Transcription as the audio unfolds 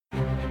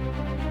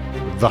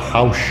The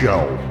House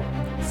Show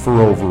for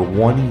over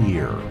 1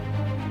 year.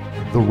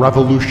 The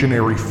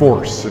revolutionary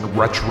force in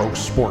retro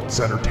sports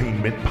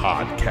entertainment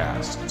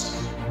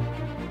podcasts.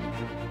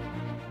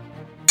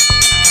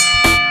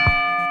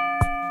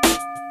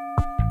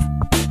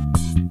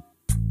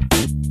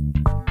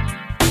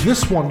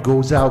 This one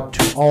goes out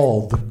to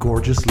all the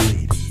gorgeous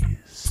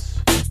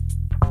ladies.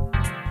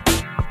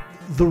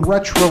 The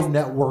Retro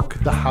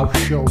Network, The House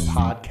Show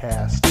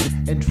podcast,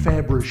 and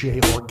Fabergé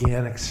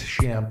Organics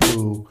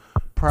shampoo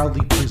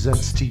proudly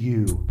presents to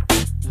you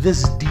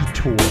this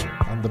detour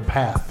on the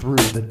path through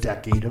the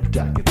decade of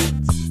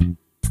decadence.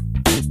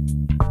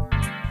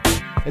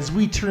 As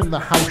we turn the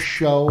House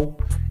Show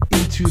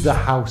into the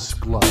House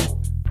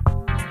Glow.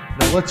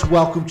 Now let's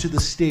welcome to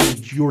the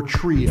stage your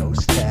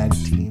trios tag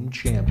team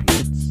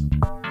champions.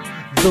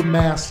 The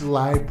Mass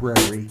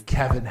Library,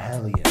 Kevin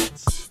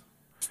Hellions.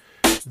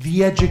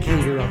 The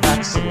Educator of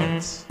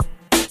Excellence,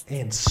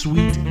 and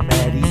Sweet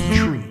Maddie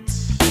Treats.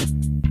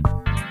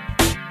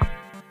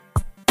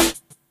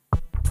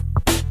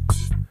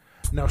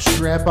 Now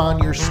strap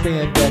on your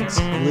spandex,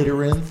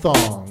 glitter, and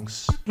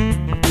thongs,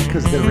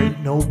 because there ain't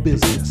no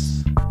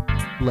business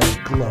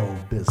like glow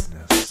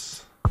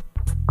business.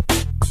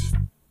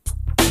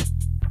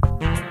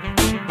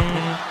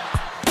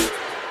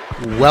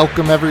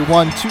 Welcome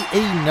everyone to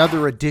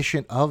another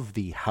edition of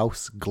the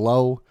House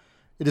Glow.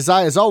 It is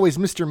I, as always,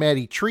 Mr.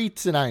 Maddie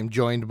Treats, and I am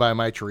joined by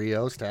my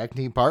trios, tag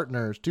team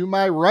partners. To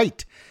my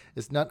right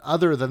is none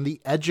other than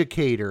the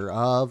Educator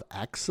of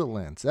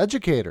Excellence.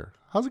 Educator,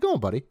 how's it going,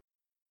 buddy?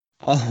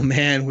 Oh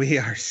man, we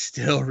are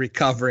still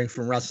recovering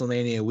from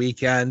WrestleMania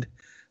weekend.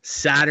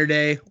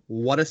 Saturday,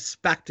 what a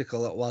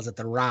spectacle it was at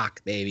the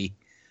Rock, baby.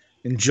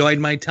 Enjoyed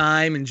my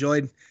time,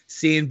 enjoyed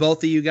seeing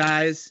both of you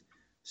guys.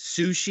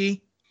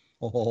 Sushi,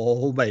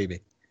 oh baby.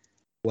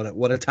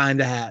 What a time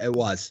to have it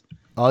was.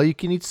 All you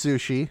can eat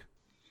sushi.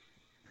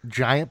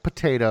 Giant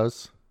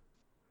potatoes.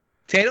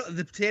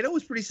 The potato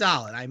was pretty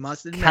solid, I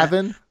must admit.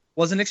 Kevin.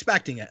 Wasn't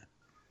expecting it.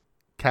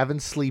 Kevin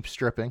sleep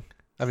stripping.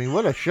 I mean,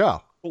 what a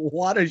show.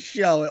 What a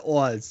show it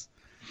was.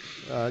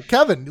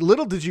 Kevin,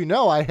 little did you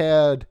know I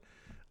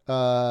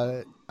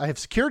have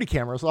security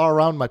cameras all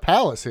around my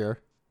palace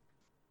here.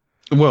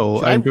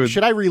 Well,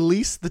 should I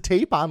release the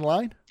tape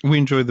online? We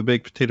enjoy the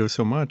baked potatoes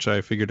so much,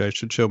 I figured I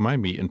should show my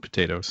meat and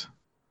potatoes.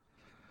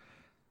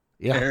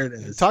 Yeah, there it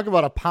is. Talk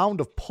about a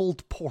pound of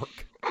pulled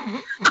pork.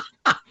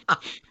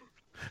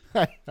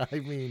 I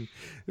mean,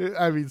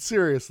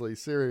 seriously.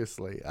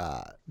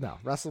 No,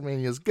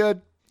 WrestleMania is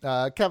good.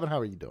 Kevin, how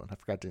are you doing? I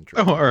forgot to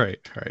introduce. Oh, all right.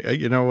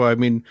 You know, I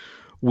mean,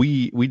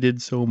 we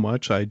did so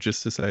much. I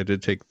just decided to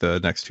take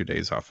the next 2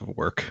 days off of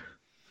work.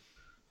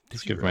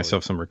 Just give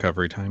myself some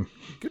recovery time.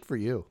 Good for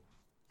you.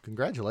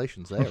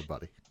 Congratulations there,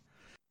 buddy.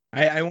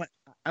 I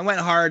went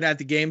hard at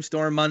the game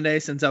store Monday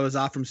since I was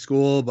off from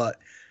school, but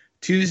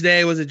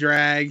Tuesday was a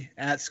drag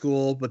at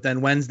school. But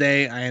then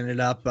Wednesday I ended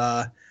up,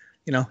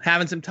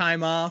 having some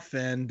time off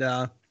and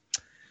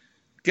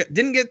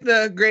didn't get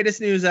the greatest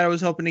news that I was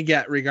hoping to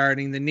get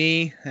regarding the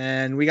knee,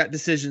 and we got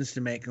decisions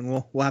to make, and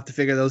we'll have to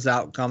figure those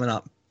out coming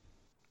up.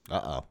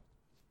 Uh-oh.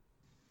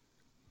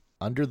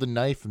 Under the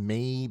knife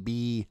may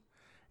be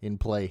in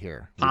play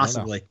here.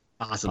 Possibly.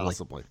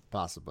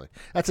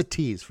 That's a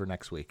tease for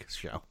next week's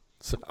show.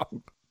 So,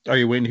 are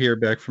you waiting to hear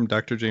back from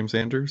Dr. James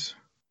Andrews?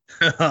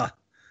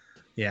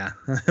 Yeah,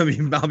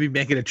 I'll be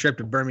making a trip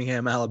to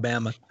Birmingham,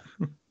 Alabama.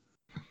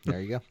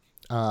 There you go.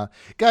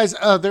 Guys,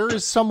 there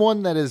is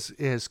someone that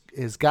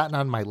is gotten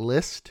on my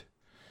list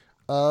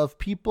of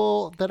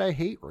people that I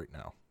hate right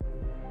now.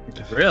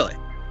 Really?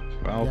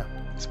 Well, yeah.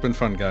 It's been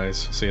fun,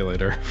 guys. See you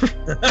later.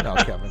 No,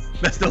 Kevin.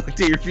 Best of luck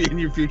to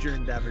your future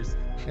endeavors.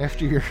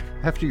 After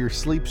your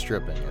sleep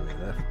stripping,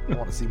 I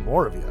want to see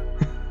more of you.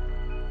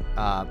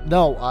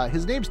 No,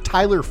 his name's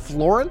Tyler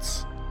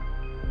Florence.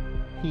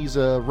 He's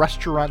a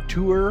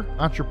restaurateur,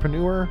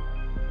 entrepreneur.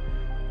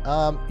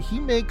 He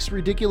makes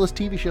ridiculous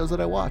TV shows that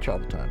I watch all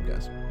the time,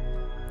 guys.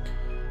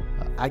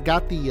 I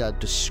got the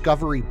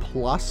Discovery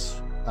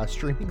Plus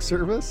streaming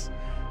service.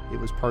 It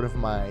was part of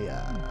my,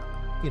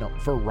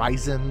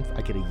 Verizon.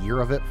 I get a year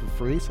of it for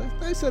free. So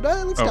I said,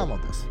 let's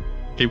download this.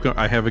 Keep going.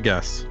 I have a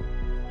guess.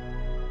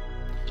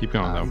 Keep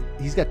going, though.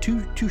 He's got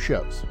two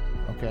shows,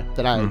 okay,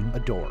 that I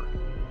adore.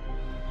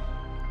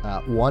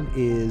 One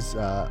is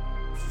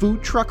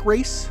Food Truck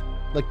Race,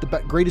 like the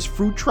greatest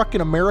food truck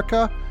in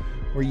America,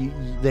 where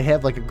they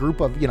have like a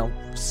group of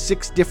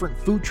 6 different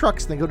food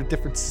trucks and they go to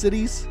different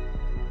cities.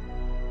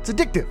 It's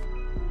addictive.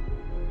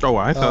 Oh,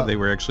 I thought they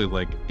were actually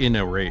like in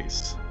a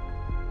race.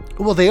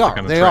 Well, they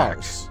are. They are.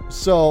 Tracks.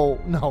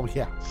 So no,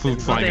 yeah. Food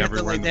flying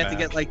everywhere. They have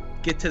to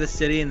get to the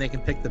city and they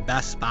can pick the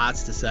best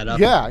spots to set up.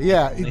 Yeah.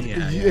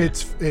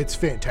 It's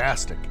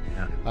fantastic.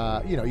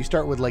 Yeah. You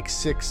start with like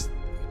 6,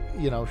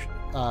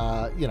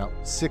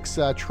 6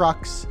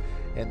 trucks.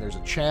 And there's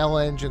a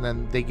challenge, and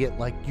then they get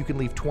you can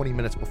leave 20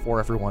 minutes before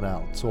everyone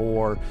else,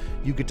 or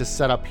you get to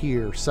set up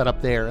here, set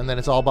up there, and then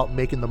it's all about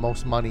making the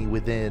most money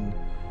within,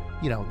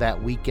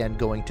 that weekend,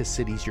 going to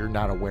cities you're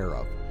not aware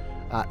of.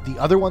 The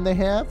other one they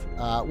have,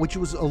 which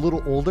was a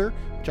little older,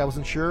 which I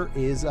wasn't sure,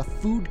 is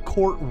Food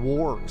Court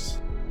Wars.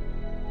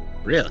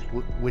 Really?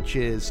 Which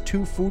is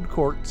 2 food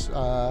courts,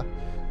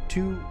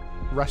 2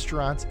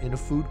 restaurants in a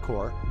food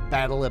court,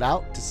 battle it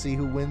out to see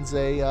who wins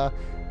a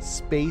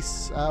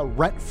space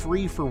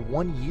rent-free for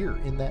 1 year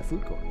in that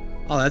food court.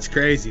 Oh, that's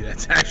crazy.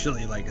 That's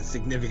actually like a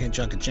significant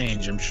chunk of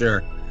change, I'm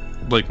sure.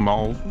 Like a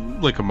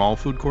mall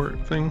food court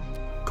thing?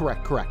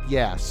 Correct.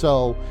 Yeah.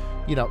 So,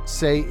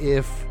 say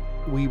if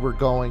we were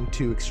going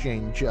to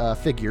exchange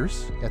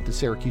figures at the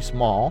Syracuse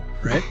Mall,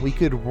 right? We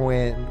could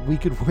win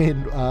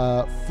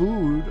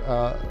food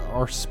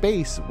or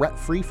space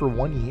rent-free for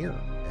 1 year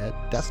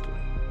at Destiny.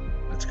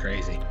 That's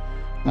crazy.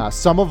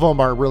 Some of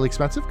them are really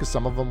expensive because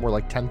some of them were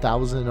like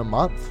 $10,000 a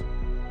month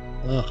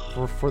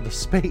for the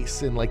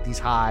space in like these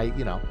high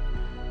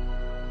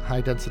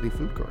density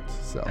food courts.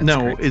 So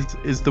now,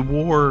 is the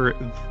war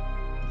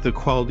the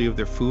quality of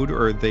their food,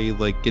 or are they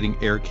like getting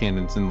air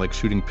cannons and like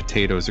shooting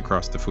potatoes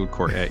across the food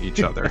court at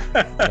each other?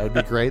 That would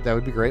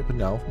be great. But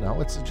no,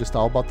 it's just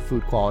all about the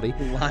food quality.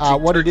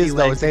 What it is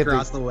though is they have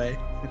across the way.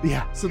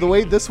 Yeah. So the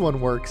way this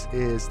one works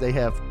is they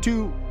have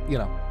two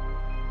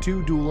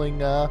dueling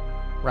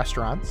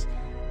restaurants,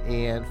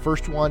 and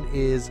first one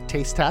is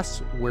taste tests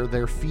where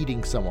they're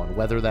feeding someone,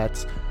 whether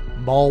that's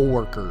mall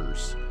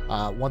workers.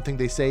 One thing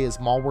they say is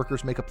mall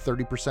workers make up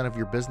 30% of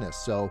your business.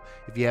 So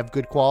if you have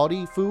good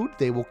quality food,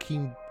 they will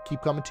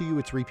keep coming to you.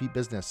 It's repeat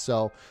business.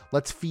 So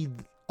let's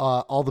feed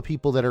all the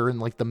people that are in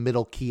like the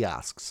middle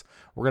kiosks.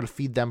 We're going to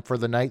feed them for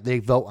the night. They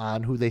vote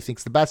on who they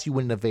think's the best. You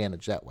win an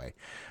advantage that way.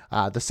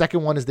 The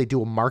second one is they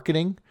do a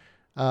marketing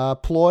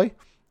ploy.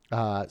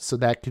 So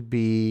that could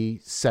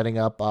be setting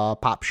up a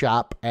pop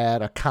shop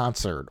at a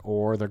concert,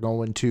 or they're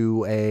going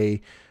to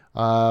a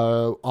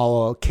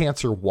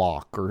cancer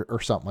walk or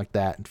something like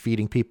that, and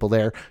feeding people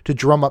there to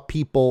drum up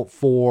people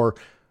for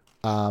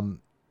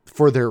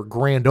their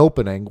grand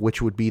opening,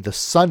 which would be the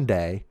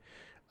Sunday.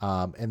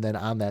 And then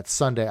on that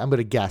Sunday, I'm going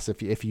to guess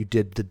if you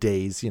did the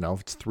days,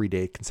 if it's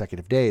 3-day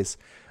consecutive days,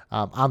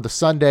 on the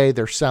Sunday,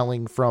 they're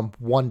selling from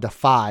 1 to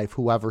 5.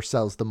 Whoever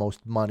sells the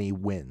most money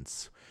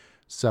wins.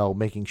 So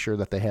making sure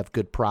that they have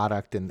good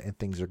product and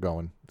things are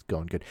going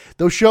good.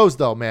 Those shows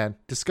though, man,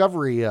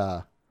 Discovery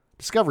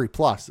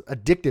Plus,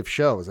 addictive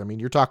shows. I mean,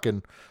 you're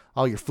talking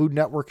all your Food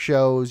Network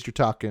shows, you're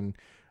talking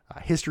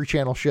History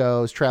Channel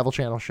shows, Travel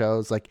Channel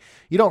shows. Like,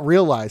 you don't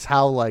realize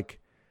how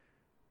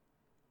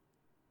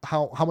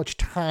much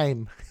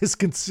time is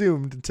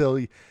consumed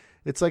until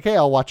it's like, hey,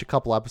 I'll watch a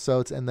couple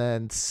episodes, and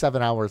then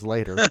 7 hours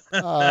later,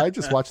 I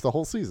just watched the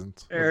whole season.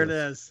 There it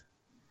is.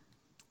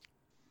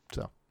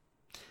 So,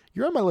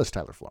 you're on my list,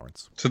 Tyler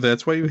Florence. So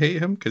that's why you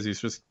hate him? Because he's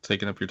just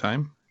taking up your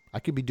time? I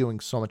could be doing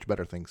so much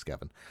better things,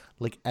 Kevin,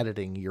 like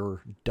editing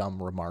your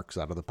dumb remarks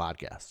out of the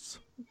podcasts.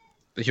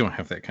 But you don't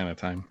have that kind of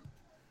time.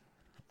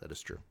 That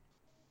is true.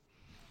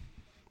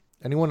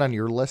 Anyone on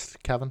your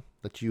list, Kevin,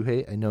 that you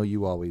hate? I know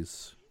you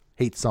always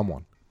hate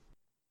someone.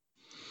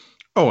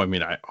 Oh, I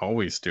mean, I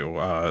always do.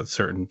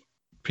 Certain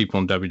people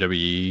in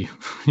WWE,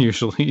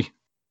 usually.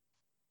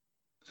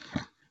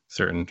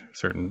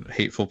 Certain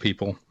hateful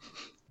people.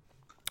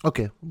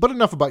 Okay, but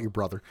enough about your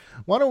brother.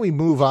 Why don't we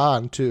move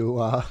on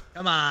to...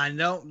 Come on,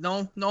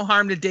 no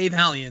harm to Dave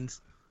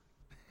Hellions.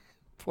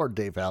 Poor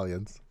Dave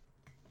Hellions.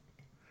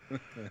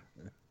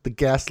 The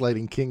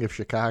gaslighting king of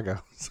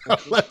Chicago. So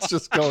let's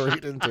just go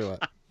right into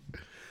it.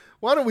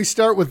 Why don't we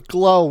start with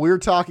Glow? We're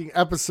talking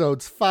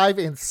episodes 5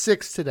 and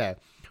 6 today.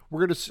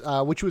 We're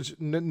gonna, which was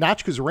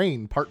Ninotchka's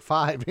Reign, part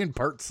 5 and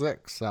part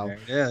 6. So there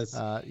it is.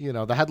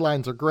 The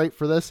headlines are great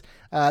for this.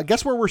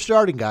 Guess where we're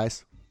starting,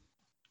 guys?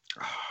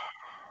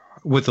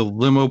 With a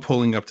limo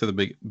pulling up to the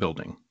big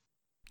building.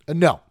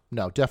 No,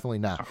 definitely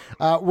not.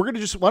 We're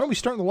gonna why don't we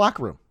start in the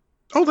locker room?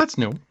 Oh, that's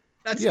new.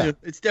 That's new.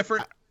 It's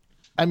different.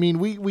 I mean,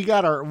 we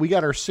got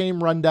our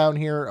same rundown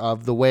here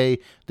of the way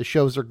the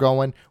shows are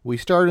going. We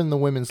start in the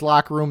women's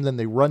locker room, then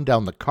they run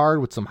down the card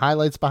with some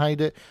highlights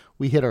behind it.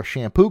 We hit our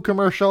shampoo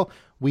commercial.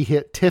 We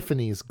hit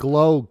Tiffany's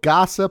Glow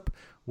gossip.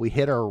 We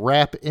hit our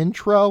rap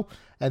intro,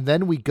 and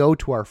then we go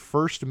to our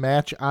first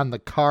match on the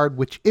card,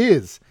 which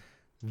is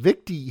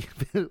Vicky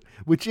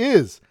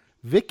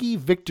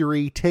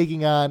Victory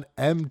taking on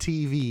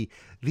MTV,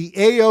 the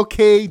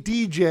AOK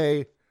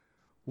DJ.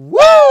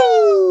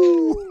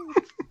 Woo!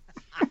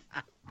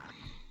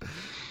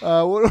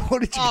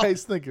 What did you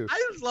guys think of?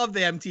 I just love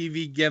the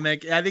MTV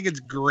gimmick. I think it's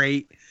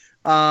great.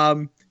 Wait,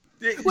 can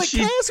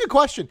I ask a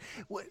question?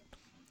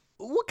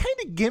 What kind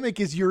of gimmick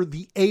is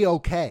the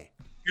AOK?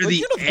 You're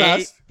the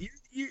best. You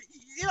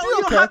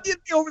don't have to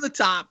be over the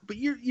top, but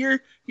you're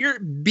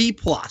B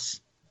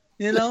plus.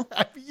 You know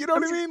what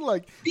I mean?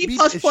 Like B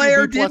plus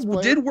player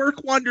did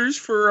work wonders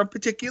for a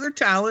particular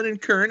talent in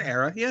current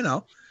era.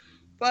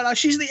 But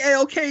she's the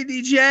AOK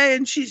DJ,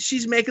 and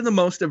she's making the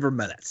most of her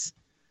minutes.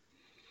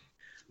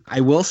 I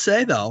will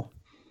say though,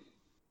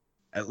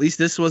 at least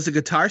this was a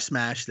guitar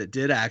smash that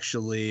did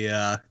actually,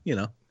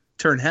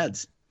 turn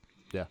heads.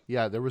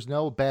 Yeah. There was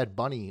no Bad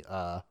Bunny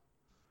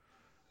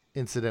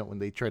incident when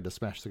they tried to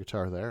smash the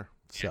guitar there.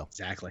 So yeah,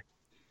 exactly.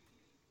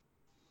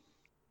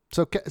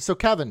 So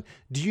Kevin,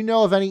 do you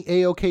know of any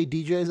AOK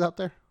DJs out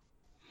there?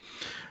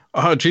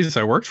 Oh, Jesus,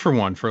 I worked for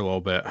one for a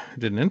little bit. I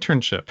did an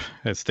internship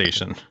at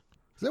station.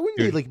 Is that when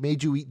they like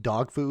made you eat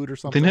dog food or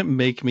something? They didn't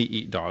make me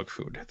eat dog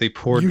food. They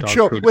poured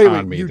dog food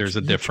on me. There's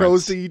a difference. You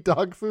chose to eat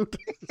dog food?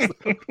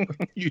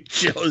 You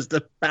chose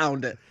to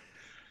pound it.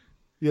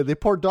 Yeah, they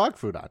poured dog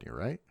food on you,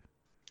 right?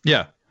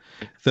 Yeah.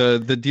 The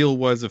deal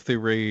was if they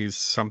raised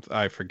something,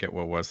 I forget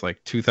what it was,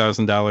 like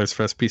 $2,000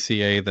 for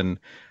SPCA, then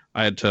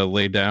I had to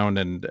lay down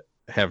and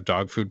have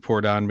dog food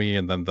poured on me,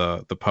 and then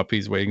the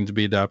puppies waiting to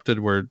be adopted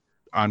were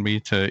on me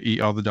to eat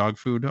all the dog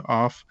food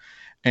off,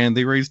 and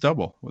they raised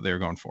double what they were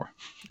going for.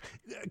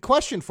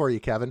 Question for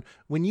you, Kevin.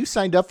 When you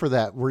signed up for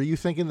that, were you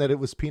thinking that it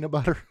was peanut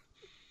butter?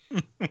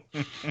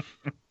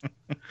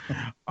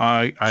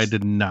 I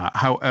did not.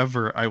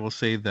 However, I will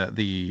say that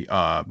the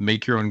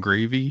make your own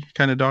gravy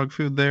kind of dog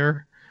food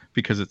there,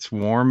 because it's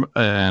warm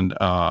and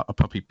a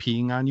puppy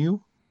peeing on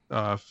you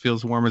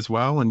feels warm as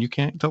well, and you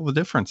can't tell the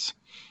difference.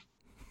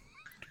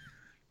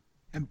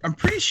 I'm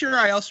pretty sure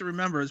I also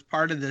remember as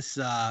part of this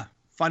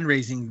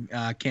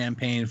fundraising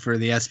campaign for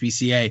the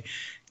SPCA,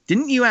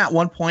 didn't you at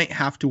one point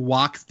have to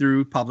walk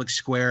through public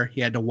square?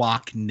 You had to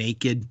walk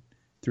naked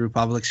through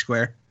public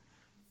square.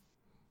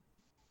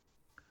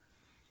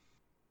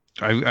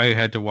 I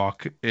had to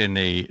walk in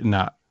a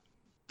not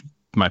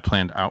my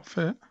planned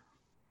outfit.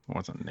 I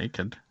wasn't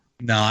naked.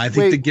 No, I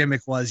think the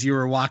gimmick was you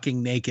were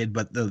walking naked,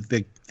 but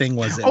the thing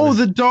was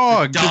the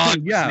dog. The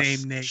dog yes. was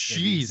named naked.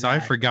 Jeez, exactly.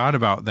 I forgot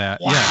about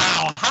that. Wow,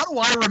 yeah. How do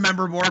I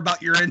remember more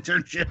about your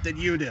internship than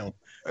you do?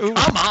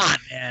 Come on,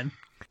 man.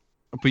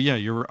 But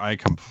yeah, I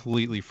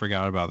completely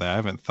forgot about that. I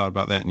haven't thought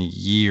about that in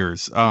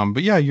years.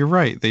 But yeah, you're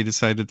right. They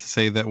decided to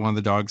say that one of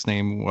the dog's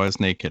name was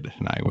Naked,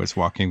 and I was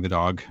walking the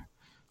dog.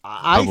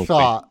 I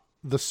thought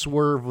the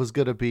swerve was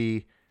going to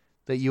be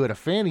that you had a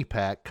fanny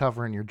pack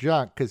covering your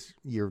junk because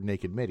you're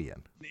Naked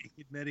Midian.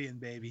 Naked Midian,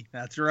 baby.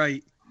 That's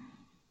right.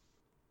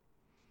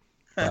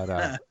 But,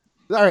 all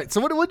right. So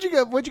what'd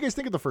you guys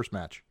think of the first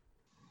match?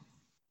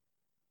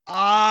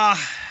 I'm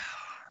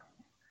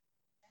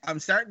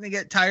starting to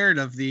get tired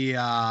of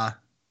the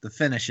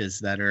finishes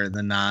that are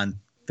the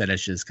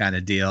non-finishes kind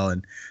of deal,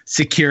 and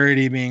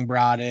security being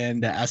brought in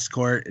to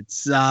escort.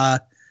 It's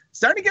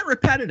starting to get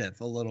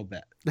repetitive a little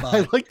bit. But...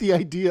 I like the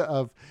idea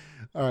of,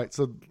 all right,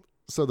 so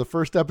the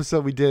first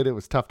episode we did, it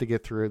was tough to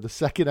get through. The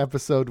second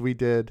episode we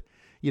did,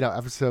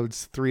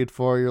 episodes 3 and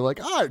 4, you're like,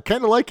 I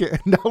kind of like it.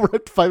 And now we're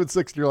at 5 and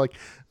 6, and you're like,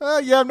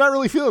 yeah, I'm not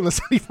really feeling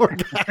this anymore,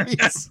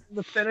 guys.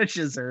 The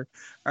finishes are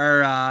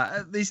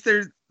at least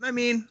they're. I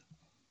mean,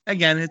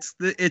 again, it's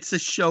a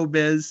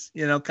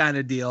showbiz, kind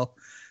of deal,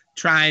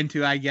 trying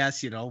to, I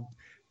guess,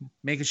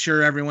 making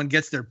sure everyone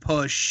gets their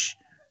push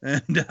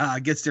and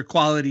gets their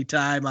quality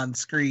time on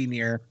screen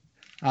here.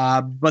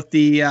 But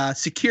the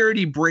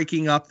security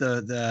breaking up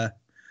the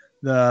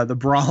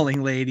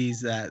brawling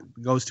ladies that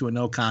goes to a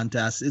no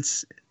contest,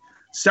 it's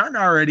starting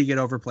to already get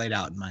overplayed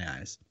out in my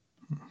eyes.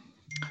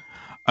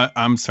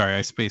 I'm sorry,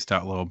 I spaced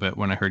out a little bit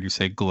when I heard you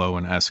say glow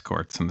and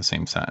escorts in the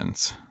same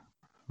sentence.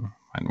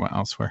 Mine went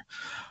elsewhere.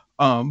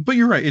 But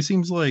you're right. It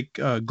seems like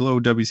glow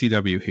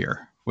WCW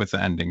here with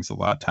the endings a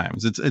lot of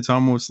times. It's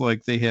almost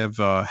like they have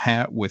a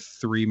hat with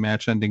 3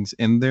 match endings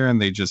in there,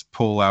 and they just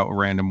pull out a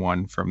random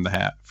one from the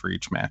hat for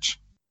each match.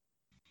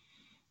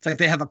 It's like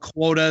they have a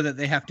quota that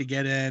they have to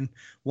get in.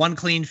 One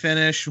clean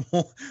finish,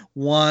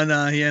 one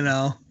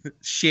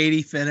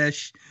shady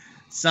finish,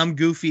 some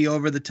goofy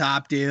over the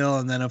top deal,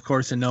 and then of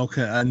course a no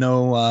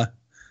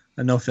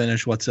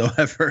finish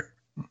whatsoever.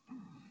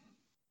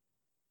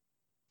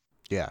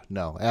 Yeah,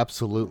 no,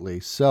 absolutely.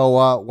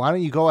 So why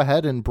don't you go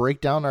ahead and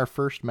break down our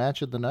first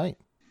match of the night?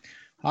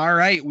 All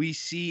right, we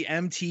see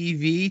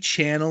MTV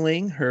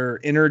channeling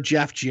her inner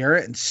Jeff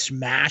Jarrett and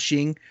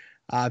smashing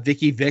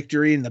Vicky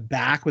Victory in the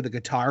back with a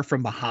guitar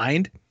from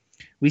behind.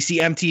 We see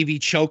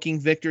MTV choking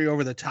Victory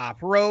over the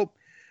top rope.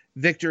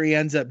 Victory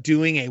ends up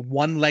doing a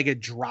one-legged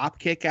drop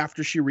kick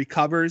after she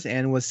recovers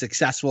and was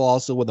successful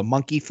also with a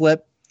monkey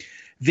flip.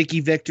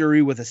 Vicky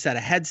Victory with a set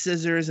of head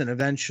scissors, and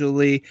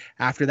eventually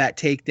after that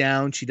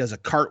takedown, she does a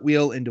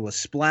cartwheel into a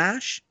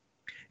splash.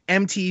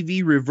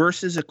 MTV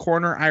reverses a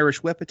corner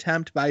Irish whip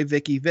attempt by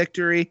Vicky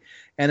Victory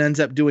and ends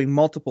up doing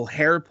multiple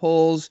hair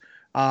pulls,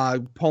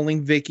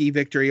 pulling Vicky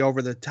Victory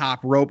over the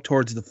top rope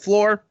towards the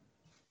floor.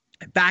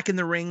 Back in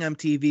the ring,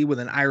 MTV with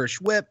an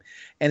Irish whip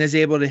and is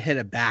able to hit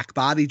a back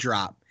body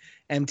drop.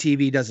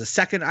 MTV does a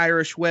second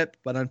Irish whip,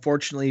 but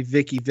unfortunately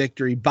Vicky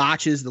Victory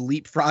botches the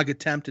leapfrog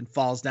attempt and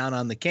falls down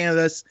on the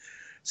canvas.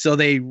 So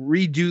they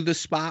redo the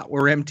spot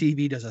where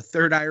MTV does a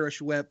third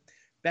Irish whip,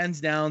 bends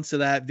down so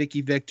that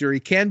Vicky Victory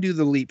can do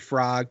the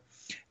leapfrog,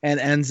 and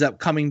ends up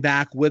coming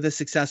back with a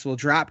successful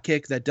drop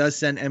kick that does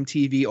send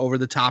MTV over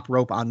the top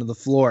rope onto the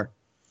floor.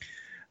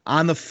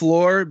 On the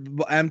floor,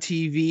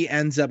 MTV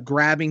ends up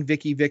grabbing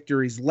Vicky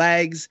Victory's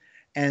legs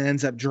and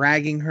ends up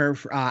dragging her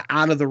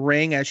out of the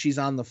ring as she's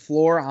on the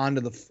floor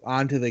onto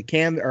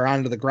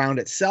the ground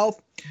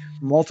itself.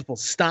 Multiple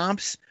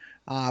stomps,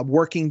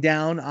 working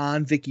down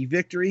on Vicky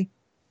Victory.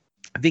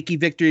 Vicky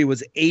Victory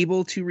was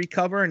able to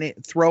recover and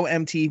throw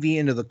MTV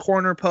into the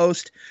corner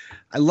post.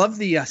 I love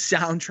the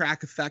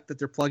soundtrack effect that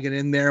they're plugging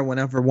in there.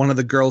 Whenever one of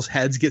the girls'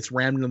 heads gets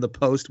rammed into the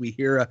post, we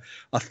hear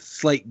a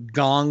slight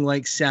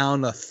gong-like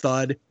sound, a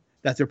thud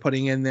that they're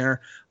putting in there.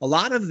 A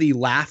lot of the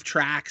laugh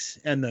tracks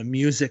and the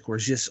music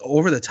was just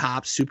over the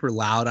top, super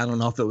loud. I don't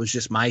know if it was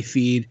just my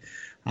feed.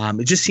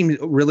 It just seemed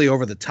really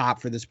over the top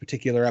for this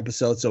particular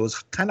episode, so it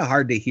was kind of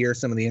hard to hear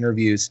some of the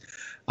interviews.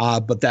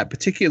 But that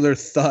particular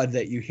thud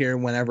that you hear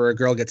whenever a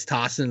girl gets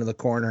tossed into the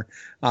corner,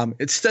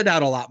 it stood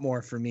out a lot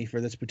more for me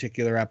for this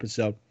particular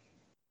episode.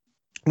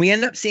 We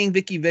end up seeing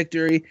Vicky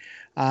Victory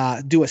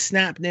do a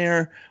snap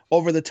nair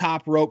over the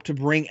top rope to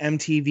bring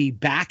MTV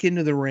back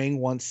into the ring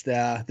once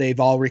they've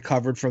all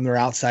recovered from their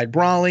outside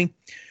brawling.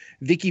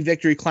 Vicky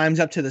Victory climbs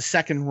up to the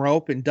second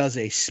rope and does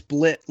a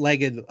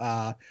split-legged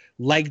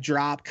leg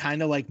drop,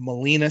 kind of like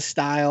Melina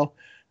style.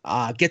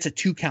 Gets a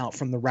 2 count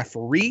from the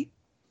referee.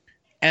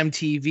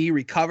 MTV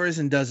recovers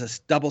and does a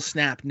double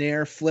snap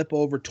nair, flip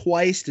over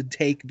twice to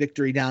take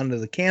Victory down to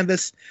the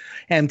canvas.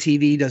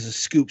 MTV does a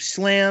scoop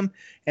slam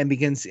and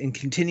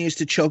continues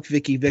to choke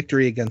Vicky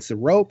Victory against the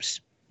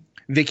ropes.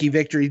 Vicky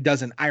Victory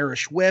does an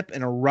Irish whip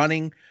and a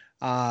running,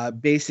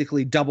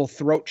 basically double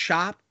throat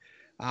chop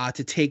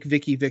to take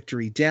Vicky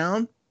Victory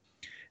down.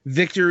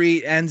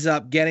 Victory ends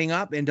up getting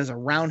up and does a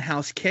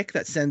roundhouse kick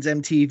that sends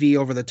MTV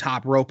over the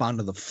top rope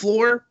onto the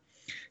floor.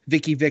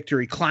 Vicky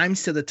Victory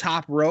climbs to the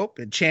top rope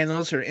and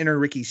channels her inner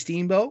Ricky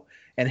Steamboat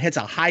and hits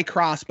a high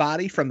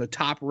crossbody from the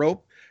top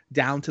rope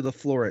down to the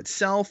floor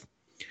itself.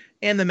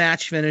 And the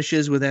match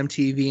finishes with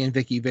MTV and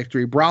Vicky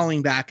Victory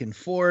brawling back and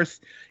forth.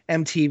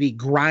 MTV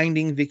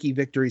grinding Vicky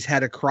Victory's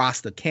head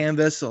across the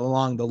canvas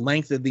along the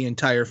length of the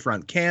entire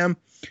front cam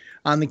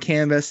on the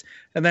canvas.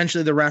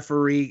 Eventually, the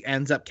referee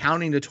ends up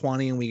counting to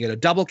 20, and we get a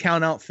double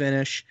count out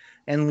finish,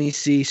 and we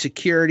see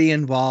security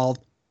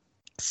involved,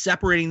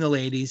 separating the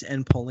ladies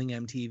and pulling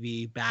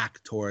MTV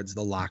back towards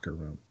the locker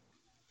room.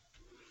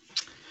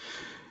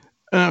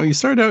 You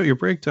started out your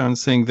breakdown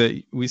saying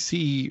that we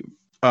see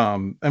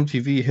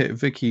MTV hit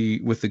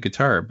Vicky with the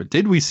guitar, but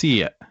did we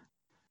see it?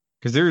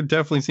 Because there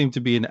definitely seemed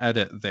to be an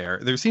edit there.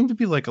 There seemed to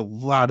be like a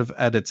lot of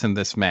edits in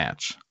this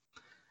match.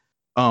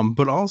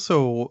 But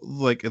also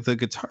like the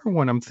guitar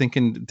one, I'm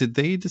thinking, did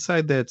they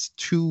decide that's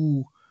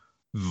too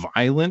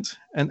violent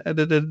and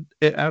edited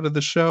it out of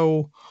the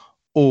show?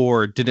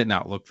 Or did it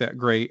not look that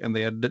great? And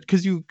they had,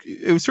 because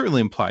it was certainly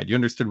implied. You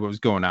understood what was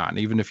going on.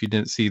 Even if you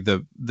didn't see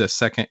the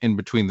second in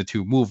between the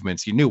two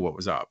movements, you knew what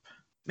was up.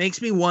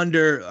 Makes me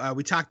wonder,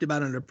 we talked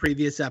about in a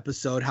previous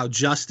episode how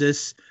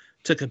Justice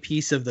took a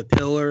piece of the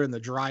pillar and the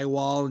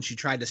drywall and she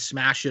tried to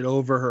smash it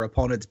over her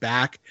opponent's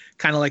back,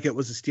 kind of like it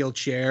was a steel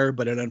chair,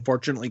 but it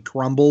unfortunately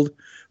crumbled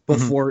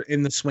before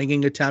in the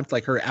swinging attempt.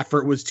 Like her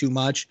effort was too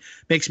much.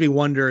 Makes me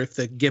wonder if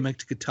the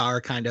gimmicked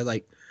guitar kind of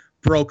like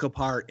broke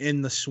apart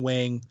in the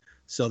swing.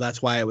 So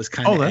that's why it was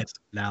kind of edited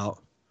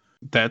out.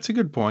 That's a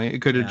good point. It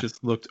could have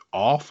just looked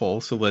awful.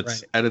 So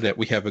let's edit it.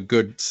 We have a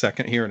good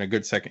second here and a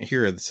good second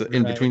here. It's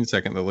in between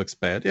second that looks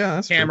bad. Yeah,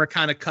 that's camera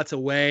kind of cuts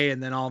away,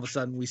 and then all of a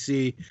sudden we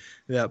see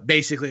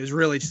basically it was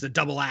really just a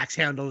double axe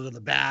handle to the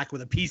back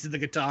with a piece of the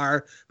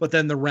guitar, but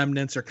then the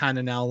remnants are kind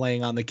of now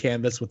laying on the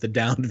canvas with the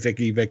downed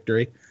Vicky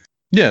Victory.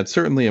 Yeah, it's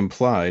certainly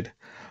implied.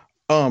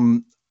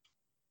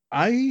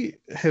 I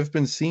have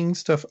been seeing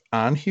stuff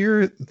on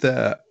here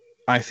that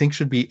I think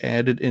should be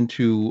added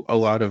into a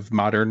lot of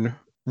modern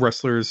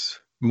wrestlers'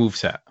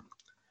 moveset.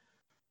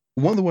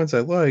 One of the ones I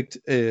liked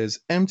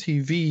is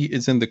MTV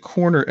is in the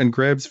corner and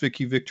grabs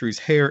Vicky Victory's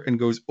hair and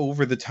goes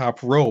over the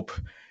top rope,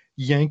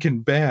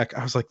 yanking back.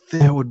 I was like,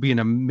 that would be an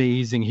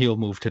amazing heel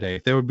move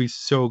today. That would be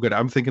so good.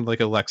 I'm thinking like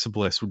Alexa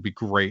Bliss would be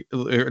great.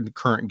 The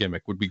current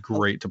gimmick would be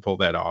great to pull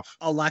that off.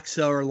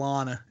 Alexa or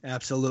Lana,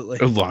 absolutely.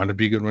 Lana would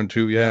be a good one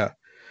too, yeah.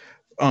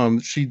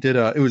 She did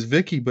it was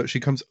Vicky, but she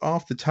comes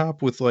off the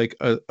top with like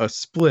a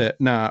split,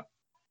 not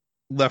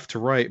left to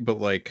right, but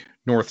like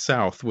north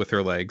south with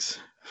her legs.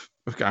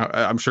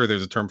 I'm sure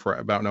there's a term for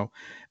it, about no.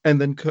 And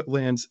then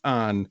lands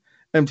on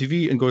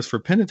MTV and goes for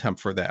a pin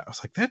attempt for that. I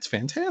was like, that's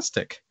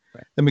fantastic.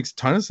 Right. That makes a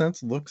ton of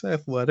sense. Looks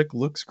athletic,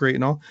 looks great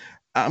and all.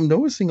 I'm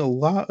noticing a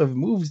lot of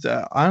moves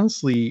that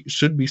honestly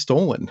should be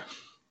stolen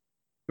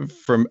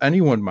from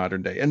anyone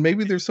modern day. And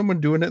maybe there's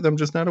someone doing it that I'm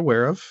just not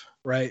aware of.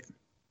 Right.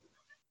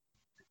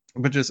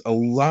 But just a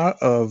lot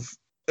of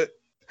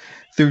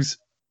there's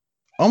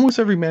almost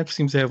every match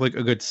seems to have like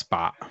a good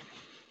spot.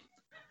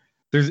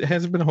 It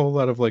hasn't been a whole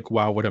lot of like,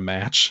 wow, what a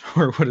match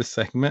or what a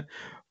segment.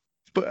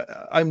 But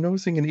I'm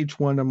noticing in each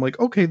one, I'm like,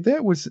 okay,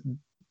 that was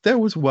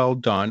well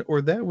done,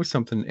 or that was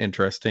something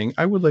interesting.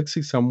 I would like to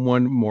see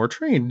someone more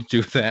trained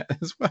do that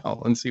as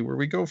well and see where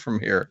we go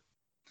from here.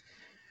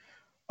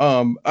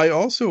 I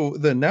also,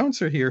 the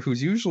announcer here,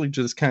 who's usually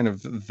just kind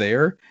of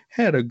there,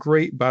 had a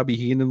great Bobby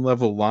Heenan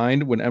level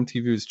line when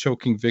MTV was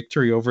choking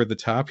Victory over the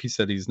top. He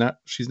said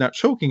she's not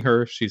choking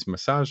her, she's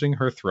massaging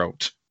her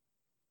throat.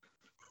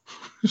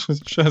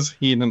 Just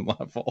Heenan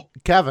level.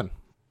 Kevin.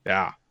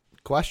 Yeah.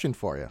 Question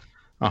for you.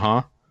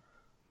 Uh-huh.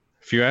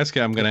 If you ask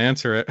it, I'm going to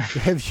answer it.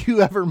 Have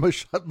you ever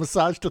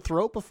massaged a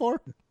throat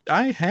before?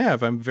 I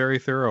have. I'm very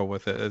thorough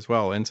with it as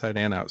well, inside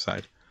and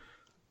outside.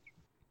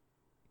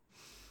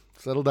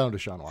 Settle down,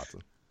 Deshaun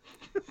Watson.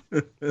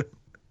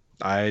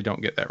 I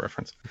don't get that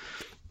reference.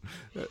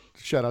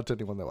 Shout out to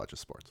anyone that watches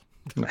sports.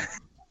 No.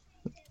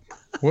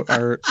 What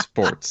are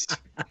sports?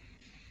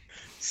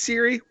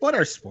 Siri, what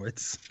are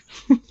sports?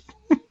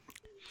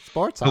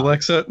 Sports.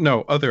 Alexa?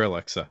 No, other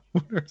Alexa.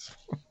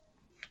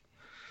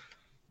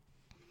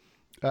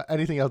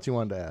 Anything else you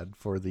wanted to add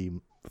for the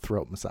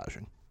throat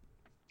massaging?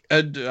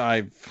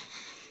 I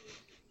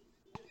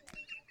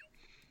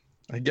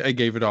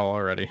gave it all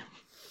already.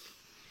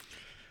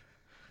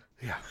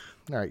 Yeah.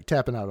 All right,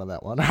 tapping out on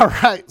that one. All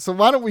right, so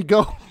why don't we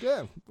go?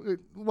 Yeah.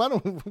 What a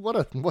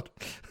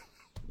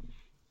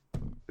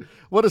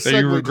segue. Are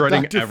you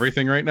regretting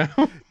everything right now?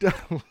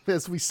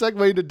 As we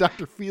segue to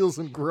Dr. Feels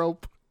and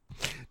Grope,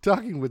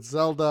 talking with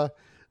Zelda.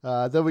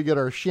 Then we get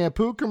our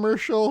shampoo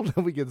commercial.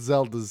 Then we get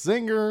Zelda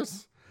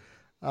zingers.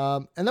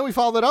 And then we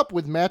follow that up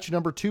with match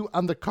number 2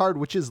 on the card,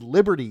 which is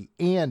Liberty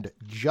and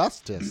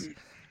Justice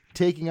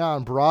taking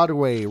on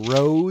Broadway,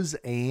 Rose,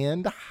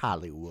 and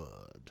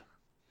Hollywood.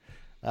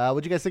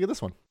 What'd you guys think of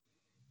this one?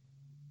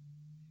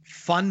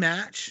 Fun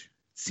match.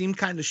 Seemed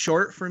kind of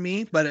short for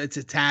me, but it's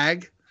a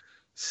tag.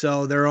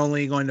 So they're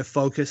only going to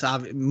focus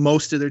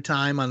most of their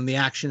time on the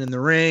action in the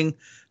ring.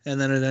 And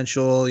then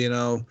eventual,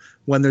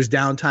 when there's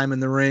downtime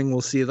in the ring,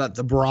 we'll see that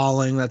the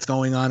brawling that's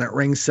going on at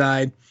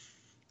ringside.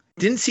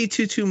 Didn't see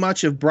too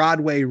much of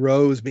Broadway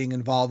Rose being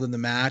involved in the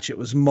match. It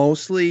was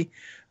mostly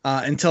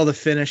until the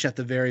finish at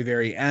the very,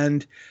 very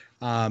end.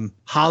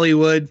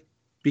 Hollywood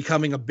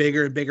becoming a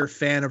bigger and bigger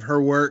fan of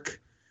her work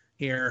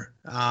here.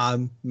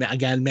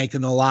 Again,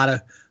 making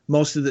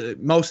most of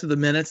the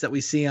minutes that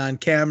we see on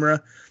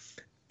camera.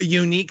 A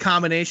unique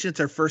combination. It's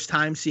our first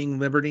time seeing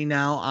Liberty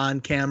now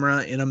on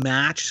camera in a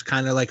match,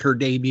 kind of like her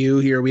debut.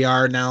 Here we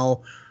are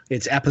now.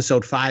 It's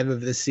episode 5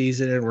 of this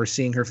season, and we're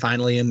seeing her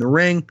finally in the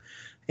ring.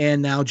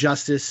 And now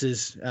Justice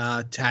is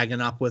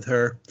tagging up with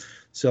her.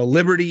 So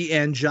Liberty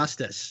and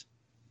Justice,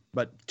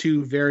 but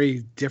 2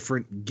 very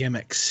different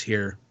gimmicks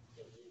here.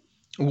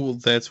 Well,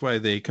 that's why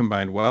they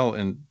combined well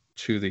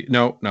into the...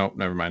 No,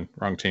 never mind.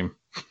 Wrong team.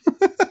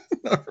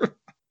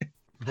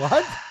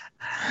 What?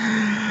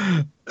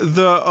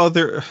 The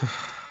other...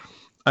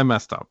 I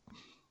messed up.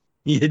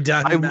 You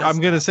done? I'm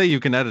going to say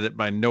you can edit it,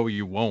 but I know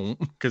you won't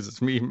because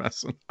it's me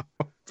messing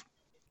up.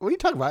 What are you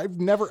talking about? I've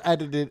never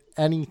edited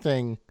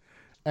anyone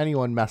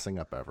messing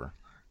up ever.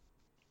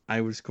 I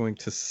was going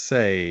to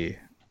say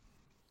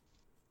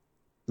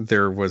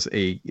there was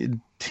a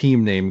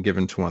team name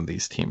given to one of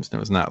these teams, and it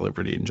was not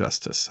Liberty and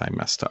Justice. I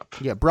messed up.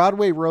 Yeah,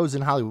 Broadway, Rose,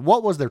 and Hollywood.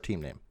 What was their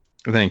team name?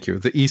 Thank you.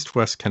 The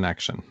East-West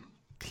Connection.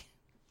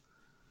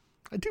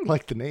 I do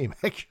like the name,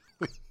 actually.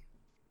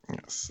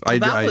 Yes.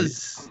 That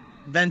was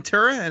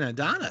Ventura and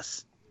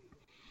Adonis.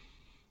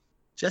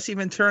 Jesse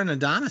Ventura and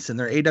Adonis in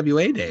their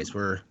AWA days,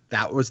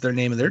 that was their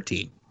name of their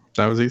team.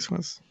 That was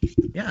East-West?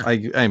 Yeah.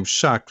 I'm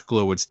shocked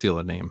Glow would steal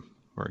a name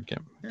or a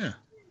gimmick. Yeah.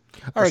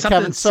 All right, something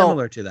Kevin,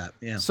 similar to that.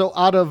 Yeah. So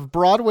out of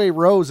Broadway,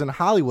 Rose, and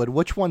Hollywood,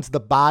 which one's the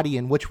body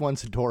and which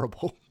one's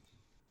adorable?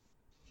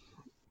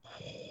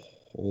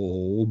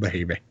 Oh,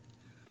 baby.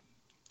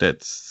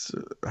 That's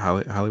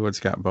Hollywood's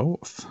got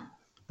both.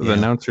 The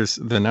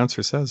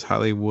announcer says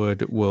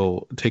Hollywood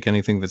will take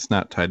anything that's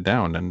not tied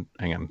down. And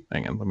hang on.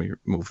 Let me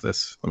remove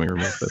this.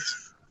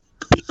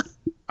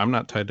 I'm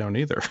not tied down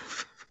either.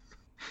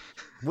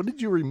 What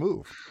did you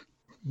remove?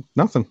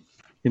 Nothing.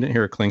 You didn't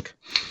hear a clink.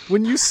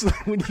 When you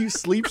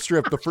sleep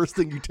strip, the first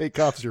thing you take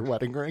off is your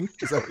wedding ring.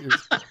 Is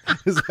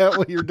that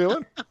what you're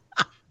doing?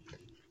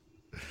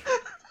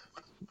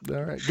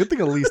 All right. Good thing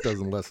Elise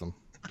doesn't listen.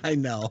 I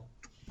know.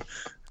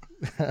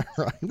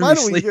 Right. Why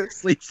don't we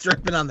sleep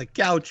stripping on the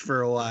couch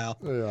for a while?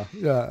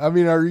 Yeah. I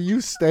mean, are you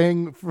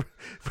staying for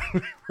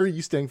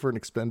an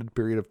extended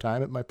period of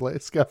time at my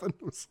place, Kevin?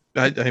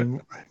 I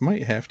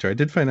might have to. I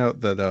did find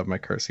out that my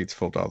car seats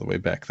fold all the way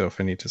back, though,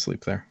 if I need to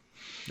sleep there.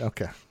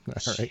 Okay.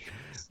 All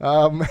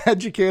right.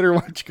 Educator,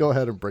 why don't you go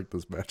ahead and break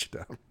this match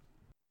down?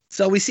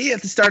 So we see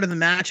at the start of the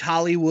match,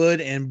 Hollywood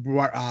and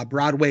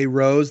Broadway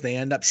Rose, they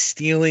end up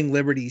stealing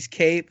Liberty's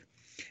cape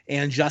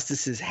and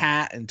Justice's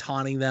hat and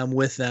taunting them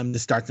with them to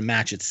start the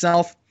match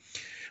itself.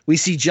 We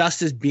see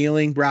Justice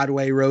beeling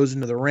Broadway Rose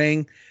into the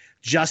ring.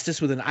 Justice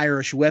with an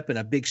Irish whip and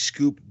a big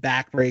scoop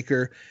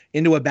backbreaker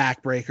into a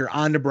backbreaker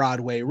onto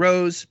Broadway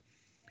Rose.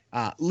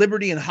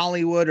 Liberty and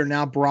Hollywood are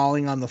now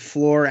brawling on the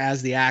floor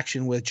as the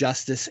action with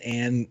Justice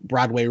and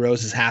Broadway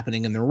Rose is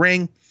happening in the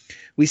ring.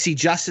 We see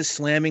Justice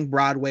slamming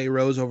Broadway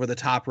Rose over the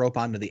top rope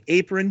onto the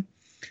apron.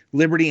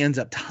 Liberty ends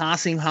up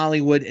tossing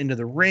Hollywood into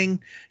the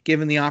ring,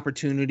 giving the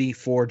opportunity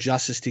for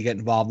Justice to get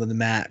involved in the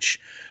match.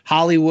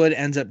 Hollywood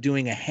ends up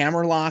doing a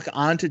hammerlock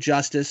onto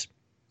Justice,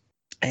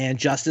 and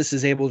Justice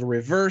is able to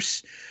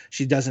reverse.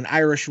 She does an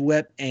Irish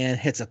whip and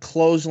hits a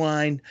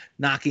clothesline,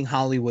 knocking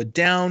Hollywood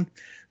down.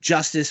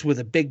 Justice with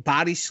a big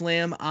body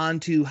slam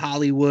onto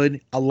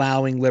Hollywood,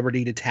 allowing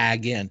Liberty to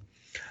tag in.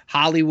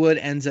 Hollywood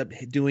ends up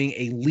doing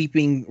a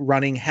leaping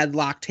running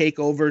headlock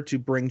takeover to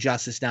bring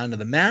Justice down to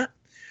the mat.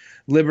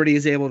 Liberty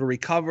is able to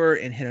recover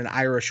and hit an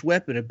Irish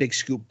whip and a big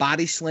scoop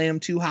body slam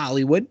to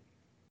Hollywood.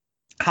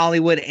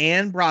 Hollywood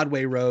and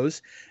Broadway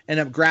Rose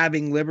end up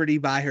grabbing Liberty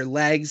by her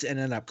legs and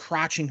end up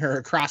crotching her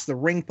across the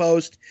ring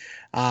post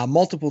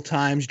multiple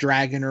times,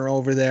 dragging her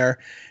over there.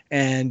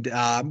 And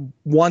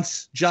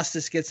once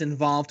Justice gets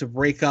involved to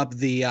break up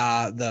the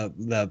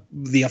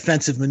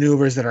offensive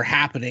maneuvers that are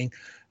happening,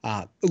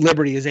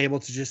 Liberty is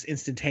able to just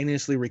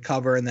instantaneously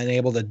recover and then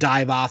able to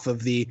dive off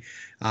of the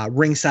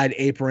ringside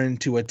apron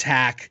to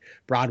attack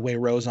Broadway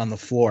Rose on the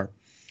floor.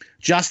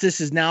 Justice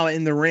is now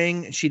in the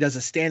ring. She does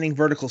a standing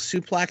vertical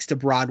suplex to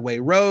Broadway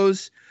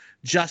Rose.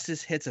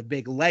 Justice hits a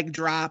big leg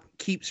drop,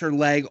 keeps her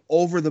leg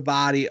over the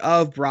body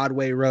of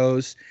Broadway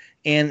Rose,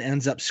 and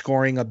ends up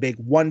scoring a big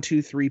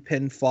 1-2-3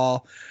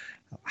 pinfall.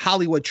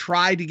 Hollywood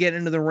tried to get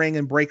into the ring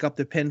and break up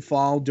the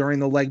pinfall during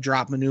the leg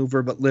drop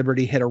maneuver, but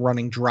Liberty hit a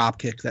running drop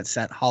kick that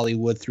sent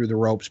Hollywood through the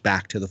ropes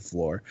back to the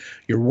floor.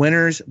 Your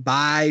winners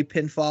by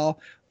pinfall,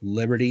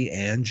 Liberty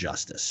and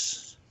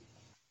Justice.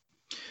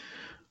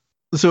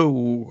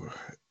 So,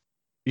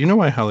 you know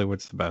why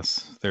Hollywood's the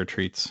best? Their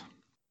treats.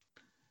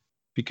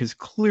 Because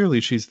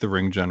clearly she's the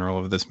ring general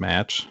of this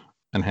match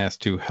and has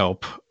to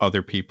help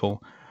other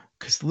people.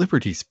 Because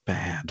Liberty's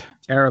bad.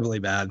 Terribly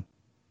bad.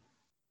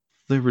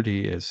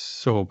 Liberty is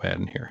so bad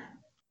in here.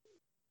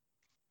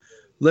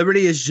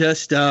 Liberty is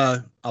just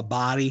a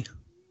body,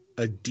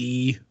 a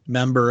D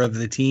member of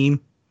the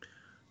team.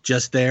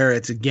 Just there.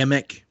 It's a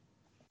gimmick.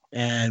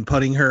 And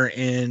putting her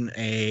in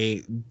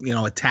a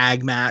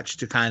tag match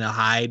to kind of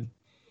hide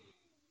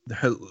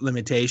her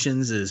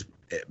limitations is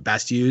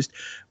best used.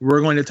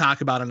 We're going to talk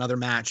about another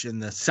match in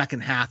the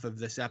second half of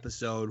this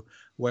episode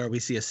where we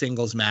see a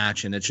singles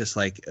match and it's just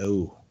like,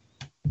 oh,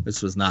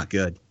 this was not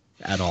good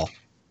at all.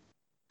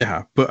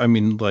 Yeah, but I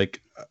mean,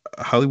 like,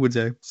 Hollywood's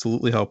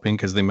absolutely helping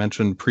because they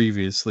mentioned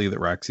previously that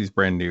Roxy's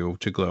brand new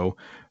to Glow.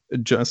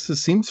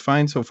 Justice seems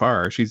fine so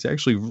far. She's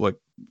actually like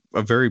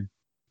a very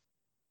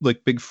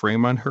big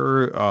frame on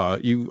her.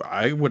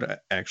 I would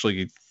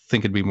actually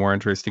think it'd be more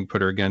interesting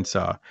put her against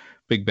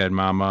Big Bad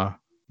Mama,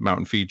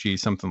 Mountain Fiji,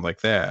 something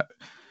like that.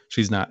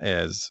 She's not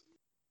as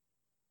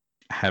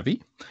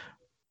heavy,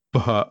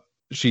 but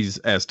she's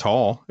as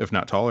tall, if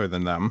not taller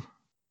than them.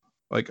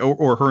 Like,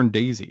 or her and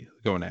Daisy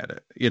going at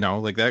it,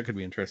 that could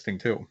be interesting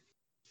too.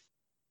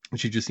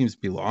 She just seems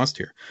to be lost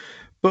here.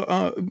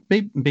 But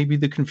maybe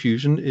the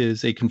confusion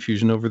is a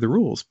confusion over the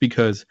rules,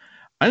 because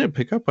I didn't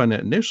pick up on it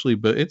initially,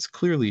 but it's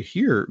clearly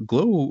here.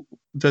 Glow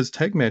does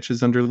tag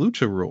matches under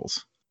Lucha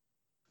rules.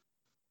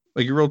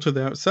 Like, you roll to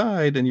the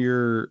outside and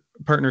your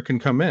partner can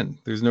come in.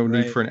 There's no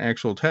need for an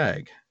actual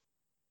tag.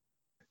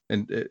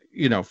 And,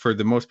 for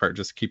the most part,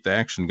 just keep the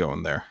action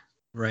going there.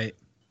 Right.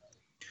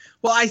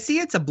 Well, I see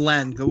it's a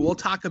blend. We'll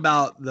talk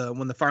about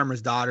when the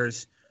Farmer's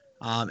Daughters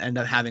end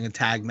up having a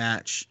tag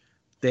match.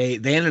 They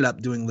ended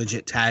up doing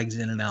legit tags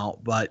in and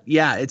out. But,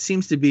 yeah, it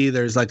seems to be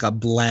there's like a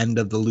blend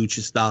of the Lucha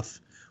stuff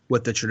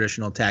with the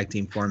traditional tag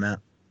team format.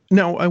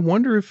 Now, I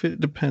wonder if it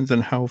depends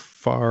on how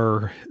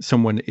far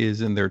someone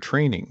is in their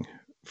training.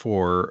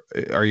 Are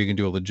you going to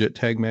do a legit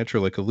tag match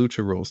or like a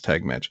Lucha rules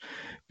tag match?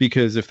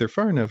 Because if they're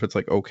far enough, it's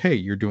like, okay,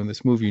 you're doing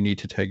this move, you need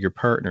to tag your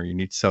partner, you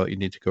need to sell it, you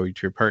need to go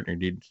to your partner, you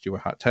need to do a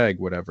hot tag,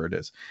 whatever it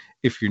is.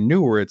 If you're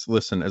newer, it's,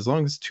 listen, as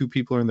long as two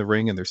people are in the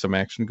ring and there's some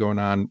action going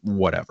on,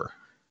 whatever.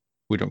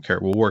 We don't care.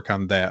 We'll work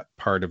on that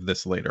part of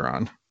this later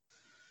on.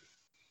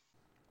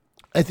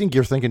 I think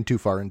you're thinking too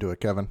far into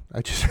it, Kevin.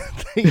 I just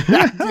think,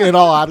 in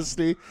all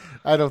honesty,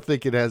 I don't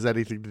think it has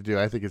anything to do.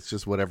 I think it's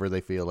just whatever they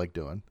feel like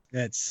doing.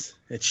 It's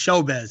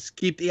showbiz.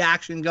 Keep the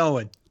action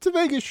going. It's a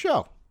Vegas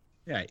show.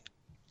 Right.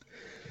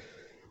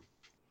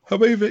 How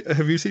about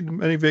have you seen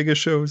many Vegas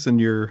shows in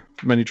your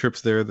many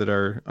trips there that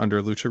are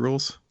under Lucha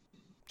rules?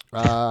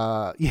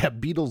 Yeah,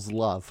 Beatles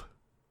Love.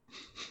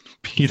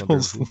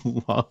 Beatles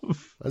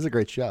Love? That's a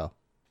great show.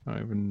 I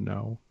don't even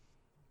know.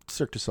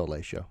 Cirque du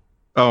Soleil show.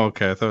 Oh,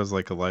 okay. I thought it was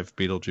like a live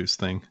Beetlejuice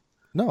thing.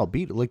 No,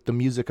 like the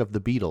music of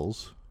the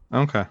Beatles.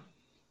 Okay.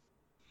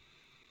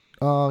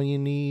 All you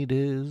need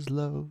is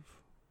love.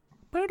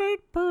 All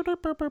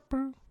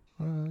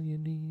you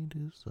need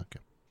is... Okay.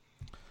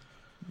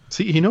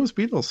 See, he knows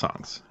Beatles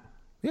songs.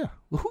 Yeah.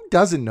 Well, who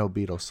doesn't know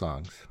Beatles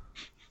songs?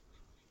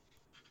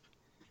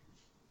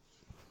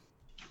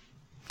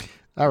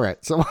 All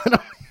right. So why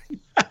don't you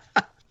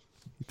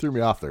threw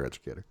me off there,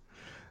 educator.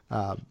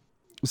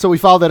 So we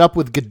follow that up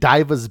with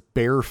Godiva's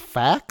Bare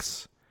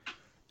Facts.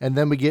 And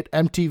then we get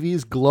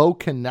MTV's Glow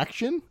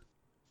Connection.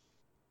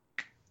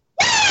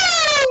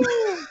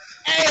 Woo!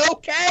 Hey,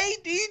 okay,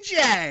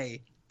 DJ.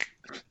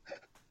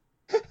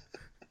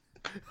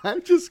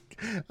 I'm just...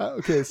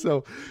 Okay,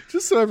 so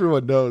just so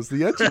everyone knows,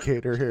 the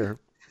educator here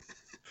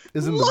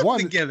is in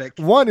the gimmick.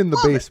 One in the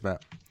Love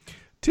basement. It.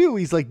 2,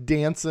 he's like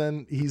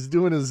dancing. He's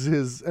doing his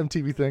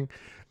MTV thing.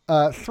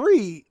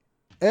 3,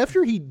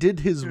 after he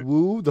did his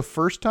woo the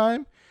first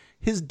time,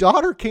 his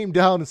daughter came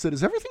down and said,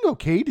 "Is everything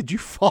okay? Did you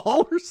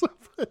fall or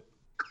something?"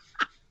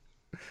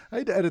 I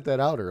had to edit that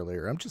out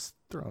earlier. I'm just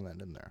throwing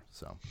that in there.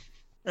 So,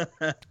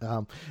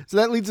 so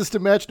that leads us to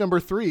match number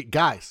 3,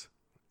 guys.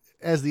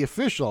 As the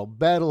official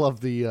battle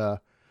of the,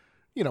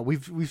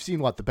 we've seen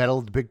what, the battle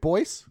of the big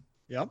boys.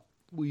 Yep.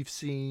 We've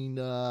seen,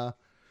 I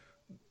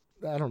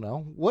don't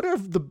know, what are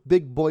the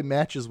big boy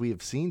matches we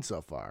have seen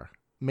so far?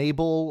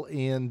 Mabel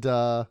and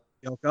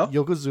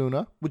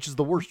Yokozuna, which is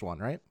the worst one,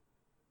 right?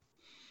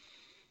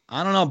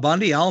 I don't know,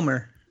 Bundy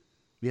Elmer.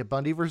 Yeah,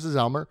 Bundy versus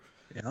Elmer.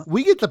 Yeah.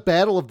 We get the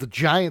battle of the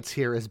giants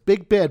here as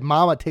Big Bad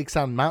Mama takes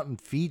on Mountain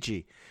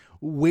Fiji.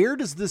 Where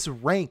does this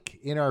rank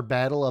in our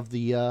battle of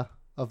the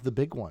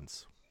big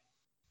ones?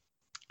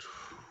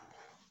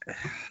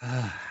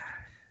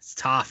 It's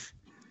tough.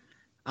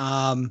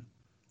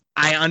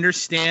 I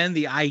understand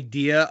the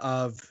idea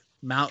of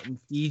Mountain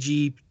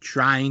Fiji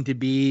trying to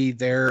be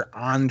their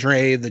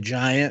Andre the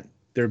Giant,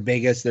 their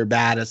biggest, their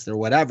baddest, their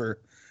whatever.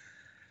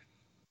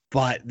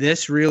 But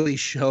this really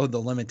showed the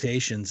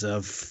limitations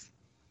of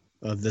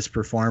this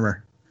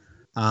performer.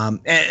 And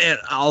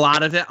a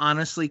lot of it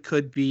honestly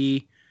could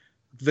be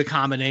the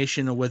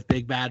combination with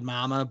Big Bad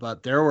Mama,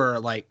 but there were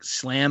like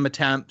slam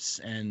attempts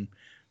and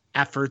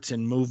efforts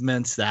and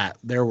movements that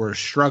there were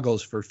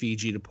struggles for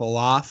Fiji to pull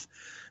off.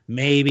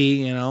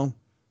 Maybe,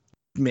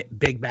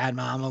 Big Bad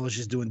Mama was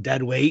just doing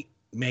dead weight,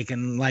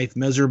 making life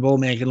miserable,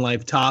 making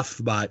life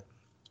tough, but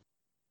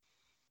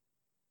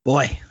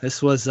boy,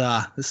 this was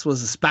a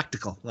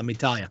spectacle, let me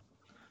tell you.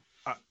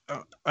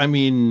 I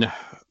mean,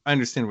 I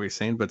understand what you're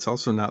saying, but it's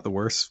also not the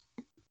worst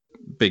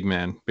big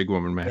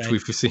woman match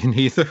we've seen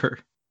either.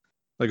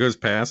 Like, it was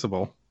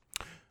passable.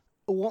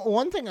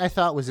 One thing I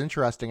thought was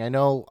interesting, I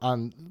know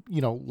on,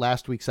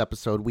 last week's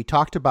episode, we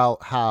talked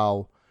about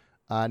how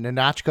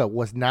Ninotchka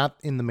was not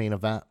in the main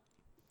event.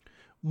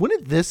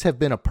 Wouldn't this have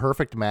been a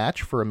perfect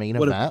match for a main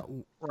event?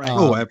 Right.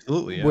 Oh,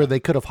 absolutely. Yeah. Where they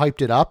could have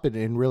hyped it up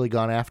and really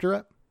gone after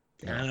it?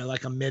 Kind of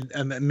like a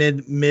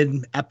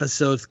mid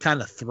episode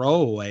kind of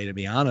throwaway, to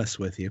be honest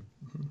with you.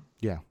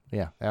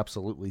 Yeah,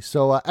 absolutely.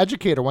 So,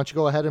 Educator, why don't you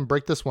go ahead and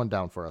break this one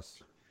down for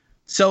us?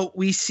 So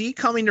we see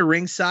coming to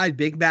ringside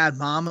Big Bad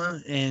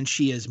Mama, and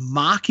she is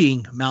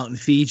mocking Mountain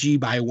Fiji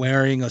by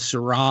wearing a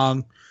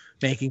sarong,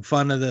 making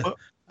fun of the.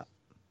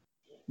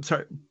 I'm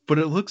sorry, but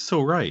it looks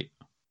so right.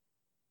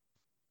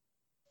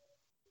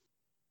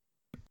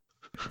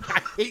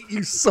 I hate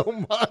you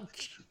so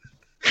much.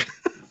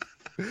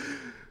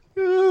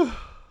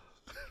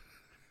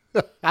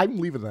 I'm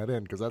leaving that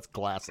in because that's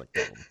classic.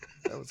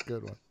 That was a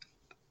good one.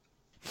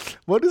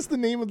 What is the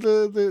name of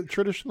the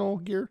traditional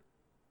gear?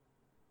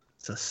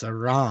 It's a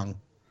sarong.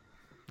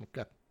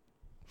 Okay.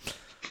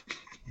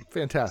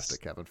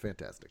 Fantastic, Kevin.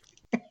 Fantastic.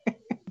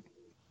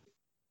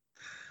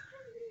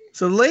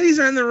 So the ladies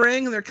are in the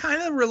ring, and they're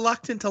kind of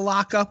reluctant to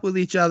lock up with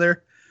each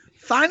other.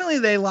 Finally,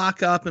 they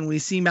lock up, and we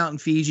see Mountain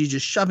Fiji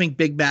just shoving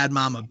Big Bad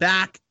Mama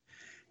back.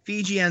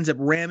 Fiji ends up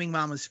ramming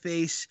Mama's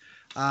face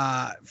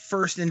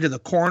first into the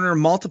corner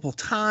multiple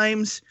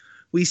times.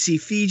 We see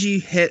Fiji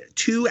hit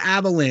 2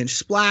 avalanche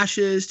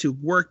splashes to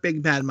work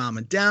Big Bad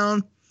Mama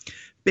down.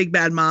 Big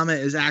Bad Mama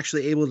is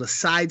actually able to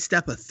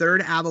sidestep a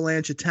 3rd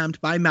avalanche attempt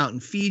by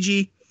Mountain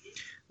Fiji.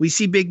 We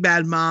see Big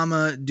Bad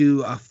Mama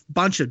do a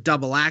bunch of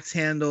double axe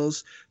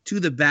handles to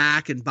the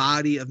back and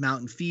body of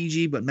Mountain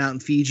Fiji, but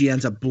Mountain Fiji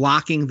ends up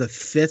blocking the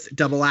 5th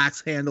double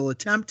axe handle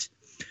attempt.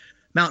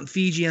 Mountain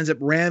Fiji ends up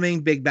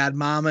ramming Big Bad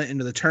Mama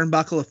into the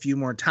turnbuckle a few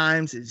more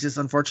times. It's just,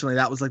 unfortunately,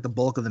 that was like the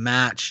bulk of the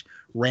match,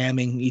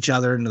 ramming each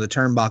other into the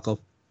turnbuckle.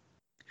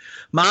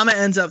 Mama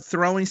ends up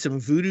throwing some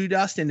voodoo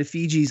dust into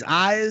Fiji's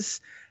eyes,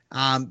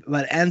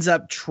 but ends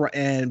up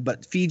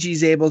but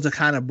Fiji's able to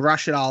kind of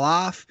brush it all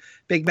off.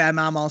 Big Bad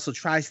Mama also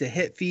tries to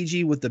hit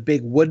Fiji with the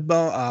big wood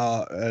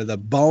bone, the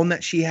bone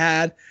that she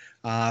had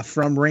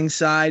from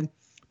ringside,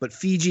 but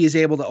Fiji is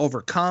able to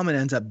overcome and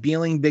ends up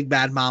beeling Big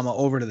Bad Mama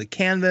over to the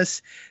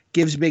canvas,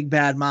 gives Big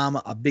Bad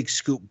Mama a big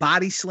scoop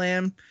body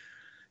slam.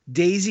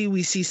 Daisy,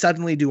 we see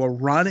suddenly do a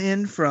run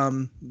in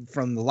from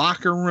the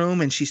locker room,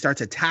 and she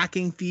starts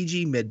attacking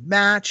Fiji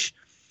mid-match.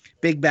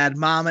 Big Bad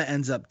Mama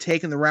ends up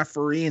taking the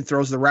referee and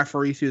throws the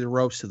referee through the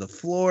ropes to the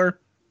floor.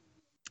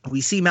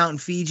 We see Mountain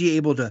Fiji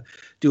able to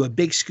do a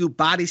big scoop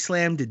body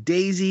slam to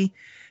Daisy.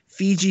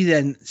 Fiji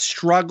then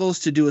struggles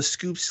to do a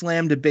scoop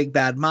slam to Big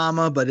Bad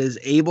Mama, but is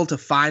able to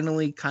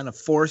finally kind of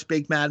force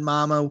Big Bad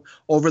Mama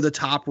over the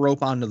top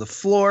rope onto the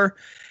floor.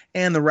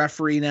 And the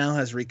referee now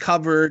has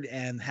recovered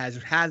and has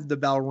had the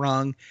bell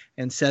rung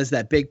and says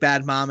that Big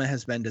Bad Mama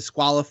has been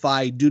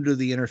disqualified due to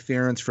the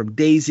interference from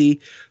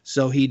Daisy.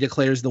 So he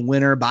declares the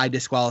winner by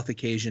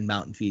disqualification,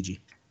 Mountain Fiji.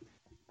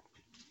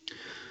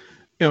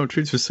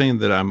 Treats was saying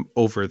that I'm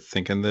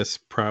overthinking this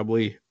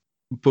probably,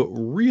 but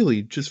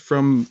really just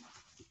from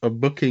a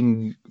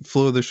booking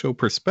flow of the show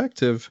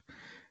perspective,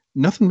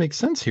 nothing makes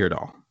sense here at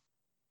all.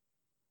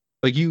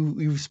 Like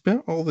you've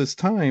spent all this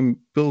time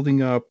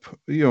building up,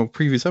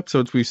 previous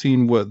episodes, we've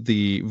seen what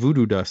the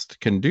voodoo dust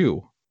can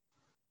do.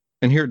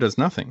 And here it does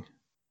nothing.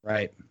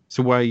 Right.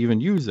 So why even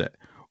use it?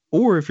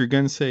 Or if you're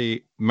going to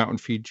say Mountain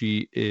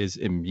Fiji is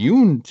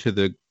immune to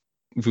the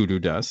voodoo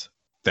dust,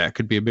 that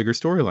could be a bigger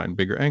storyline,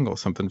 bigger angle,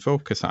 something to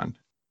focus on.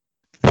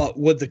 But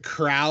would the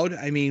crowd,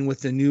 I mean,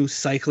 with the new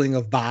cycling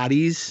of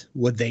bodies,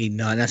 would they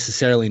not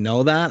necessarily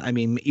know that? I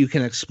mean, you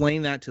can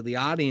explain that to the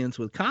audience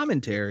with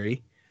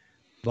commentary,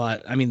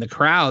 but I mean, the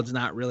crowd's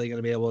not really going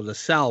to be able to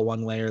sell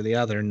one way or the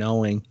other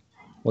knowing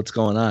what's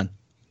going on.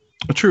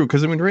 True,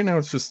 because I mean, right now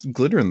it's just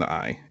glitter in the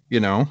eye, you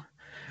know?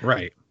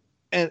 Right.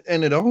 And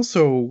it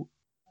also,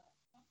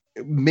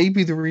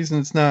 maybe the reason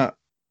it's not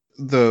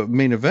the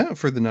main event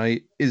for the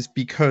night is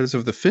because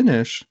of the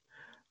finish,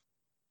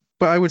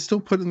 but I would still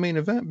put in the main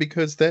event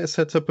because that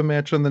sets up a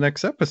match on the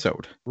next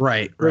episode.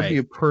 Right, That'd be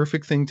a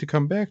perfect thing to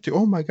come back to.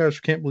 Oh my gosh,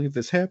 I can't believe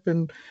this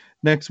happened.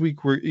 Next week,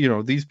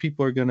 these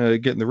people are gonna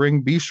get in the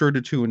ring. Be sure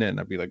to tune in.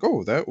 I'd be like,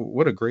 oh,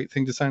 what a great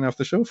thing to sign off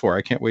the show for.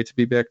 I can't wait to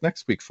be back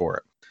next week for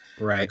it.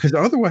 Right. Because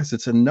otherwise,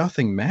 it's a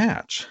nothing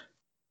match.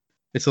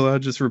 It's a lot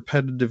of just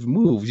repetitive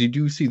moves. You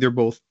do see they're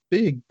both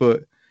big,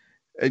 but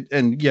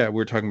and yeah,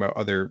 we're talking about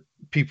other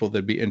people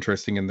that'd be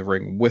interesting in the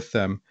ring with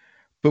them.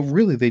 But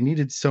really, they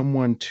needed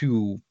someone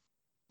to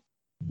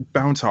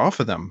bounce off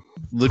of them,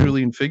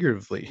 literally and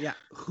figuratively. Yeah.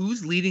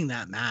 Who's leading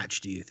that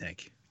match, do you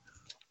think?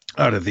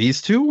 Out of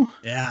these two?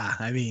 Yeah,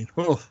 I mean,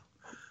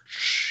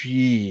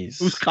 jeez.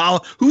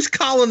 Who's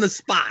calling the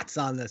spots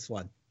on this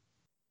one?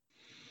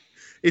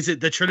 Is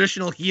it the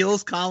traditional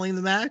heels calling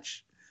the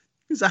match?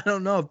 Because I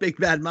don't know if Big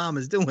Bad Mom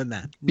is doing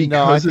that.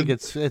 No, I think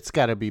it's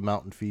got to be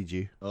Mountain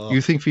Fiji. Oh. You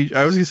think Fiji?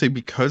 I was gonna say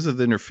because of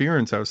the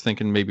interference. I was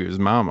thinking maybe it was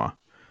Mama.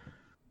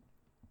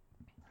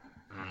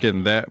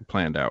 Getting that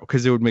planned out,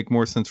 because it would make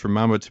more sense for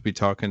Mama to be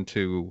talking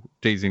to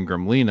Daisy and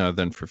Gremlina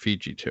than for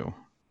Fiji to.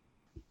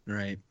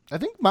 Right. I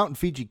think Mountain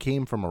Fiji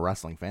came from a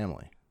wrestling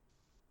family.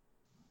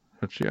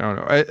 Actually, I don't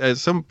know. At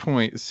some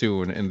point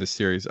soon in the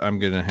series, I'm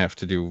gonna have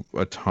to do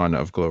a ton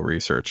of Glow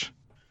research,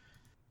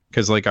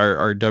 because like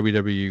our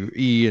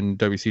WWE and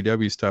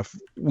WCW stuff,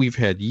 we've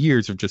had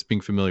years of just being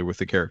familiar with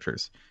the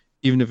characters.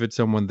 Even if it's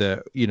someone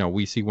that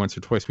we see once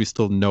or twice, we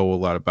still know a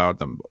lot about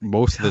them.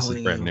 Most of this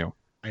is brand new.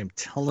 I'm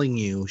telling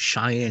you,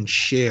 Cheyenne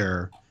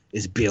Cher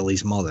is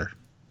Bailey's mother.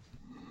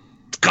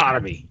 It's gotta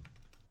be.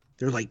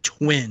 They're like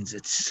twins.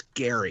 It's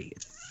scary.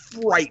 It's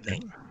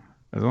frightening.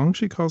 As long as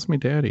she calls me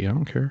daddy, I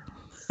don't care.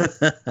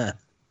 The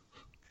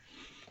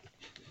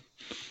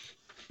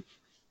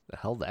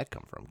hell did that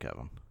come from,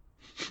 Kevin?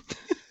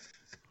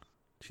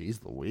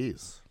 Jeez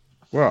Louise.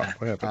 Wow,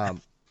 what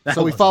happened?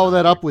 So we follow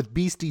that up with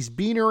Beastie's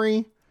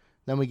Beanery.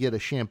 Then we get a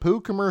shampoo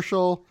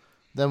commercial.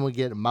 Then we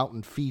get a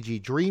Mountain Fiji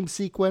dream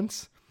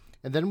sequence.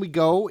 And then we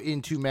go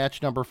into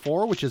match number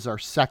 4, which is our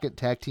second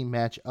tag team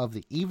match of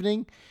the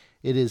evening.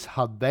 It is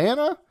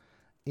Habana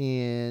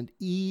and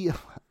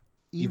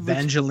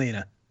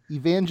Evangelina.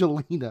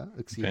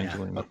 Excuse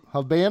me.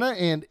 Habana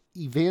and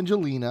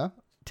Evangelina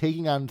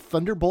taking on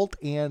Thunderbolt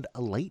and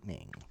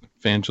Lightning.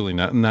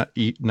 Evangelina, not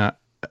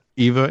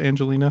Eva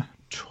Angelina.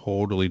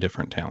 Totally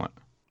different talent.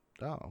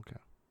 Oh, okay.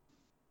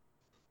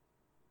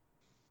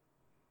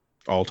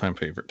 All-time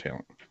favorite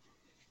talent.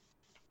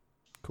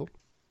 Cool.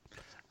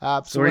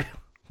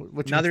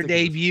 Another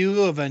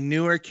debut of a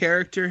newer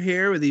character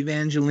here with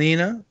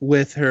Evangelina,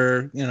 with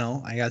her,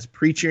 I guess,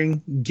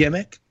 preaching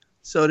gimmick,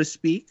 so to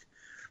speak.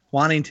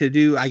 Wanting to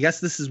do, I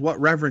guess this is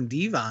what Reverend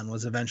Devon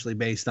was eventually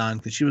based on,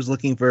 because she was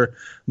looking for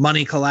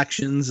money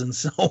collections and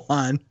so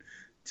on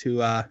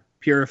to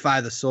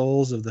purify the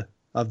souls of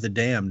the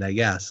damned, I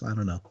guess. I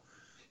don't know.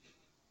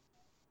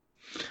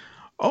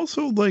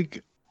 Also,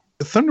 like,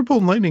 Thunderbolt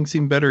and Lightning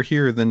seem better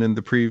here than in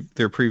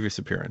their previous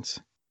appearance.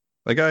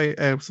 Like, I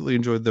absolutely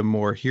enjoyed them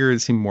more. Here, it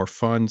seemed more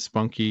fun,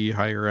 spunky,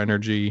 higher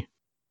energy.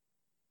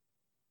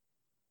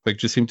 Like,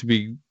 just seemed to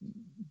be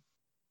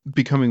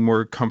becoming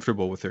more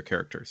comfortable with their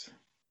characters.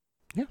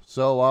 Yeah.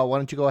 So why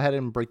don't you go ahead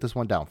and break this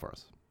one down for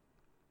us?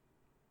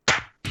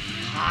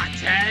 Hot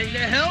tag to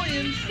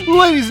Hellions.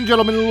 Ladies and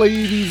gentlemen,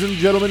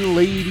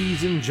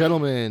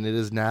 it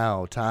is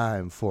now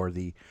time for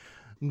the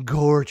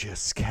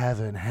gorgeous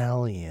Kevin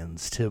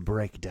Hellions to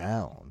break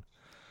down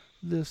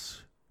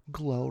this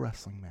Glow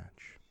wrestling match.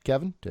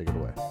 Kevin, take it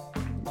away. All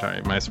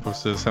right, am I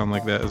supposed to sound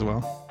like that as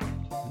well?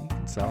 You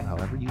can sound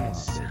however you want.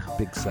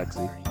 Big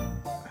sexy.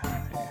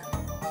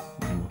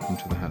 Welcome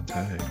to the hot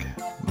tag.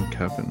 I'm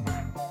Kevin.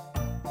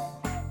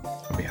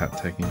 I'll be hot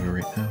tagging you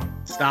right now.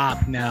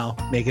 Stop now.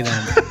 Make it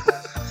end.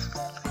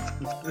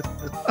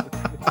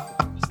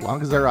 As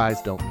long as their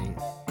eyes don't meet.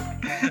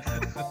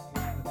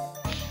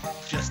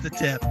 Just the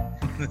tip.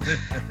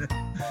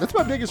 That's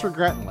my biggest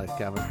regret in life,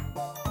 Kevin.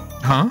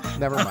 Huh?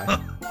 Never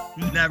mind.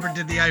 Never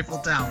did the Eiffel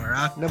Tower,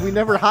 huh? No, we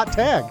never hot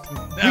tagged.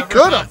 Never we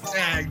could have. hot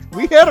tagged.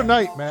 We had a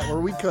night, Matt, where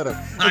we could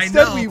have. I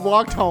Instead, know. we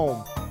walked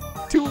home.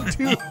 2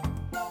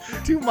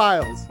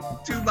 miles.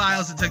 2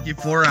 miles. It took you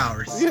 4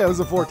 hours. Yeah, it was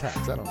a vortex.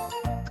 I don't know.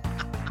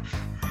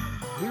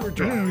 We were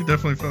drunk. Yeah, we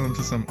definitely fell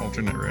into some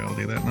alternate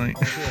reality that night.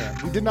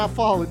 Yeah, we did not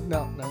fall.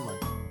 No, never mind.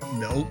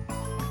 Nope.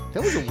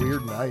 That was a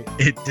weird night.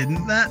 It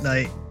didn't that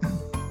night.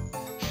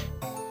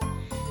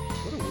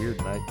 What a weird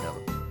night, Kevin.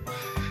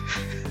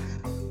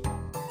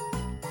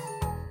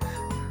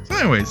 So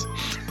anyways,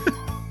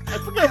 I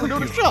forgot we're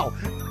doing a show.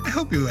 I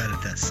hope you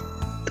edit this.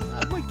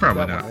 I'd like to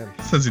probably do that not. one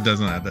in. Since he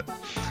doesn't have it.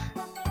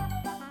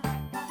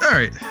 All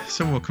right,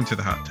 so welcome to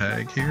the hot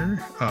tag here.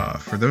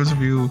 For those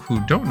of you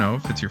who don't know,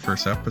 if it's your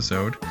first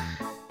episode,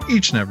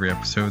 each and every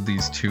episode,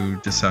 these two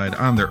decide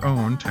on their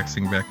own,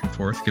 texting back and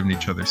forth, giving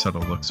each other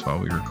subtle looks while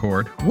we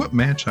record, what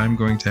match I'm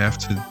going to have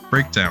to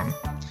break down.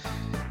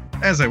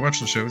 As I watch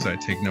the shows, I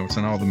take notes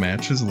on all the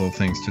matches, little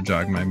things to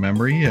jog my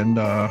memory, and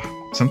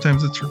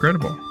sometimes it's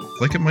regrettable,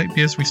 like it might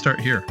be as we start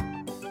here.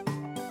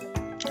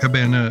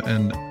 Habana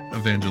and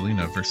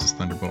Evangelina versus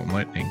Thunderbolt and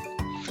Lightning.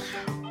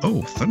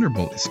 Oh,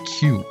 Thunderbolt is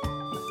cute.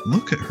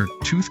 Look at her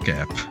tooth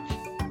gap.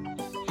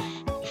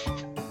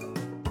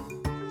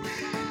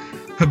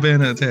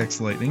 Habana attacks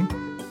Lightning.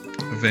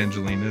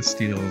 Evangelina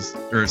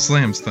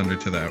slams Thunder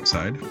to the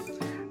outside.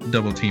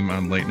 Double team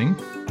on Lightning.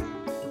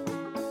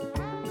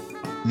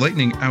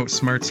 Lightning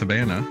outsmarts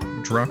Habana.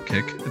 Drop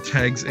kick,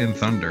 tags in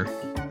Thunder.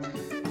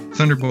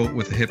 Thunderbolt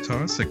with a hip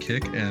toss, a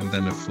kick, and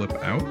then a flip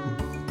out.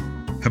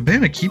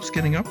 Habana keeps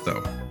getting up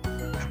though.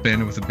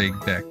 Habana with a big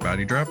back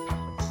body drop.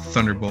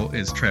 Thunderbolt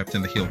is trapped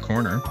in the heel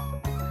corner.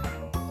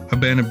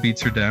 Habana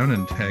beats her down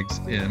and tags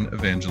in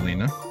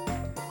Evangelina.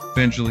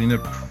 Evangelina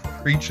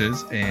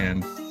preaches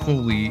and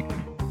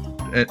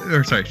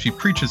she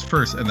preaches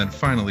first and then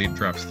finally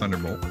drops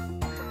Thunderbolt.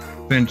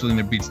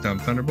 Evangelina beats down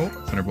Thunderbolt.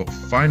 Thunderbolt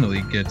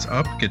finally gets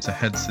up, gets a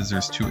head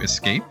scissors to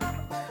escape.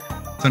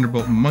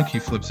 Thunderbolt monkey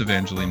flips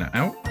Evangelina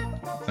out.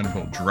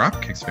 Thunderbolt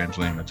drop kicks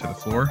Evangelina to the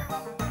floor.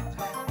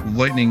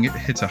 Lightning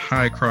hits a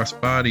high cross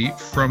body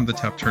from the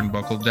top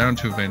turnbuckle down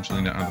to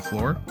Evangelina on the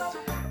floor.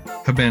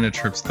 Habana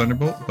trips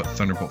Thunderbolt, but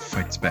Thunderbolt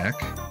fights back.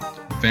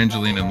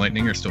 Evangelina and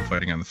Lightning are still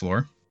fighting on the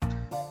floor.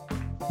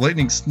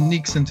 Lightning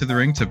sneaks into the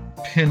ring to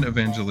pin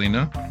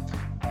Evangelina.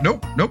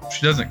 Nope,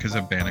 she doesn't because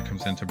Habana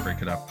comes in to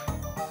break it up.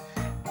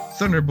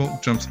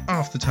 Thunderbolt jumps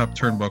off the top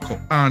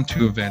turnbuckle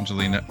onto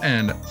Evangelina,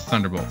 and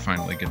Thunderbolt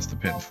finally gets the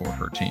pin for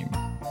her team.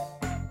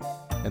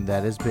 And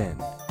that has been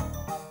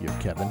your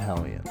Kevin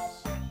Hellions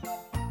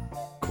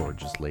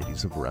Gorgeous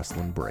Ladies of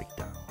Wrestling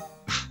Breakdown.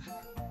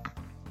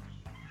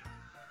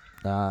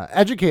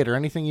 Educator,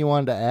 anything you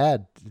wanted to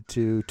add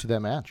to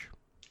that match?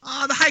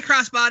 The high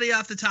cross body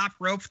off the top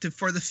rope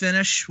for the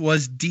finish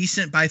was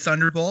decent by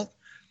Thunderbolt.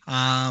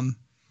 One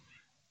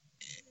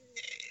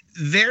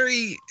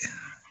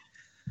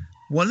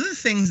of the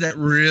things that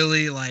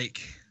really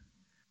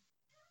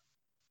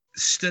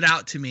stood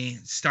out to me,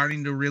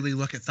 starting to really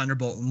look at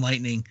Thunderbolt and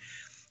Lightning,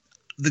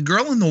 the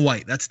girl in the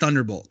white, that's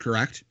Thunderbolt,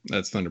 correct?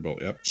 That's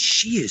Thunderbolt, yep.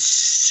 She is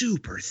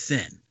super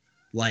thin,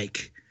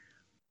 like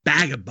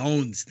bag of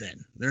bones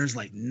thin. There's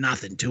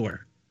nothing to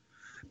her.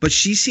 But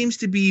she seems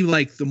to be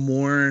the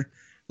more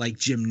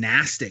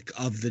gymnastic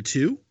of the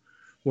two.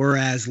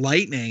 Whereas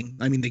Lightning,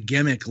 the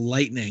gimmick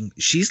Lightning,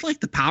 she's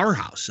the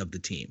powerhouse of the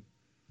team.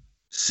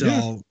 So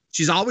yeah.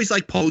 She's always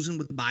posing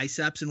with the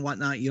biceps and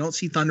whatnot. You don't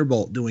see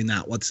Thunderbolt doing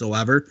that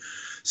whatsoever.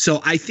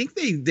 So I think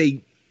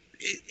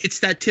it's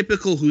that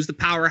typical who's the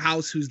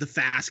powerhouse, who's the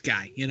fast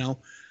guy,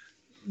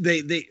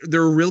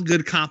 they're a real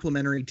good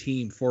complementary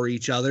team for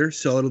each other.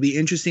 So it'll be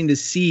interesting to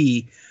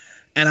see.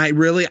 And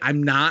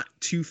I'm not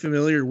too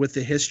familiar with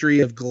the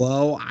history of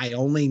Glow. I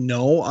only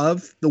know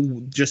of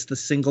just the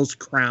singles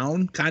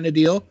crown kind of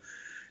deal.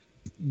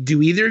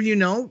 Do either of you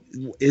know,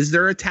 is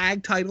there a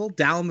tag title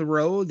down the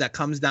road that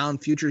comes down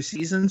future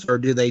seasons, or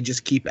do they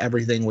just keep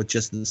everything with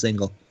just the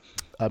single?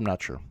 I'm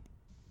not sure.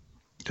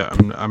 Yeah,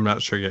 I'm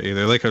not sure yet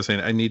either. Like I was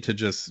saying, I need to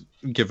just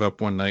give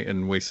up one night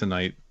and waste a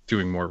night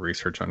doing more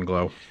research on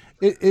Glow.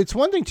 It's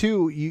one thing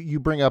too, you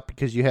bring up,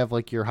 because you have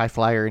your high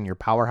flyer and your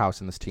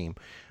powerhouse in this team.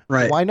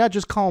 Right. Why not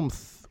just call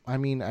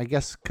them, I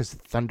guess because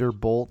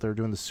Thunderbolt, they're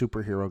doing the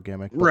superhero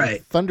gimmick. But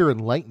right. Thunder and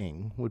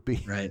Lightning would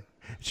be, right.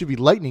 It should be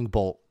Lightning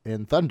Bolt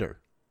and Thunder.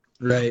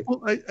 Right.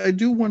 Well, I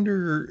do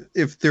wonder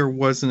if there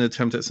was an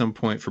attempt at some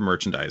point for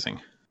merchandising.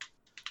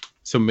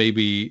 So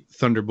maybe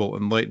Thunderbolt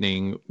and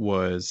Lightning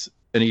was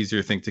an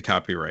easier thing to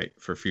copyright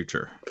for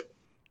future.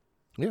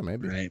 Yeah,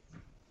 maybe. Right.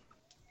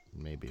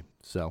 Maybe.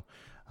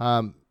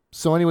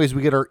 So anyways,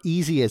 we get our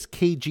easy as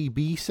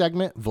KGB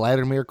segment.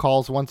 Vladimir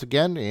calls once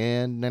again,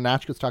 and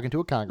Ninotchka's talking to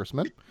a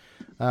congressman.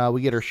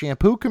 We get our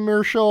shampoo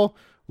commercial.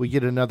 We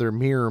get another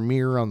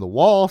mirror on the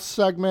wall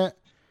segment.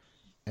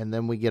 And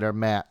then we get our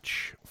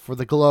match for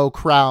the Glow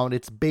crown.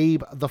 It's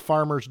Babe the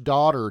Farmer's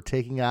Daughter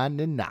taking on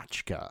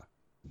Ninotchka.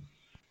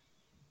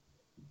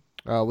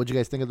 What'd you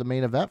guys think of the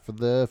main event for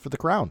the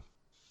crown?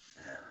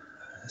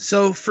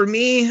 So for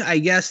me, I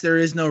guess there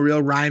is no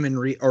real rhyme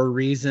or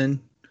reason.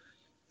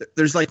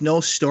 There's no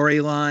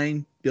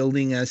storyline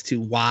building as to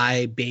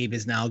why Babe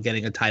is now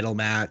getting a title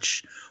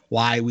match,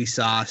 why we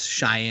saw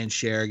Cheyenne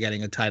Cher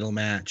getting a title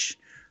match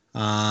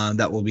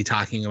that we'll be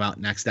talking about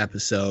next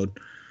episode.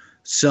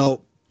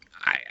 So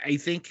I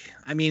think,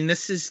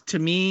 this is, to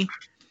me,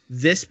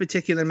 this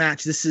particular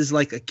match, this is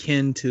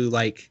akin to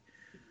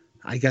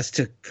I guess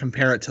to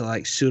compare it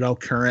to pseudo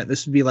current,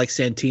 this would be like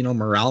Santino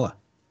Marella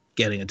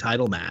getting a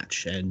title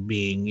match and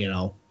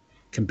being,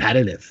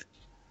 competitive.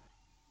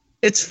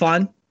 It's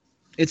fun.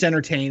 It's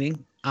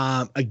entertaining.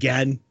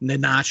 Again,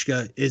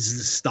 Ninotchka is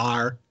the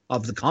star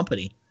of the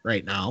company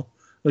right now,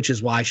 which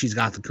is why she's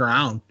got the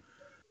crown.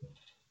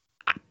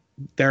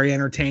 very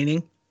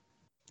entertaining.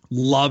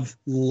 Love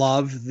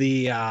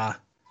the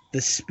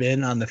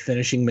spin on the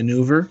finishing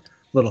maneuver.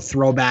 Little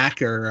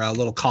throwback or a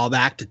little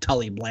callback to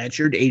Tully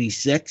Blanchard,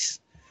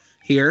 86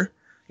 here,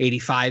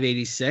 85,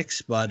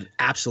 86, but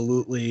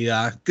absolutely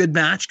good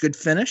match, good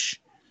finish,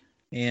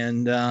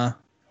 and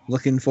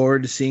looking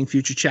forward to seeing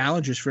future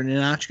challenges for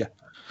Ninotchka.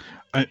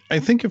 I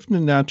think if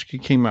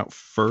Ninotchka came out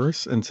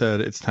first and said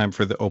it's time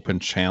for the open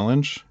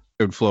challenge,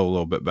 it would flow a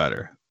little bit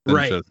better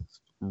than just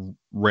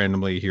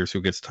randomly here's who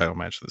gets the title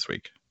match this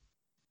week.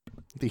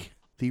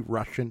 The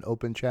Russian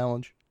Open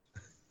Challenge.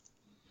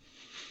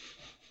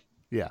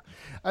 Yeah,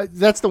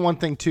 that's the one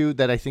thing too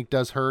that I think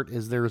does hurt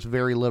is there's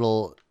very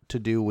little to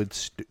do with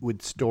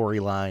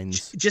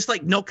storylines. Just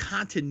like no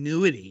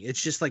continuity.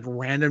 It's just like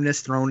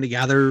randomness thrown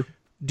together.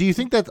 Do you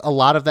think that a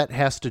lot of that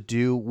has to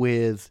do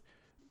with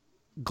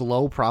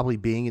Glow probably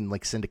being in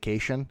like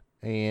syndication,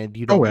 and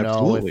you don't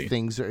know if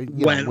things are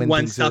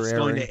when stuff's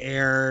going to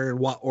air,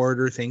 what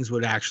order things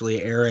would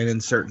actually air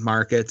in certain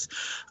markets?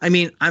 I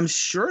mean, I'm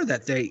sure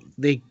that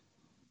they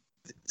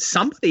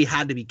somebody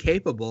had to be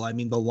capable. I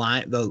mean,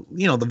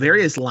 the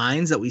various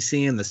lines that we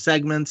see in the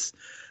segments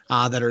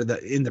that are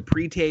in the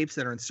pre-tapes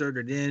that are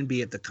inserted in,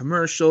 be it the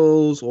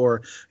commercials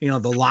or, the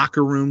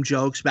locker room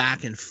jokes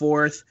back and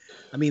forth.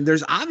 I mean,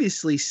 there's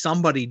obviously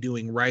somebody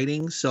doing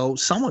writing, so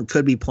someone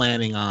could be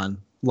planning on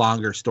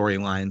longer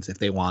storylines if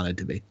they wanted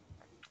to be.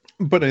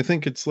 But I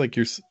think it's like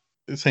you're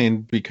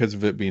saying, because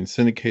of it being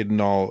syndicated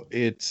and all,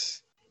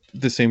 it's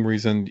the same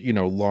reason,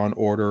 Law and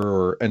Order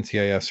or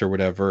NCIS or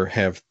whatever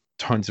have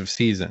tons of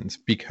seasons,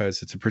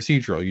 because it's a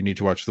procedural. You need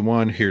to watch the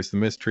one, here's the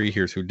mystery,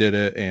 here's who did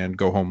it, and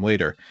go home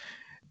later.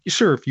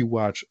 Sure, if you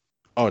watch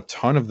a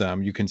ton of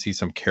them, you can see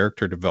some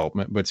character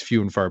development, but it's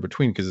few and far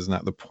between because it's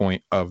not the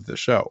point of the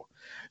show.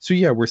 So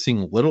yeah, we're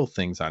seeing little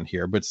things on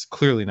here, but it's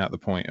clearly not the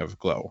point of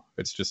Glow.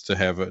 It's just to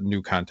have a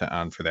new content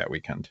on for that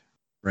weekend.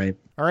 Right.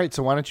 All right,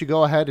 so why don't you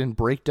go ahead and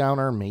break down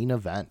our main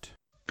event?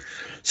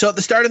 So at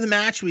the start of the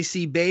match, we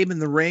see Babe in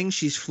the ring.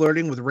 She's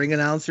flirting with ring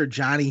announcer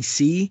Johnny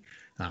C.,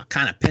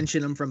 kind of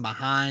pinching him from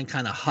behind,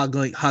 kind of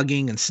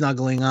hugging and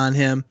snuggling on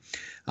him.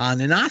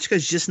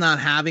 Ninotchka's just not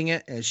having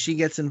it as she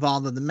gets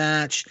involved in the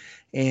match,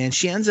 and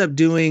she ends up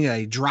doing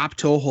a drop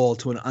toe hold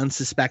to an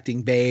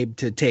unsuspecting Babe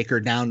to take her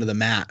down to the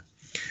mat.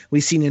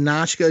 We see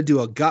Ninotchka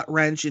do a gut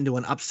wrench into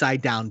an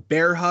upside down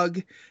bear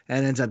hug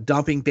and ends up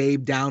dumping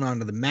Babe down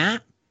onto the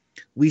mat.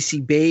 We see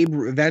Babe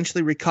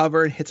eventually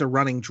recover and hits a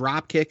running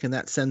drop kick, and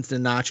that sends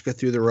Ninotchka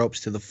through the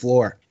ropes to the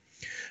floor.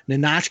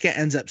 Ninotchka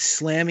ends up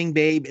slamming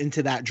Babe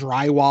into that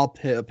drywall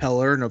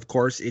pillar, and of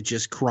course, it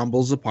just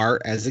crumbles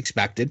apart as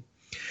expected.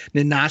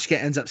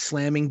 Ninotchka ends up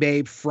slamming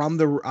Babe from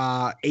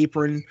the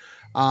apron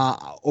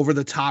over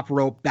the top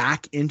rope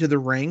back into the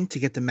ring to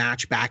get the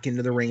match back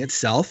into the ring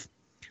itself.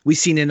 We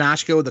see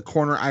Ninotchka with a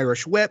corner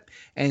Irish whip,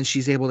 and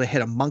she's able to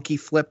hit a monkey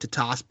flip to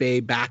toss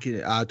Babe back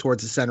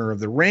towards the center of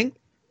the ring.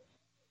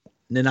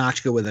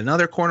 Ninotchka with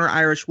another corner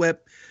Irish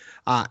whip.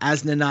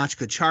 As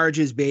Ninotchka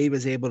charges, Babe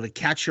is able to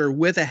catch her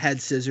with a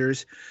head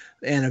scissors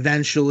and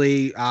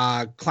eventually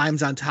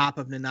climbs on top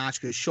of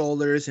Ninotchka's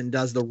shoulders and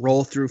does the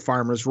roll through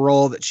farmer's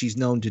roll that she's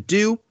known to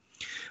do.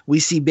 We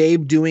see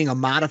Babe doing a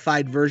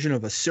modified version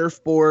of a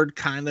surfboard,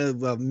 kind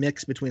of a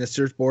mix between a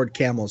surfboard,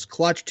 camel's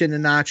clutch to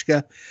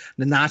Ninotchka.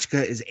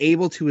 Ninotchka is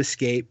able to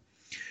escape.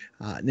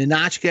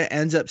 Ninotchka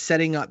ends up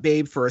setting up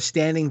Babe for a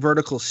standing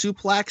vertical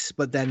suplex,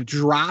 but then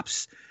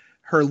drops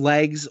her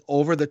legs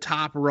over the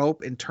top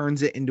rope and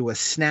turns it into a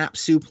snap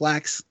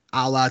suplex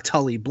a la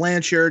Tully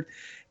Blanchard.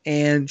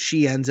 And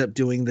she ends up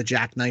doing the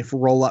jackknife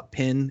roll-up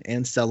pin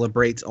and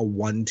celebrates a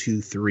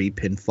 1-2-3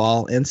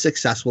 pinfall and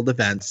successful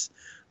defense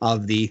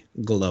of the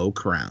Glow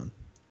crown.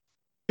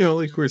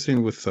 Like we were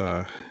saying with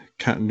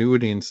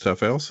continuity and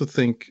stuff, I also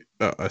think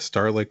a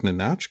star like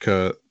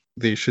Ninotchka,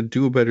 they should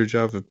do a better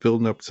job of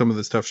building up some of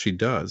the stuff she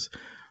does.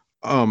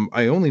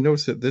 I only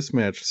noticed it this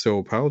match, so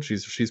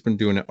apologies if she's been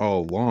doing it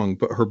all along,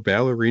 but her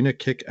ballerina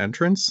kick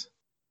entrance,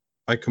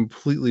 I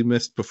completely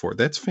missed before.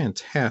 That's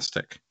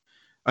fantastic.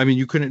 I mean,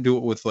 you couldn't do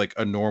it with like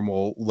a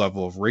normal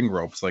level of ring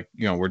ropes, like,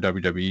 where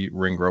WWE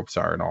ring ropes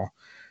are and all.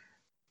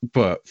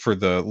 But for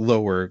the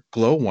lower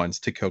Glow ones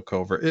to kick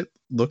over, it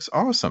looks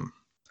awesome.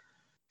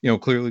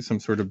 Clearly some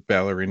sort of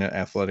ballerina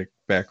athletic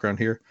background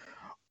here.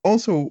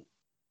 Also,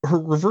 her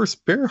reverse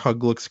bear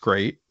hug looks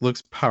great,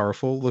 looks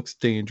powerful, looks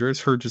dangerous.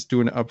 Her just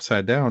doing it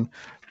upside down.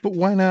 But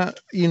why not,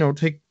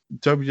 take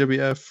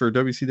WWF or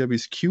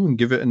WCW's cue and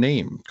give it a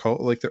name? Call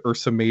it like the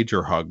Ursa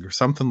Major hug or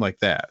something like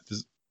that.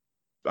 Just,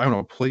 I don't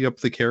know, play up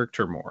the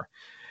character more.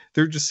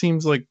 There just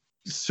seems like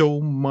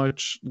so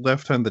much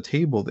left on the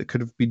table that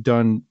could have been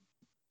done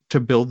to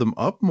build them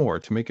up more,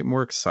 to make it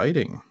more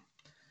exciting.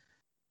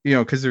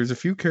 Because there's a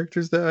few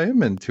characters that I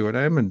am into and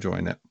I am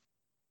enjoying it.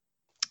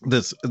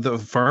 The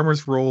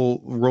farmer's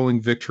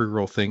rolling victory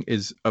roll thing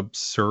is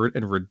absurd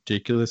and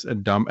ridiculous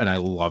and dumb, and I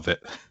love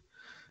it.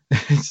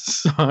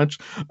 It's such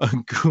a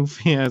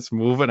goofy ass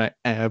move, and I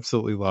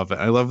absolutely love it.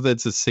 I love that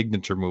it's a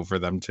signature move for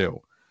them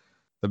too.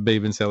 The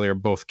Babe and Sally are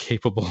both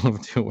capable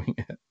of doing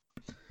it.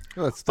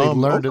 Well,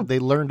 they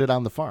learned it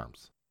on the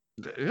farms.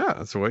 Yeah,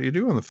 that's what you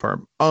do on the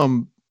farm.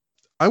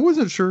 I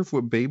wasn't sure if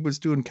what Babe was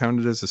doing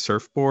counted as a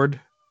surfboard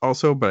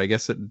also, but I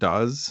guess it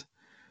does.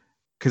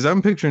 Because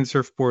I'm picturing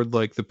surfboard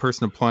like the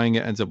person applying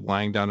it ends up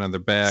lying down on their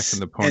back and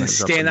the opponent and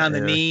is up in stand on the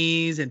air.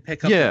 knees and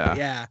pick up.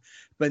 Yeah.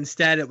 But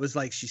instead, it was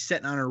like she's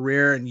sitting on her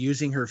rear and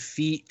using her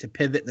feet to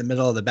pivot in the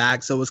middle of the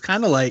back. So it was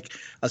kind of like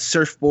a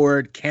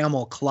surfboard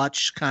camel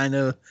clutch kind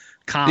of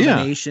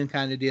combination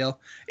kind of deal.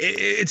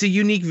 It's a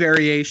unique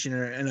variation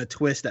and a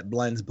twist that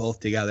blends both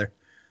together.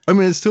 I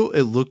mean, it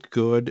looked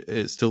good.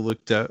 It still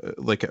looked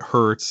like it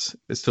hurts.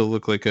 It still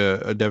looked like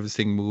a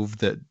devastating move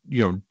that,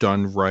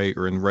 done right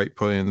or in the right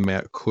play on the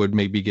mat could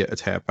maybe get a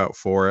tap out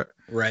for it.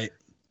 Right.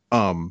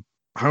 I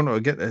don't know.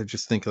 Again, I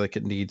just think like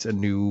it needs a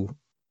new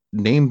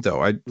name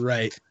though.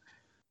 Right.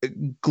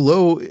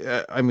 Glow.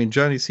 I mean,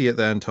 Johnny C at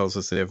the end tells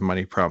us they have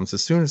money problems.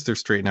 As soon as they're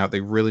straightened out,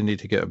 they really need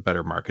to get a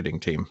better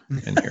marketing team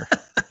in here.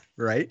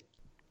 Right.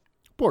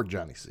 Poor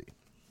Johnny C.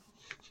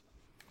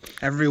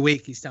 Every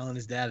week he's telling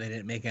his dad they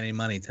didn't make any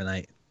money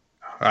tonight.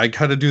 I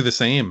gotta do the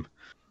same.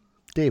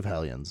 Dave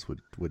Hellions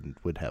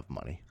would have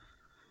money.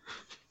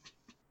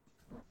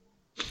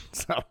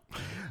 So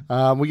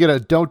we get a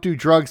Don't Do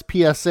Drugs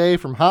PSA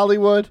from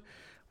Hollywood.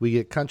 We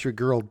get Country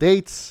Girl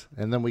dates,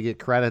 and then we get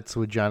credits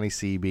with Johnny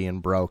C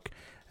being broke.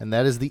 And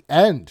that is the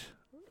end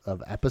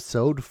of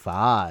episode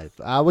 5.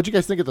 What'd you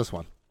guys think of this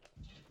one?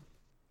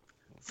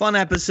 Fun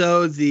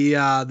episode. The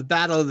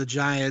Battle of the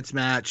Giants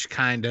match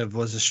kind of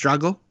was a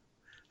struggle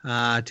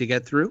to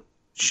get through,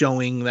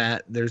 showing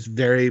that there's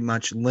very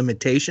much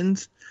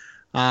limitations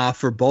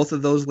for both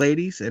of those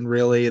ladies, and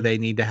really they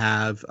need to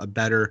have a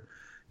better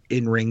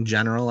in-ring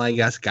general, I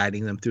guess,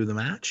 guiding them through the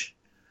match.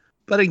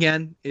 But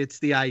again, it's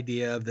the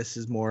idea of this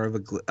is more of a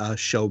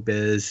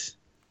showbiz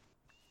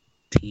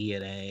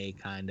TNA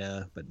kind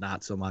of, but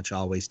not so much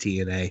always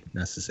TNA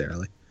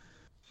necessarily.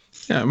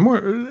 Yeah,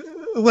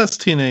 less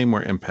TNA,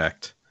 more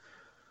Impact.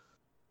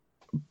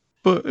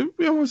 But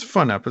it was a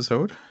fun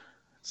episode.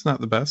 It's not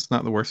the best,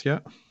 not the worst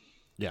yet.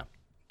 Yeah.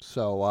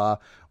 So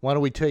why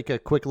don't we take a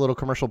quick little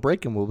commercial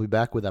break, and we'll be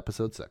back with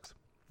episode 6.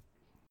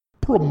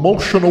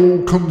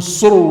 Promotional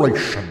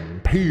consideration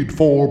paid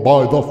for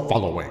by the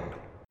following.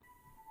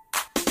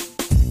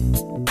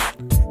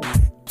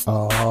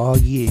 Oh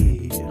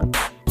yeah.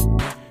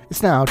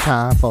 It's now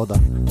time for the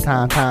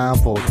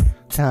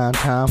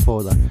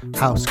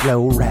House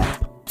Glow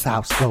Rap.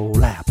 House Glow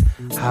Rap.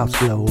 House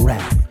Glow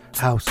Rap.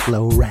 House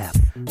Glow Rap.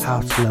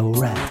 House Glow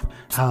Rap.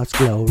 House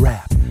Glow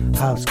Rap.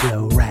 House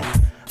Glow Rap.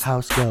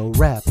 House Glow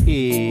Rap.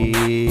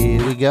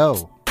 Here we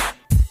go.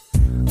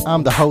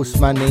 I'm the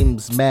host, my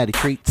name's Matty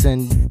Treats,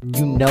 and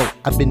you know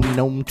I've been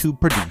known to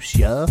produce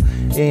ya.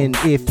 And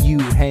if you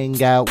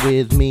hang out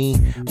with me,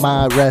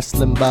 my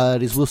wrestling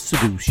buddies will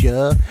seduce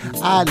ya.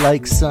 I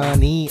like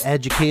Sonny,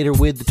 educator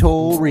with the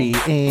Tory,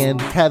 and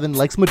Kevin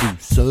likes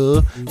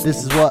Medusa.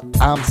 This is what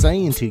I'm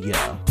saying to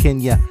ya.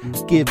 Can ya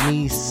give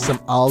me some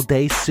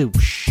all-day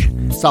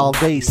sushi? It's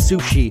all-day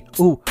sushi.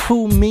 Ooh,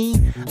 who me?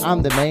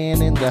 I'm the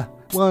man in the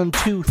 1,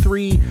 2,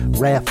 3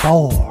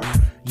 RAV4.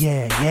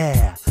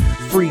 Yeah.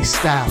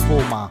 Freestyle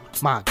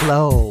for my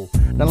glow.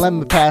 Now let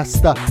me pass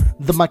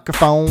the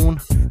microphone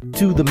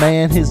to the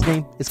man. His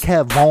name is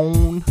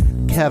Kevon.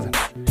 Kevin,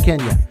 can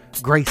you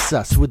grace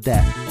us with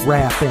that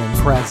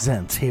rapping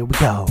presence? Here we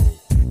go.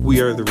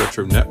 We are the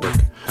Retro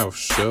Network house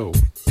show.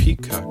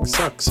 Peacock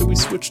sucks, so we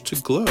switched to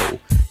Glow.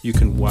 You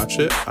can watch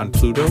it on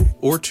Pluto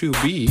or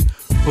Tubi.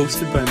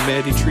 Hosted by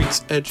Maddie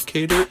Treats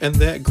Educator and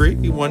that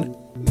gravy one,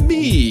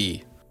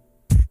 me.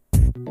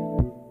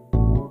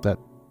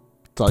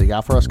 That's all you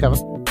got for us,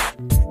 Kevin?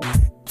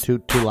 Two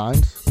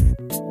lines?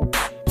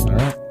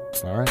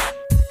 All right.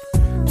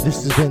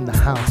 This has been the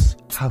House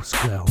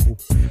Glow.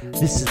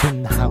 This has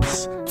been the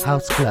House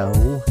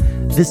Glow.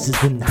 This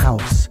has been the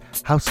House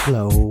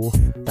Glow.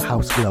 The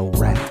House Glow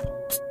rap.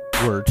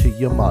 Word to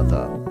your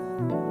mother.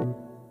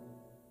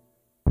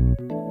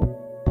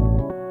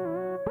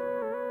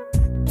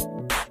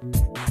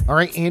 All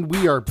right, and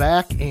we are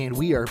back in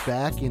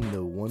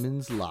the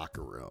women's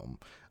locker room.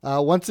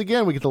 Once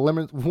again, we get the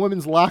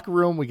women's locker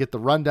room. We get the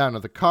rundown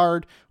of the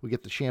card. We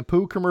get the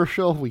shampoo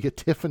commercial. We get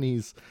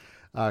Tiffany's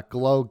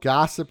Glow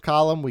gossip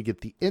column. We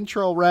get the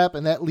intro rap,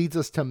 and that leads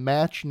us to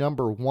match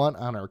number 1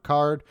 on our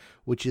card,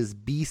 which is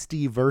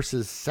Beastie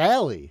versus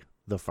Sally,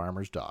 the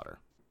farmer's daughter.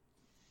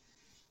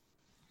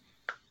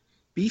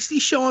 Beastie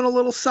showing a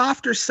little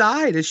softer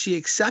side as she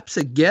accepts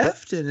a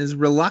gift and is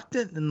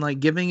reluctant and like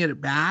giving it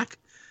back,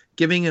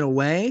 giving it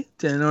away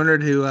in order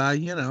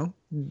to,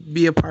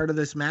 be a part of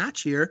this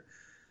match here.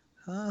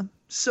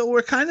 So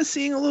we're kind of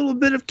seeing a little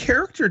bit of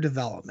character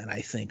development, I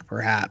think,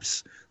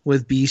 perhaps,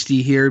 with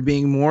Beastie here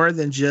being more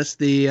than just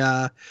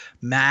the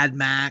Mad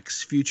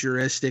Max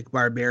futuristic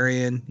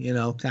barbarian,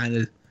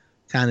 kind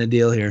of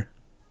deal here.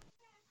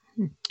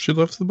 She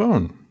loves the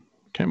bone.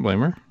 Can't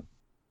blame her.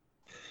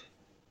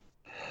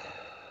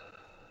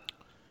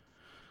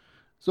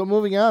 So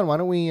moving on, why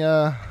don't we,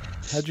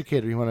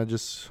 Educator, you want to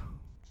just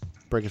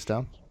break us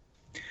down?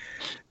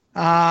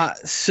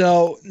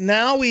 So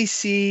now we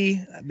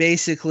see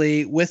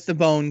basically with the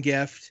bone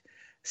gift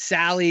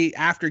Sally,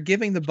 after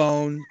giving the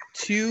bone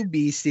to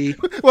Beastie.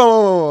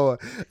 Whoa.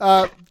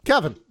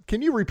 Kevin,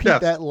 can you repeat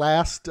Yes. that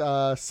last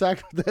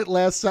that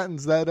last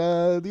sentence that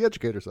the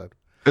educator said?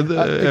 Can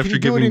After you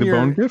do it giving in the your-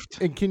 bone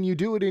gift? And can you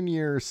do it in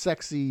your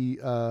sexy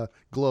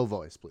glow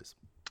voice, please?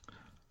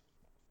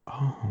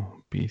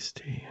 Oh,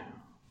 Beastie.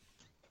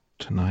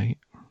 Tonight,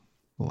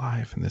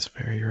 live in this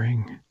very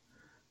ring,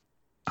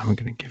 I'm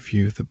going to give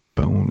you the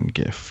bone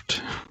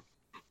gift.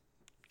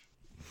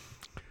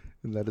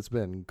 And that has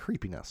been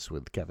Creeping Us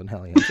with Kevin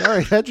Hellions. All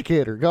right,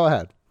 educator, go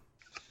ahead.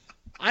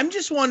 I'm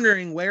just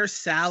wondering where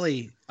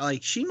Sally,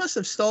 like, she must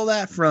have stole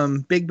that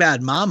from Big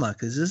Bad Mama,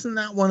 because isn't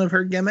that one of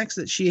her gimmicks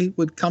that she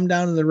would come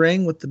down to the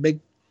ring with the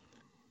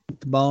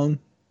bone?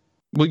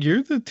 Well,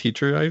 you're the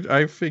teacher.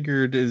 I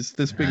figured, is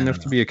this big I enough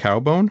don't to be a cow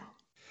bone?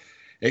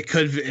 It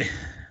could be. It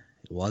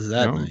was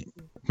that No. night.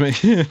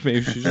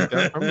 Maybe she just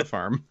got it from the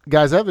farm.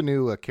 Guys, I have a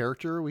new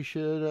character we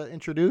should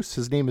introduce.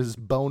 His name is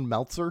Bone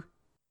Meltzer.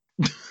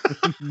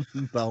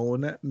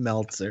 Bone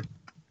Meltzer.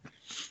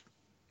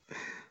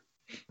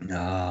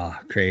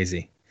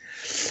 Crazy.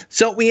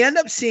 So we end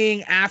up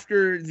seeing,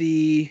 after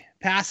the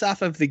pass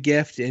off of the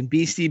gift and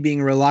Beastie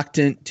being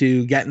reluctant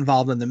to get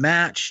involved in the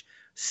match,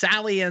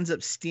 Sally ends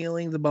up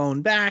stealing the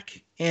bone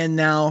back, and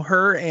now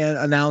her and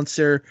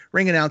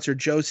ring announcer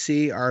Joe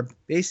C are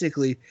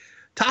basically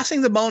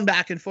tossing the bone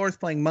back and forth,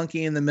 playing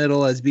monkey in the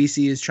middle as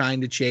Beastie is trying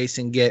to chase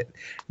and get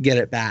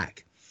it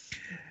back.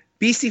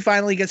 Beastie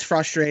finally gets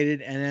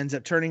frustrated and ends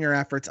up turning her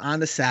efforts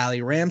onto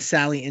Sally, rams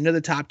Sally into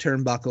the top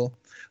turnbuckle.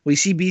 We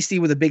see Beastie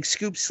with a big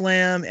scoop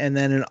slam and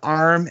then an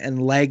arm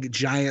and leg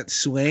giant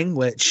swing,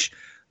 which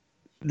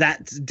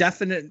that's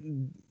definite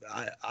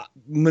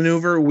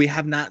maneuver we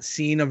have not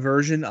seen a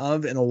version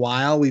of in a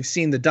while. We've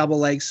seen the double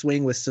leg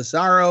swing with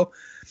Cesaro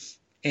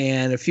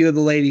and a few of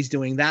the ladies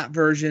doing that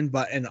version,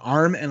 but an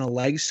arm and a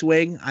leg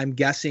swing, I'm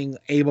guessing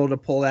able to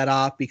pull that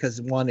off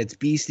because, one, it's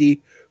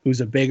Beastie,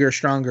 who's a bigger,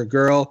 stronger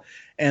girl.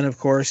 And, of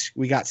course,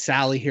 we got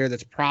Sally here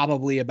that's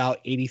probably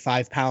about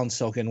 85 pounds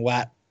soaking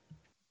wet,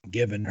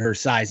 given her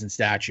size and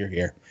stature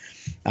here,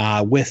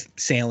 with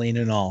saline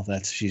and all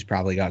she's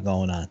probably got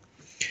going on.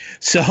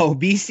 So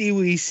Beastie,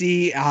 we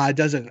see,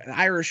 does an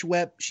Irish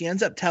whip. She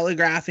ends up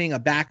telegraphing a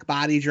back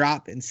body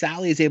drop, and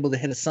Sally is able to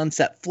hit a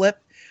sunset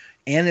flip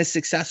and is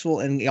successful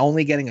in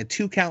only getting a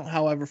 2 count,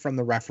 however, from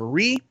the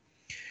referee.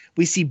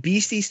 We see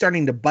Beastie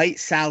starting to bite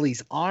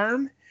Sally's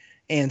arm,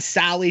 and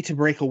Sally, to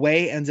break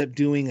away, ends up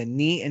doing a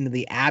knee into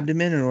the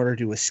abdomen in order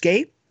to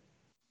escape.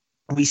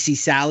 We see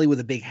Sally with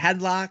a big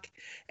headlock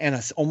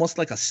and almost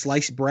like a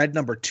sliced bread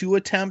number 2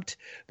 attempt,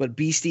 but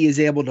Beastie is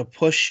able to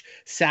push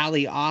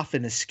Sally off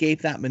and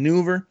escape that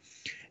maneuver.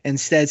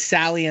 Instead,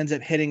 Sally ends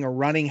up hitting a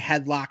running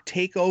headlock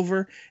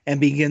takeover and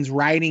begins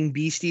riding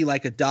Beastie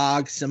like a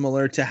dog,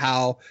 similar to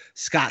how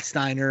Scott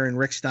Steiner and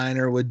Rick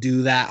Steiner would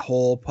do that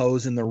whole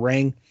pose in the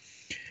ring.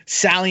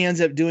 Sally ends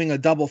up doing a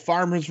double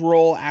farmer's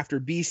roll after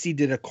Beastie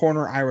did a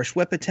corner Irish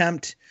whip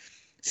attempt.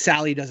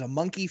 Sally does a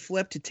monkey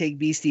flip to take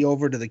Beastie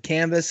over to the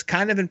canvas.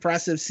 Kind of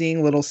impressive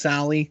seeing little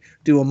Sally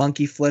do a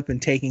monkey flip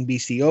and taking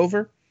Beastie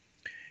over.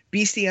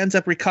 Beastie ends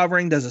up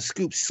recovering, does a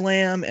scoop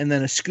slam, and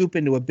then a scoop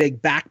into a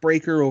big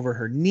backbreaker over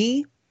her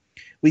knee.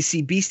 We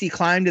see Beastie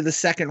climb to the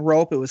second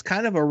rope. It was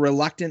kind of a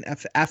reluctant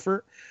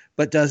effort,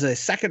 but does a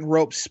second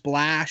rope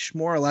splash,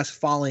 more or less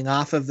falling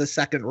off of the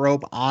second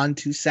rope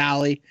onto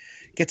Sally.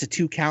 Gets a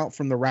 2 count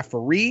from the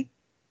referee.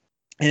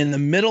 And in the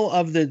middle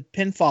of the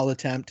pinfall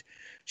attempt,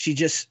 she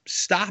just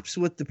stops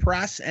with the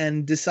press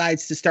and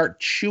decides to start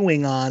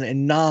chewing on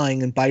and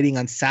gnawing and biting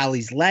on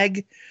Sally's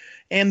leg.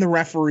 And the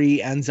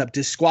referee ends up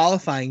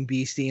disqualifying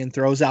Beastie and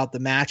throws out the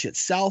match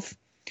itself.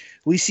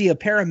 We see a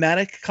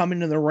paramedic come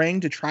into the ring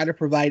to try to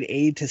provide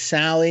aid to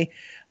Sally.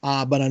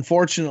 But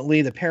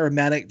unfortunately, the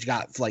paramedic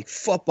got like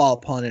football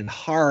punted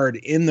hard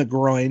in the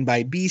groin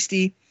by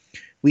Beastie.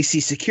 We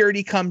see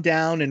security come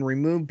down and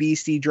remove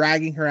Beastie,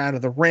 dragging her out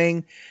of the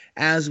ring,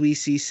 as we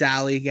see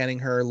Sally getting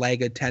her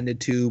leg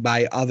attended to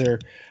by other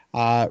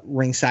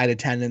ringside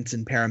attendants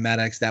and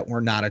paramedics that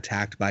were not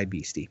attacked by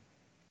Beastie.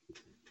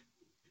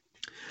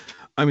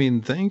 I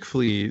mean,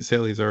 thankfully,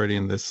 Sally's already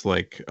in this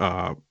like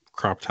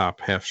crop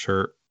top half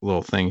shirt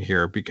little thing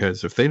here,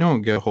 because if they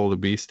don't get a hold of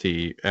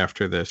Beastie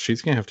after this,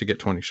 she's gonna have to get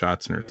 20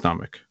 shots in her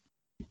stomach.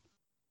 I'm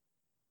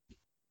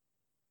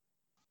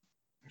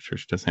sure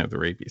she doesn't have the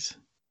rabies.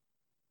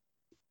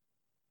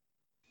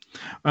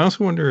 I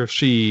also wonder if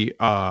she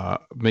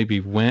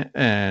maybe went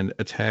and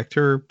attacked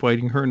her,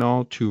 biting her and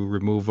all, to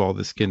remove all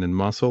the skin and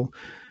muscle,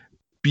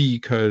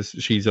 because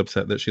she's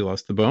upset that she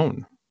lost the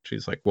bone.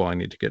 She's like, well, I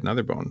need to get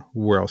another bone.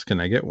 Where else can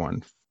I get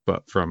one?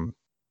 But from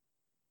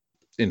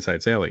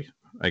inside Sally,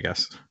 I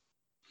guess.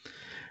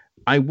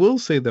 I will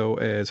say, though,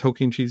 as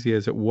hokey and cheesy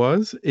as it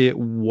was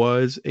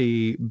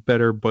a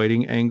better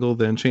biting angle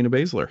than Shayna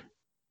Baszler.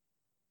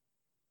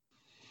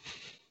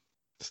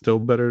 Still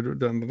better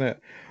done than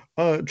that.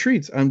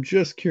 Treats, I'm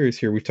just curious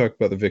here. We've talked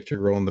about the victory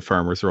roll and the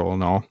farmer's roll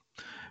and all.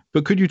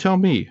 But could you tell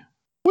me,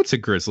 what's a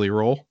grizzly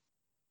roll?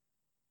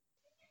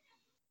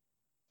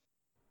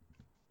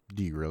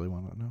 Do you really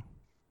want to know?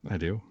 I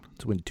do.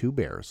 It's when two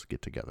bears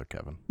get together,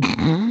 Kevin.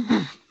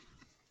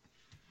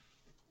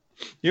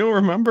 You don't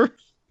remember?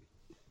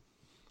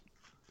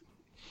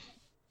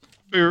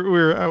 We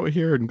were out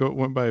here and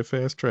went by a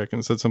fast track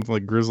and said something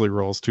like grizzly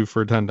rolls 2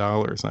 for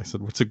 $10. And I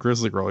said, "What's a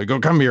grizzly roll?" You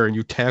go, "Come here," and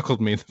you tackled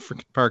me in the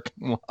freaking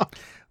parking lot.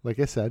 Like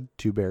I said,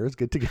 two bears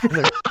get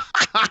together.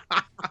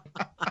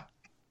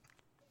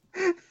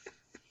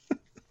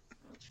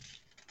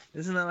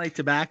 Isn't that like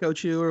tobacco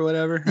chew or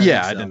whatever?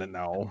 Yeah, I didn't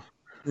know.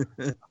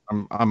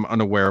 I'm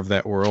unaware of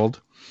that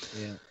world.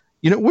 Yeah.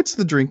 You know, what's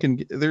the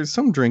drinking? There's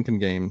some drinking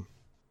game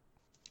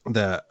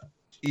that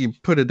you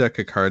put a deck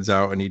of cards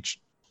out, and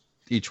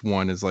each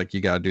one is like, you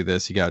gotta do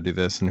this,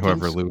 and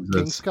whoever loses.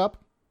 King's Cup?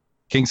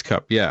 King's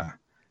Cup, yeah.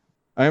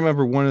 I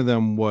remember one of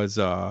them was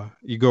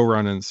you go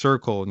around in a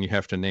circle and you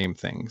have to name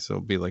things. So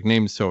it'll be like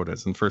name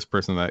sodas, and the first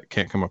person that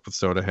can't come up with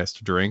soda has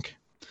to drink.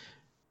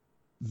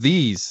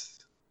 These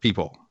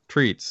people,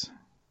 Treats,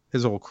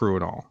 his whole crew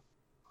and all,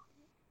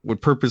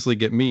 would purposely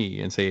get me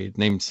and say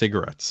name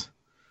cigarettes.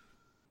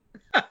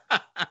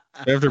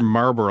 After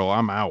Marlboro,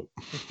 I'm out.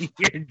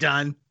 You're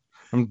done.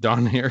 I'm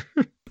done here.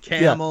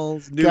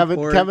 Camels, yeah.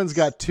 Newports. Kevin's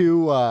got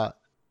two.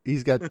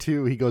 He's got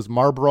two. He goes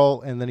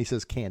Marlboro, and then he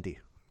says candy.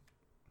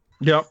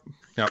 Yep.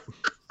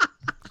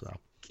 So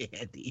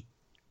candy.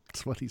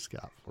 that's what he's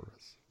got for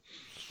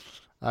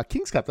us.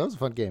 King's Cup. That was a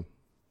fun game.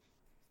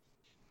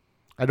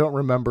 I don't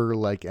remember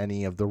like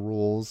any of the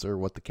rules or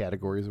what the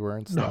categories were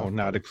and stuff. No,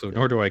 not a clue.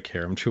 Nor do I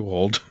care. I'm too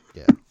old.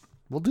 Yeah,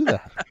 we'll do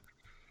that.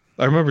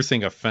 I remember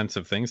saying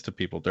offensive things to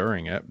people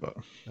during it, but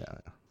Yeah.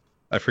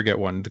 I forget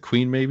one. The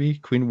Queen, maybe?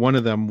 Queen, one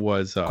of them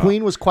was...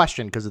 Queen was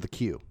questioned because of the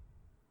Q.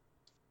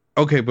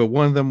 Okay, but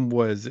one of them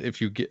was if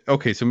you get...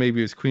 Okay, so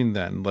maybe it was Queen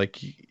then. Like,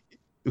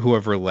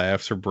 whoever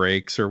laughs or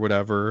breaks or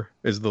whatever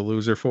is the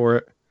loser for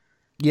it.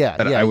 Yeah,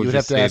 But yeah. I You would would have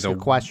just to say ask a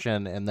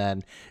question, and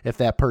then if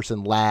that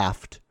person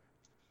laughed,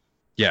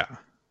 Yeah.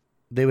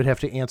 they would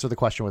have to answer the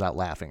question without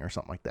laughing or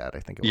something like that.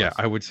 I think it was. Yeah,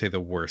 I would say the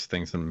worst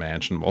things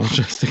imaginable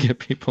just to get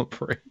people a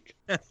break.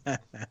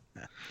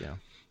 Yeah.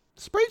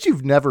 Surprised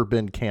you've never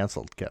been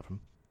canceled, Kevin.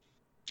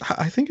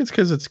 I think it's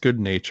because it's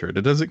good-natured.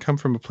 It doesn't come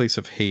from a place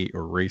of hate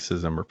or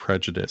racism or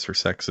prejudice or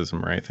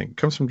sexism or anything. It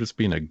comes from just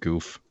being a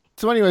goof.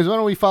 So anyways, why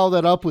don't we follow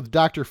that up with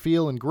Dr.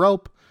 Feel and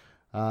Grope?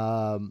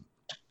 And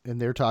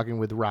they're talking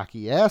with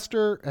Rocky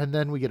Astor, and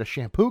then we get a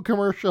shampoo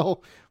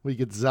commercial. We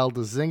get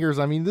Zelda Zingers.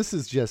 I mean, this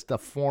is just a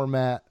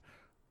format.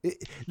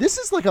 This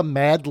is like a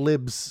Mad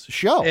Libs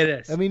show. It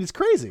is. I mean, it's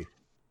crazy.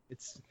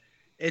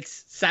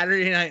 It's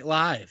Saturday Night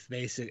Live,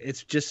 basically.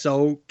 It's just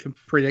so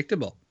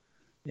predictable.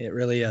 It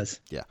really is.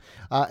 Yeah.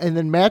 And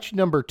then match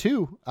number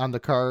 2 on the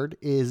card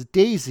is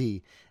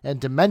Daisy and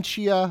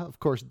Dementia. Of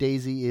course,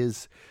 Daisy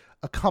is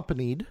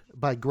accompanied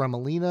by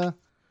Gremlina,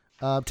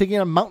 taking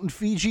on Mountain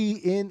Fiji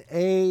in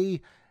a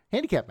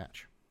handicap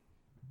match.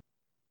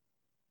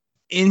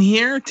 In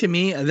here, to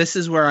me, this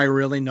is where I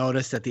really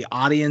noticed that the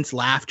audience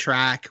laugh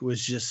track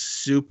was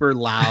just super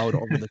loud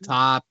over the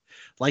top.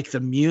 Like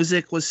the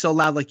music was so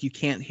loud, like you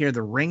can't hear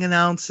the ring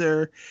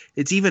announcer.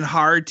 It's even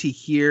hard to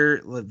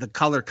hear the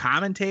color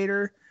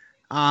commentator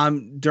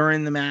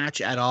during the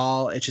match at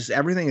all. It's just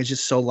everything is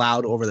just so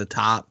loud over the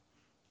top.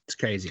 It's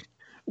crazy.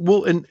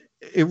 Well, and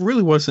it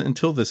really wasn't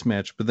until this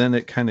match, but then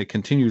it kind of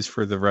continues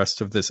for the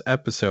rest of this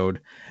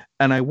episode.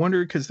 And I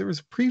wondered, because there was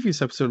a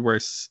previous episode where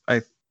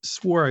I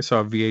swore I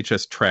saw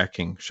VHS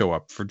tracking show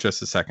up for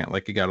just a second.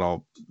 Like it got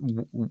all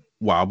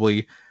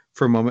wobbly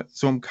for a moment.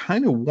 So I'm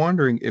kind of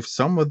wondering if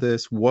some of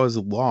this was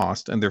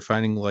lost and they're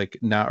finding like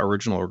not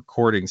original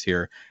recordings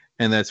here.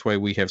 And that's why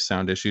we have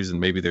sound issues, and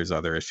maybe there's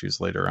other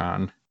issues later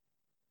on.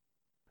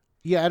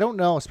 Yeah, I don't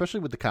know, especially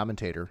with the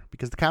commentator,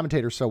 because the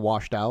commentator's so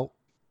washed out.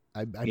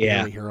 I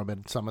barely hear him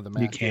in some of the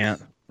matches. You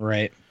can't.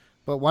 Right.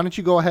 But why don't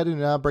you go ahead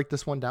and break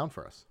this one down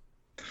for us?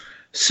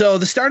 So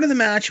the start of the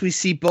match, we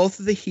see both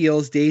of the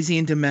heels, Daisy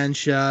and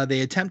Dementia.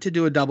 They attempt to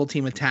do a double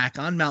team attack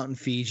on Mountain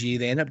Fiji.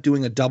 They end up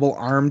doing a double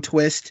arm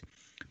twist,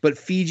 but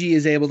Fiji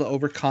is able to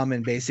overcome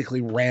and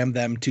basically ram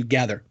them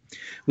together.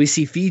 We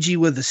see Fiji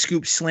with a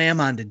scoop slam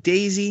onto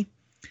Daisy.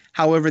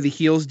 However, the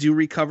heels do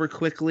recover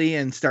quickly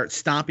and start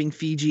stomping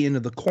Fiji into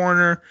the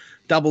corner.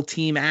 Double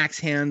team axe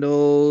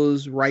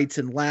handles, rights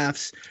and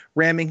lefts,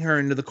 ramming her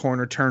into the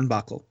corner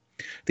turnbuckle.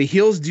 The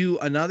heels do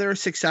another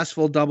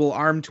successful double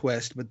arm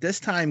twist, but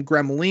this time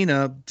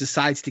Gremlina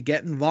decides to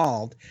get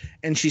involved,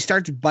 and she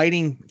starts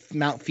biting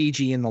Mount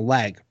Fiji in the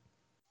leg.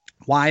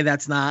 Why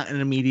that's not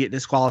an immediate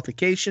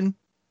disqualification?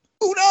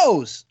 Who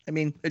knows? I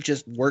mean, it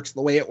just works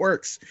the way it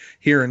works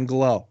here in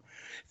Glow.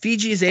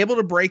 Fiji is able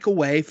to break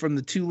away from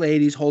the two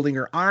ladies holding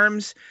her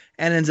arms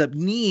and ends up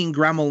kneeing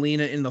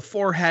Gremlina in the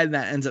forehead.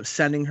 That ends up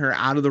sending her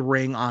out of the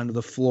ring onto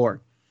the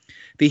floor.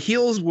 The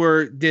heels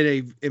did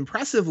a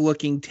impressive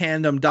looking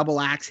tandem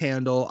double axe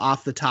handle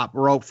off the top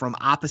rope from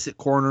opposite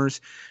corners,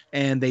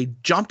 and they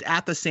jumped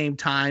at the same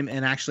time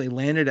and actually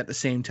landed at the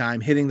same time,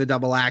 hitting the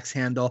double axe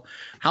handle.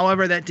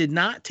 However, that did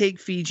not take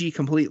Fiji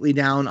completely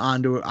down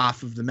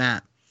off of the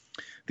mat.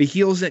 The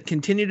heels that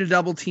continue to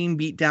double team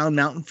beat down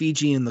Mountain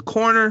Fiji in the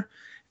corner.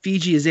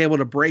 Fiji is able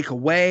to break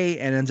away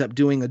and ends up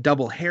doing a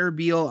double hair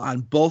beal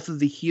on both of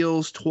the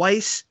heels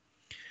twice.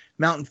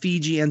 Mountain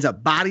Fiji ends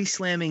up body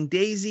slamming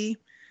Daisy.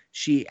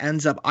 She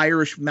ends up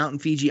Mountain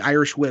Fiji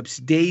Irish whips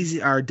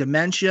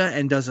Dementia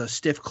and does a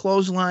stiff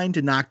clothesline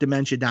to knock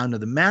Dementia down to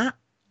the mat.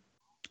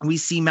 We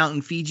see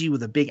Mountain Fiji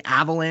with a big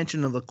avalanche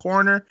into the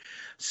corner,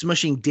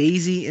 smushing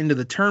Daisy into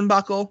the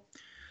turnbuckle.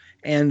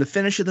 And the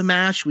finish of the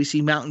match, we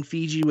see Mountain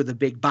Fiji with a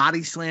big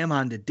body slam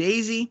onto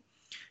Daisy.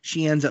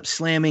 She ends up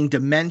slamming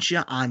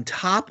Dementia on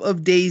top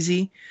of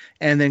Daisy.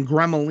 And then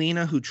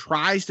Gremlina, who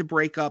tries to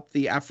break up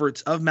the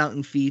efforts of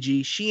Mountain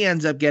Fiji, she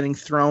ends up getting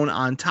thrown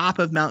on top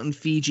of Mountain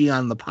Fiji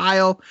on the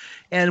pile.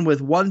 And with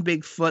one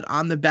big foot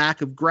on the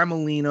back of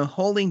Gremlina,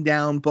 holding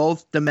down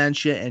both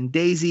Dementia and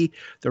Daisy,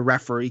 the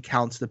referee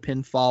counts the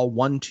pinfall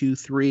 1, 2,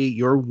 3.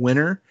 Your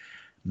winner,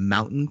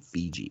 Mountain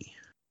Fiji.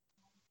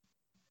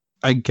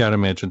 I gotta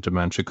imagine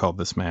Dementia called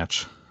this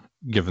match,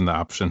 given the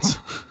options.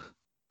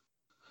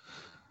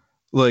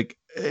 Like,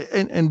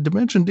 and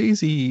Dimension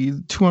Daisy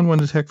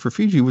 2-on-1 attack for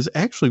Fiji was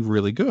actually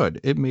really good.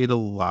 It made a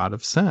lot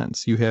of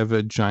sense. You have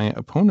a giant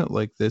opponent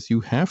like this, you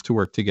have to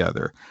work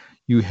together.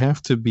 You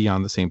have to be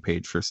on the same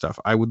page for stuff.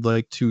 I would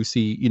like to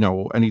see,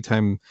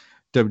 anytime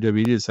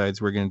WWE decides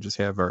we're going to just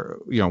have our,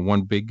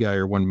 one big guy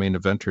or one main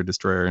eventer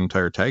destroy our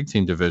entire tag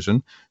team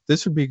division,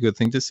 this would be a good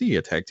thing to see,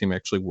 a tag team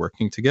actually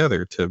working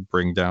together to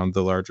bring down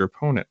the larger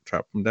opponent,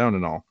 chop them down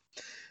and all.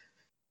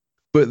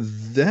 But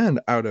then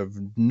out of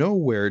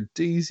nowhere,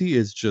 Daisy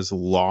is just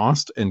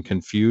lost and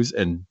confused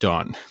and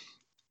done.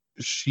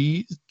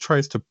 She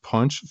tries to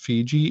punch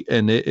Fiji,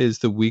 and it is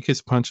the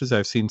weakest punches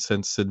I've seen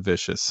since Sid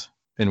Vicious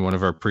in one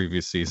of our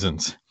previous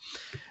seasons.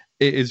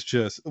 It is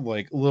just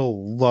like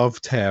little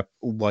love tap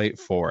light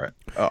for it.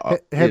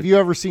 Have you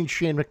ever seen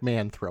Shane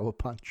McMahon throw a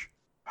punch?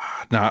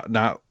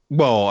 Not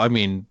well, I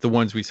mean, the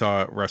ones we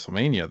saw at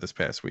WrestleMania this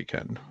past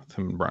weekend with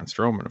him and Braun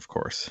Strowman, of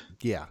course.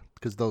 Yeah,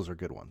 because those are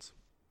good ones.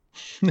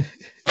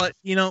 But,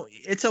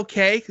 it's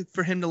okay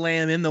for him to lay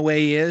him in the way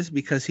he is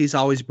because he's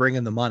always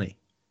bringing the money.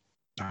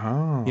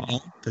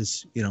 Oh.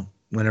 Because,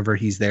 whenever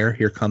he's there,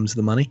 here comes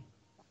the money.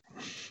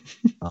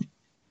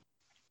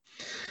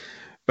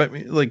 But I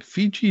mean, like,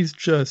 Fiji's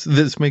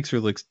this makes her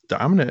look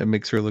dominant. It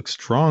makes her look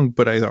strong.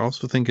 But I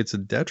also think it's a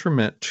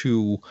detriment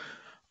to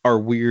our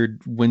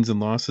weird wins and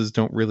losses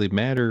don't really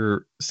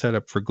matter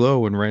setup for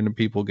Glow and random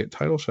people get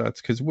title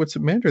shots. Because what's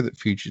it matter that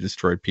Fiji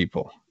destroyed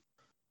people?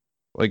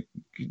 Like,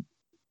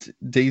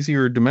 Daisy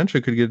or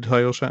Dementia could get a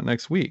title shot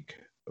next week.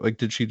 Like,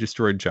 did she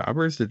destroy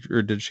jobbers?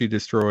 Or did she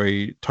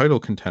destroy title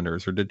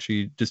contenders? Or did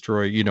she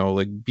destroy,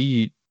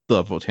 B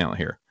level talent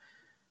here?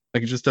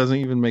 Like, it just doesn't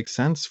even make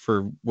sense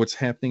for what's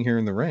happening here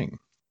in the ring.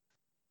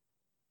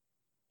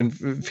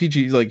 And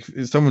Fiji, like,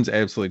 someone's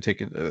absolutely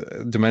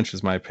taken,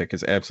 Dementia's my pick,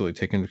 is absolutely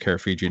taking care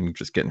of Fiji and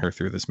just getting her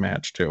through this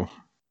match, too,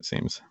 it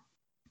seems.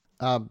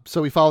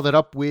 So we follow that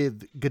up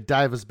with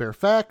Godiva's Bare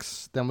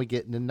Facts. Then we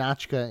get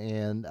Ninotchka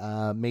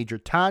and Major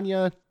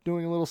Tanya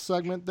doing a little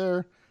segment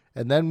there.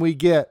 And then we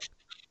get...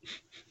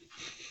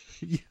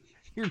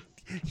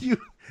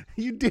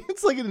 You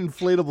dance like an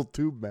inflatable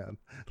tube, man.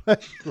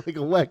 like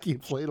a wacky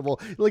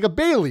inflatable, like a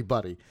Bailey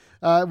buddy.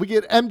 We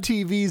get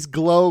MTV's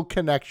Glow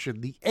Connection,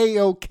 the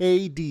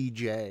AOK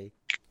DJ.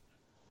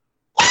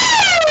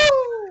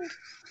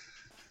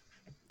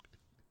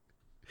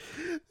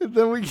 And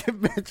then we get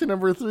match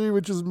number 3,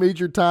 which is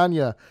Major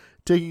Tanya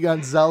taking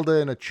on Zelda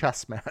in a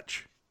chess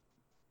match.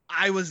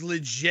 I was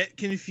legit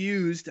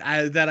confused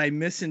that I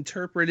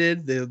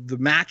misinterpreted the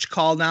match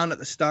call down at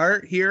the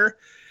start here,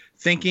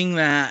 thinking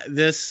that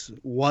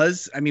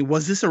was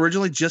this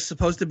originally just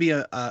supposed to be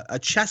a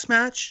chess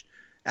match?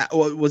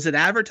 Was it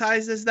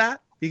advertised as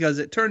that? Because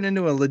it turned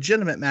into a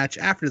legitimate match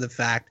after the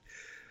fact.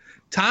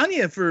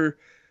 Tanya, for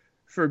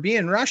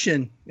being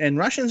Russian, and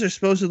Russians are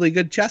supposedly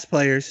good chess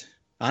players.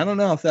 I don't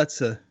know if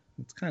it's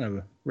kind of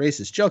a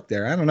racist joke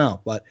there. I don't know.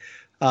 But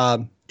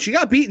she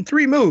got beaten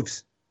 3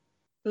 moves.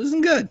 It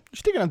wasn't good.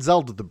 She's taking on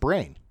Zelda the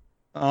Brain.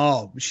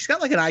 Oh, she's got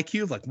like an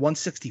IQ of like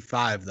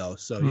 165, though.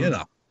 So,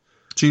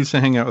 She used to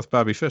hang out with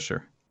Bobby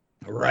Fischer.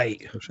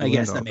 Right. I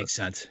guess that makes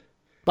sense.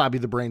 Bobby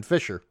the Brain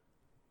Fischer.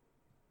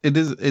 It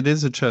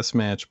is a chess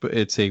match, but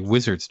it's a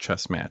wizard's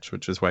chess match,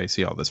 which is why you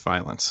see all this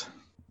violence.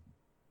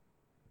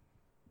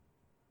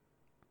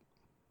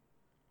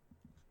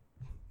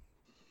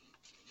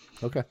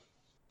 Okay.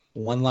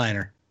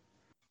 One-liner.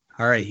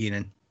 All right,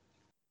 Heenan.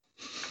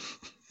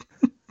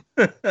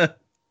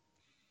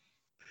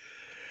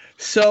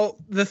 So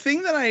the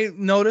thing that I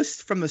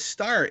noticed from the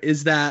start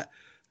is that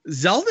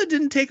Zelda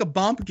didn't take a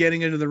bump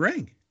getting into the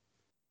ring.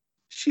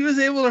 She was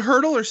able to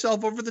hurdle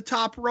herself over the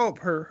top rope.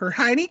 Her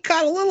hiney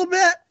caught a little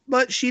bit,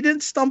 but she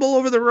didn't stumble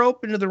over the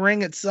rope into the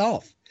ring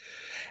itself.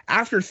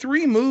 After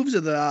 3 moves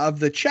of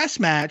the chess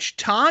match,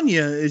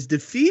 Tanya is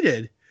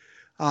defeated.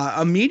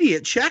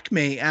 Immediate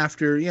checkmate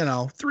after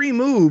 3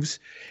 moves,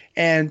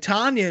 and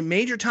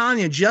Major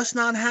Tanya, just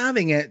not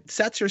having it,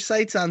 sets her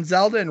sights on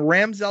Zelda and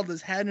rams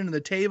Zelda's head into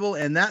the table,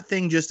 and that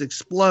thing just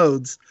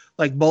explodes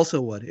like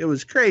balsa wood. It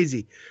was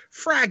crazy.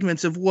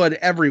 Fragments of wood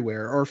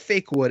everywhere, or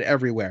fake wood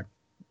everywhere.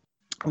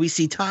 We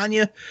see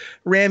Tanya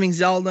ramming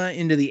Zelda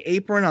into the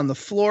apron on the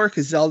floor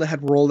because Zelda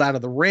had rolled out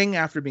of the ring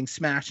after being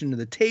smashed into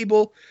the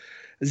table.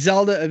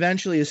 Zelda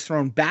eventually is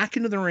thrown back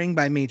into the ring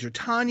by Major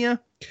Tanya.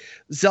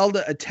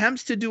 Zelda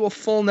attempts to do a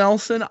full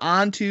Nelson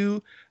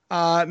onto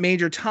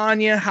Major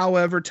Tanya.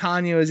 However,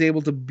 Tanya is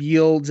able to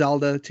beal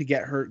Zelda to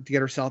get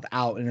herself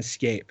out and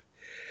escape.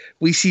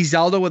 We see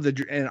Zelda with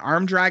an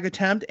arm drag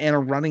attempt and a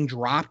running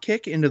drop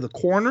kick into the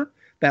corner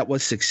that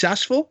was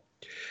successful.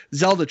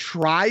 Zelda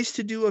tries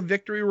to do a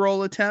victory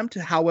roll attempt.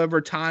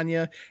 However,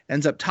 Tanya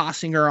ends up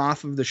tossing her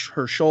off of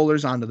her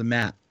shoulders onto the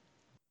mat.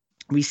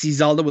 We see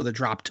Zelda with a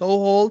drop toe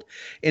hold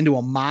into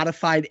a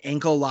modified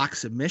ankle lock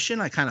submission.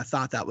 I kind of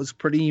thought that was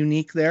pretty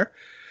unique there.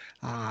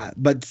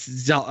 But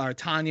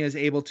Tanya is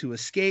able to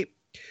escape.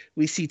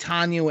 We see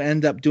Tanya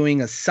end up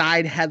doing a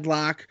side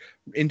headlock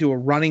into a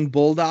running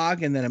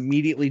bulldog and then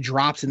immediately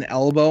drops an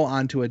elbow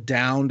onto a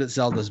downed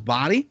Zelda's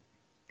body.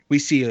 We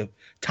see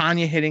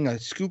Tanya hitting a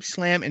scoop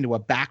slam into a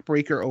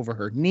backbreaker over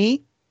her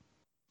knee.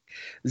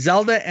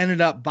 Zelda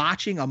ended up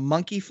botching a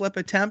monkey flip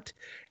attempt,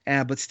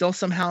 but still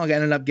somehow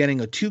ended up getting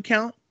a 2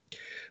 count.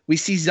 We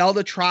see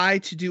Zelda try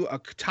to do a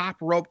top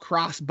rope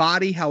cross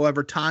body.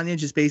 However, Tanya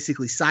just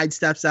basically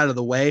sidesteps out of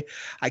the way.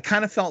 I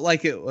kind of felt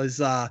like it was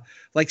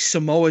like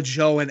Samoa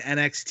Joe in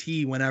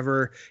NXT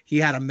whenever he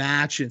had a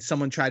match and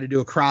someone tried to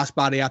do a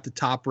crossbody out the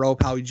top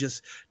rope, how he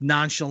just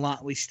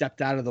nonchalantly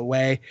stepped out of the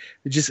way.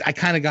 I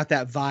kind of got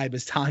that vibe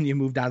as Tanya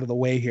moved out of the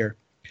way here.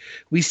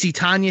 We see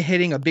Tanya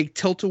hitting a big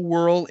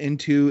tilt-a-whirl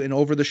into an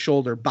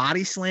over-the-shoulder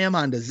body slam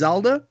onto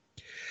Zelda.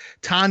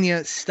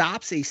 Tanya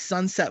stops a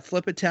sunset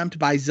flip attempt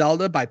by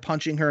Zelda by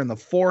punching her in the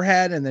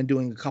forehead and then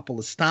doing a couple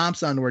of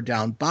stomps onto her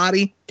down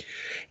body.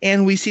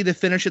 And we see the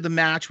finish of the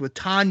match with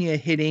Tanya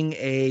hitting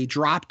a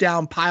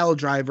drop-down pile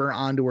driver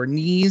onto her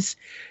knees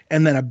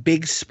and then a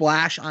big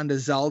splash onto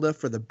Zelda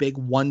for the big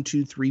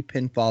 1-2-3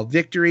 pinfall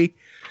victory.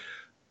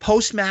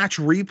 Post-match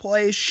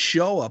replays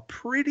show a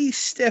pretty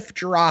stiff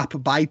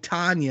drop by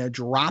Tanya,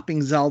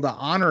 dropping Zelda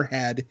on her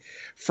head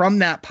from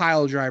that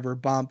pile driver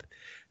bump.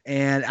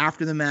 And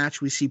after the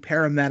match, we see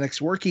paramedics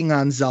working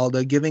on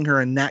Zelda, giving her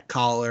a neck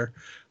collar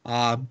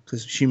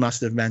because she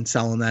must have been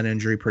selling that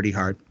injury pretty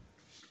hard.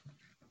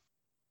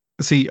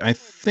 See, I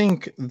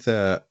think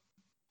that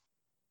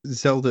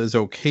Zelda is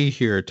okay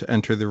here to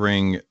enter the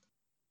ring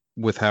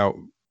without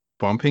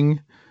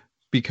bumping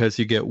because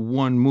you get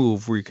one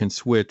move where you can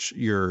switch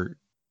your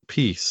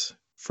piece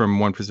from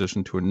one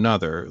position to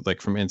another, like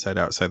from inside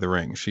outside the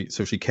ring. She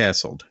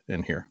castled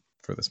in here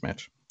for this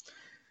match.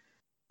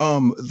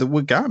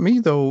 What got me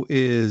though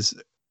is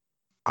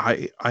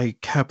I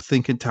kept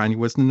thinking Tanya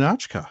was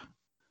Ninotchka.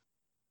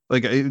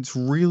 Like, it's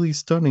really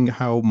stunning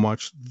how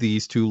much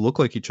these two look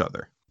like each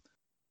other.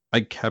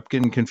 I kept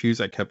getting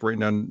confused. I kept writing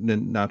down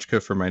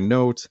Ninotchka for my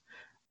notes.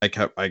 I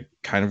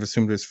kind of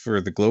assumed it was for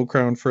the Glow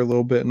Crown for a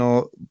little bit and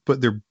all, but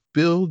their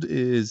build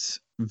is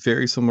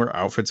very similar.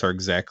 Outfits are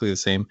exactly the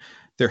same.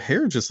 Their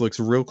hair just looks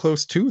real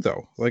close too,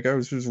 though. Like, I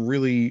was just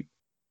really,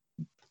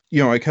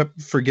 I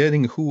kept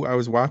forgetting who I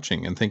was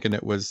watching and thinking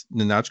it was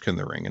Ninotchka in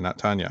the ring and not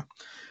Tanya.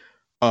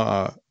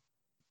 But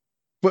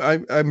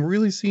I'm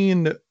really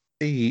seeing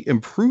a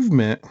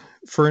improvement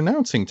for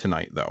announcing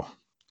tonight, though.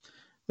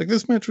 Like,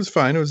 this match was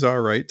fine. It was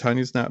all right.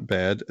 Tanya's not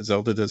bad.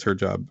 Zelda does her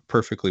job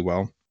perfectly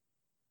well.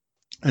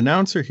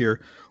 Announcer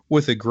here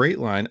with a great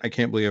line. I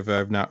can't believe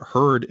I've not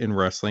heard in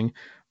wrestling.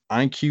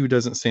 IQ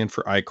doesn't stand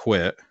for I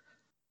quit.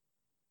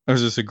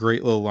 There's just a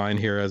great little line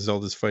here as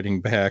Zelda's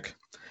fighting back.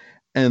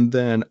 And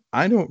then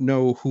I don't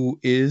know who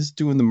is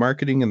doing the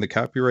marketing and the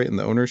copyright and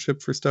the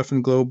ownership for stuff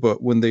in Glow,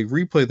 but when they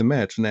replay the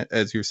match, and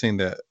as you're saying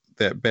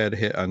that bad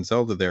hit on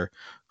Zelda there,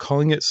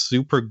 calling it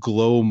Super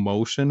Glow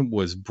Motion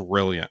was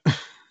brilliant.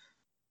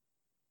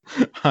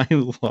 I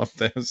love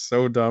that. It was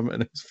so dumb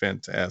and it's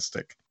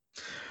fantastic.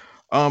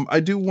 I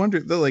do wonder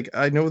though, like,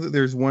 I know that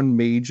there's one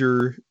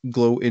major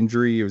Glow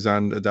injury. It was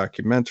on a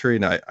documentary,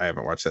 and I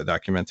haven't watched that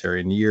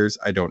documentary in years.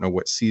 I don't know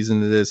what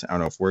season it is. I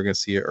don't know if we're going to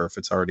see it or if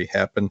it's already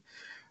happened.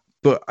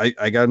 But I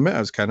gotta admit, I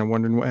was kind of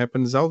wondering what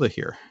happened to Zelda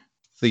here.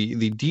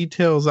 The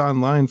details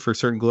online for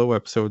certain Glow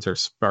episodes are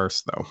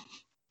sparse, though.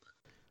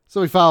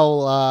 So we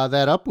follow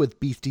that up with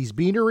Beastie's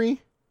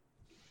Beanery.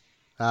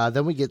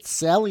 Then we get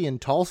Sally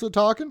and Tulsa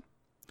talking.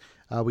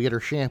 We get her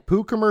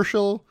shampoo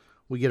commercial.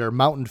 We get our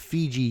Mountain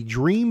Fiji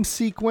dream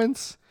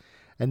sequence.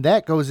 And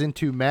that goes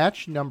into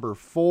match number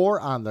 4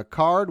 on the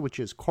card, which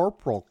is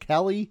Corporal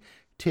Kelly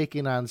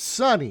taking on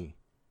Sunny,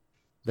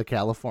 the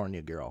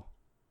California girl.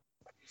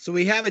 So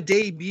we have a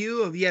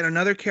debut of yet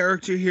another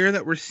character here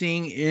that we're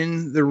seeing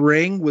in the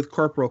ring with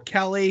Corporal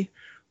Kelly,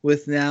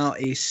 with now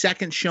a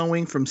second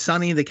showing from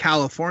Sunny, the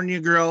California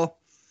girl.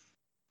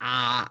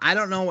 I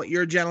don't know what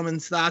your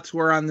gentlemen's thoughts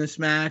were on this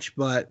match,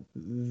 but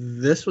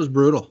this was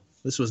brutal.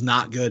 This was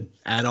not good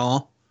at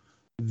all.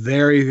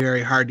 Very,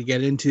 very hard to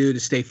get into, to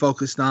stay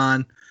focused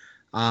on.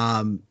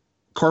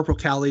 Corporal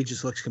Kelly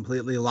just looks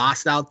completely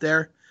lost out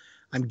there.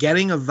 I'm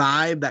getting a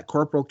vibe that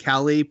Corporal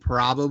Kelly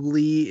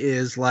probably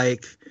is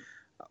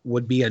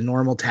would be a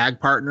normal tag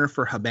partner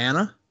for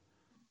Habana.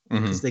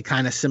 because they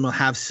kind of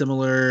have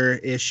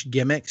similar-ish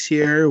gimmicks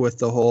here with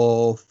the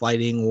whole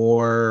fighting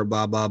war,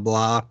 blah, blah,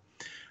 blah.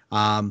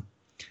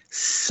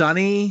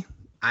 Sunny,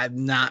 I've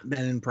not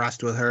been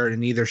impressed with her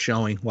in either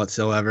showing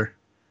whatsoever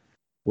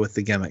with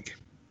the gimmick.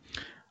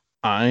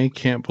 I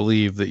can't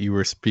believe that you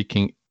were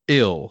speaking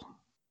ill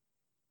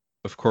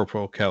of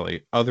Corporal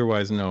Kelly,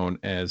 otherwise known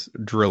as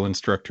drill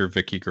instructor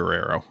Vicky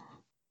Guerrero.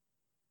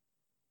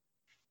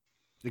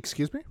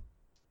 Excuse me?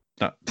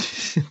 No,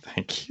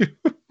 thank you.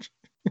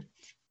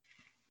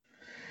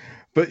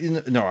 But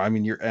no, I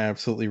mean, you're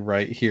absolutely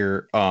right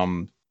here.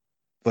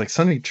 Like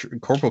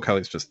Corporal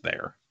Kelly's just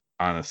there.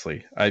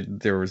 Honestly,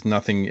 there was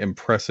nothing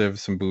impressive.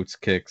 Some boots,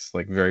 kicks,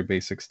 like very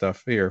basic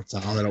stuff here.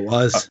 That's all that it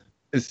was.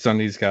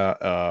 Sunny's got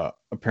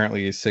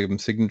apparently some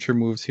signature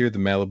moves here. The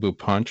Malibu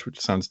Punch, which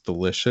sounds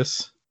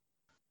delicious.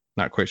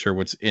 Not quite sure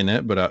what's in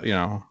it, but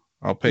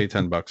I'll pay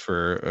 $10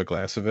 for a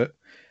glass of it.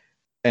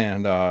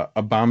 And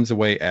a bombs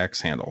away axe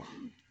handle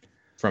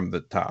from the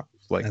top.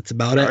 Like, that's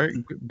about it. Right,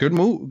 good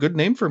move. Good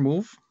name for a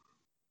move.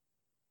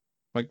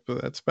 Like,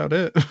 but that's about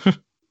it.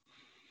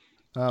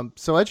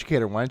 So,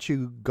 Educator, why don't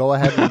you go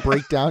ahead and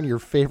break down your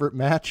favorite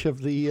match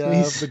of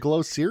the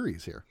Glow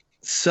series here?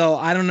 So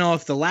I don't know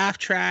if the laugh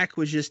track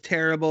was just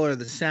terrible or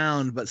the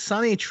sound, but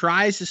Sunny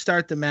tries to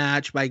start the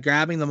match by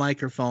grabbing the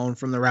microphone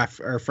from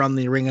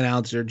the ring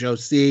announcer Joe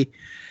C,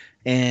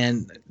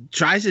 and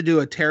tries to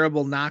do a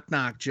terrible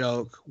knock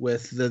joke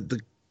with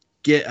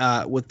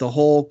with the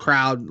whole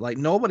crowd. Like,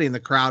 nobody in the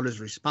crowd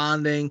is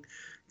responding.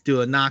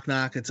 Do a knock.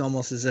 It's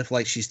almost as if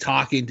like she's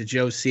talking to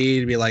Joe C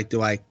to be like,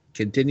 do I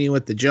continue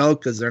with the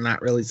joke? Because they're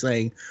not really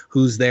saying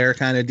who's there,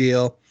 kind of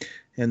deal.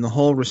 And the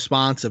whole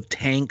response of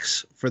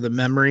tanks for the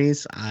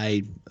memories.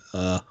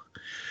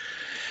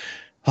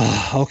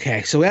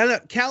 Okay. So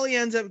Kelly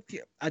ends up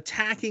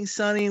attacking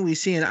Sunny. We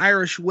see an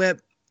Irish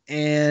whip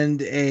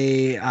and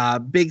a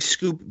big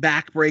scoop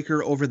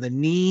backbreaker over the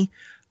knee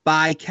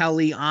by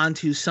Kelly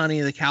onto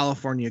Sunny, the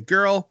California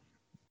girl.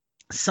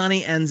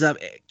 Sunny ends up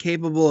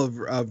capable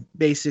of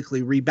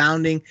basically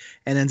rebounding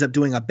and ends up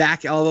doing a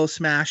back elbow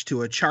smash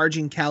to a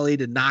charging Kelly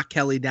to knock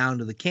Kelly down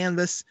to the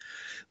canvas.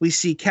 We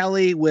see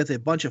Kelly with a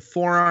bunch of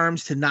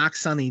forearms to knock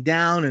Sunny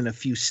down and a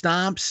few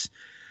stomps.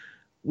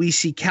 We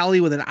see Kelly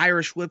with an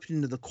Irish whip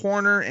into the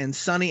corner, and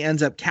Sunny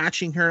ends up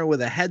catching her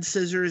with a head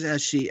scissors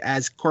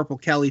as Corporal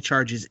Kelly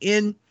charges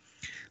in.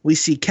 We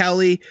see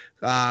Kelly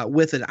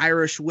with an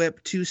Irish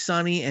whip to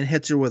Sunny and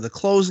hits her with a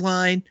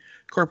clothesline.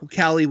 Corporal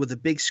Kelly with a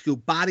big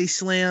scoop body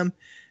slam.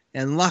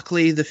 And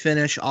luckily, the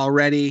finish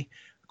already.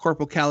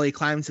 Corporal Kelly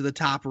climbs to the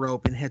top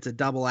rope and hits a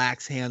double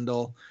axe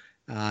handle,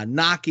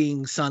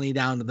 knocking Sunny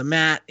down to the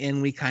mat.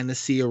 And we kind of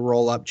see a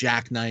roll-up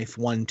jackknife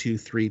 1, 2,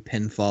 3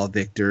 pinfall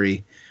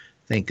victory.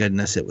 Thank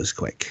goodness it was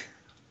quick.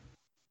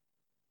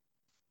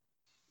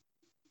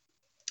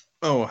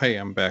 Oh, hey,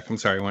 I'm back. I'm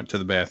sorry. I went to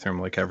the bathroom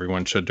like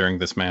everyone should during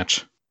this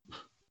match.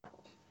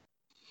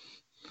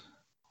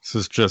 This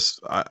is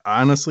just,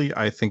 honestly,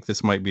 I think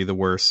this might be the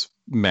worst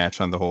match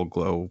on the whole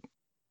Glow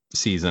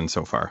season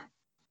so far.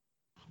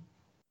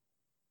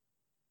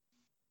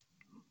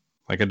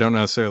 Like, I don't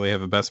necessarily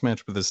have a best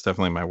match, but this is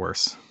definitely my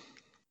worst.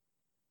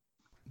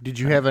 Did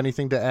you have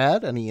anything to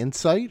add? Any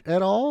insight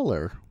at all?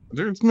 Or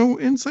there's no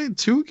insight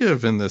to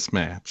give in this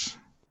match.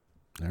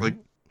 Right. Like,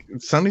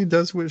 Sunny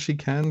does what she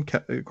can.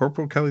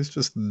 Corporal Kelly's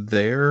just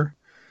there.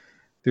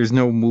 There's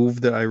no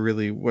move that I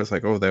really was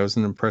like, oh, that was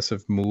an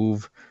impressive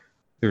move.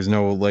 There's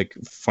no like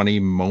funny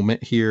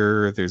moment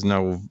here. There's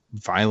no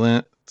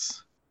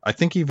violence. I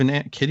think even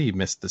Aunt Kitty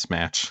missed this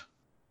match.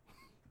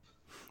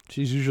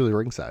 She's usually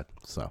ringside.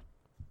 So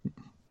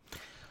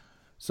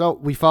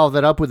we follow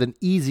that up with an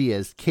easy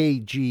as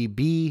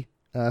KGB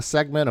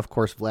segment. Of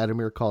course,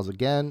 Vladimir calls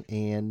again,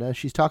 and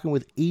she's talking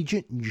with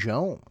Agent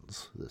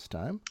Jones this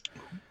time.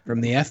 From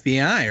the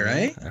FBI,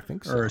 right? I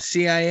think so. Or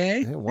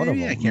CIA? Yeah, one of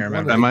them. I can't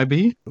remember.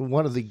 MIB?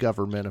 One of the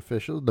government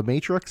officials. The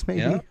Matrix,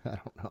 maybe? Yeah. I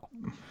don't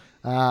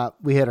know.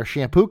 We had our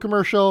shampoo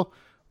commercial.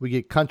 We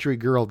get Country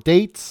Girl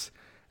dates.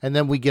 And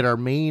then we get our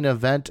main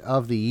event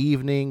of the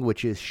evening,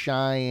 which is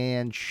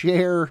Cheyenne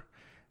Cher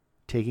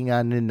taking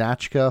on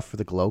Ninotchka for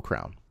the Glow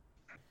Crown.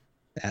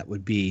 That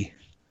would be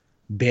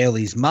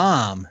Bailey's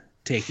mom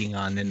taking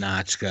on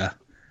Ninotchka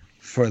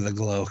for the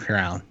Glow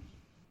Crown.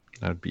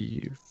 That'd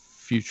be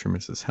future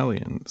Mrs.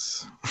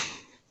 Hellions.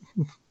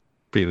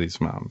 Bailey's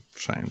mom,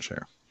 Cheyenne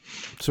Cher.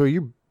 So are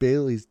you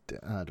Bailey's...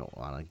 I don't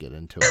want to get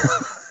into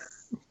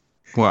it.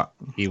 What?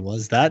 He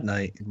was that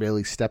night.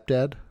 Bailey's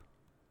stepdad?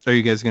 Are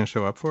you guys going to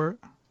show up for it?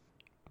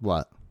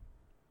 What?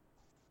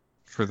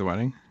 For the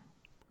wedding?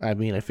 I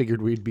mean, I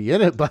figured we'd be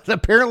in it, but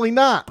apparently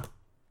not.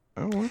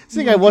 Oh, well,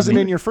 Seeing I wasn't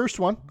in your first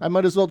one, I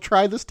might as well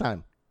try this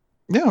time.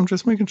 Yeah, I'm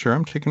just making sure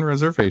I'm taking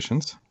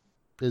reservations.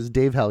 Is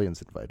Dave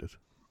Hellions invited?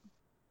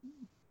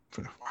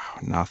 Wow,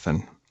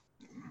 nothing.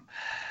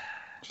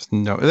 Just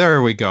no.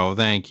 There we go.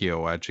 Thank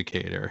you,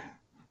 educator.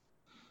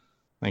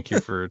 Thank you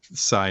for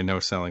no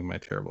selling my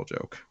terrible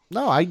joke.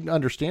 No, I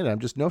understand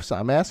it.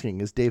 I'm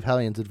asking, is Dave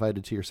Hellions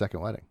invited to your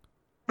second wedding?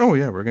 Oh,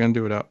 yeah, we're going to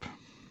do it up.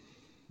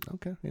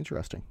 Okay,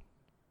 interesting.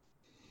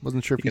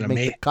 Wasn't sure if You're you'd gonna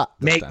make the cut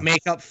this time.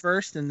 make up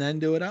first and then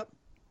do it up.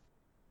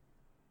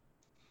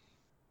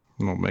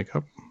 A little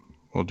makeup.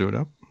 We'll do it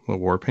up. A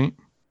little war paint.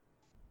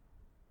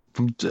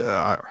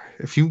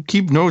 If you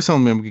keep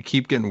no-selling me, I'm going to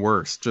keep getting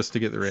worse just to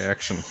get the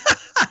reaction.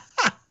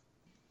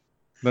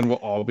 Then we'll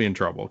all be in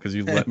trouble because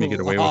you let me get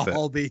away with it.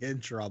 We'll all be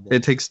in trouble.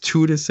 It takes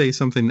two to say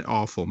something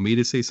awful, me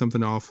to say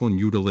something awful, and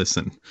you to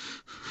listen.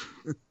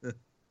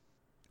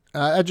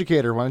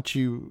 Educator, why don't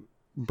you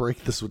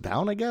break this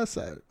down, I guess?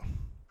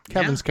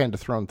 Kevin's kind of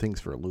throwing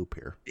things for a loop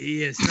here.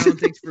 He is throwing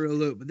things for a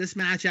loop. But this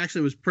match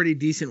actually was pretty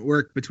decent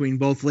work between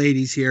both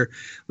ladies here.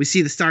 We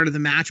see the start of the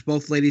match,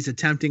 both ladies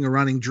attempting a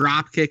running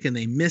drop kick, and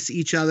they miss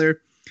each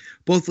other.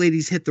 Both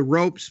ladies hit the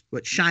ropes,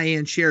 but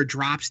Cheyenne Cher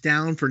drops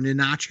down for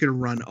Ninotchka to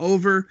run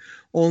over,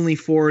 only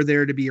for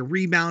there to be a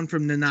rebound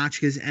from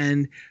Ninotchka's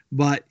end,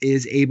 but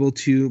is able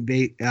to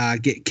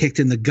get kicked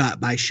in the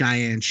gut by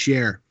Cheyenne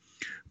Cher.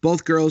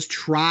 Both girls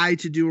try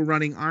to do a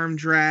running arm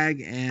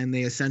drag, and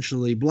they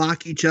essentially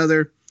block each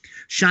other.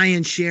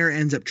 Cheyenne Cher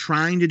ends up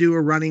trying to do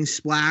a running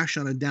splash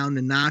on a down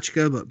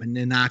Ninotchka, but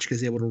Ninotchka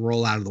is able to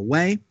roll out of the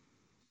way.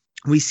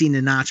 We see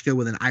Ninotchka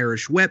with an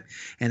Irish whip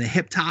and a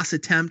hip toss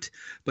attempt,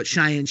 but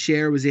Cheyenne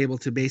Cher was able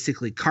to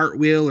basically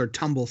cartwheel or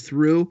tumble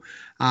through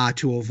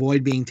to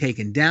avoid being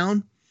taken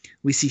down.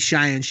 We see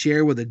Cheyenne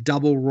Cher with a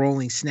double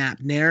rolling snap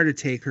nair to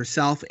take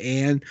herself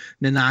and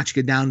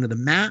Ninotchka down to the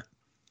mat.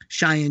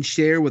 Cheyenne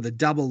Cher with a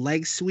double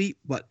leg sweep,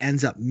 but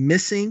ends up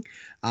missing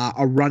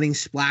a running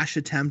splash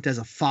attempt as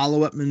a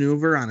follow-up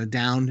maneuver on a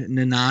downed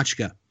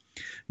Ninotchka.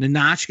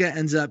 Ninotchka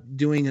ends up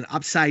doing an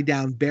upside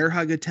down bear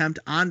hug attempt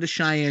onto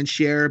Cheyenne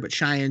Cher, but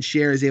Cheyenne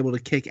Cher is able to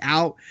kick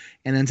out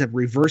and ends up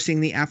reversing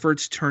the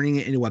efforts, turning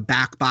it into a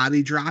back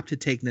body drop to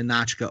take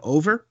Ninotchka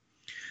over.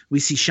 We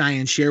see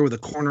Cheyenne Cher with a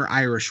corner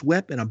Irish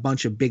whip and a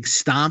bunch of big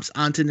stomps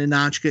onto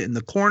Ninotchka in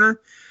the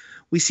corner.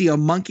 We see a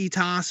monkey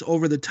toss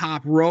over the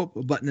top rope,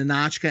 but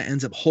Ninotchka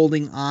ends up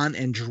holding on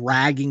and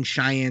dragging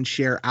Cheyenne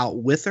Cher out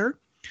with her.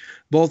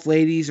 Both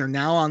ladies are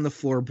now on the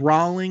floor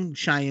brawling.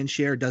 Cheyenne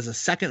Cher does a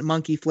second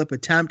monkey flip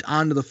attempt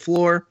onto the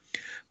floor,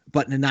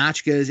 but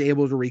Ninotchka is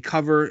able to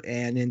recover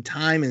and in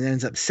time and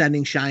ends up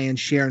sending Cheyenne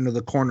Cher into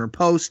the corner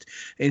post.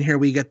 And here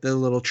we get the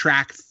little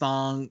track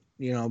thong,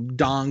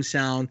 dong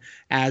sound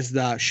as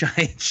the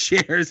Cheyenne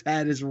Cher's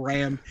head is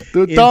rammed.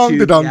 The dong,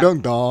 the dong,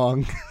 dong,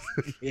 dong.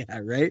 Yeah,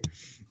 right?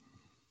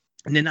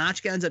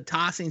 Ninotchka ends up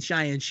tossing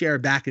Cheyenne Cher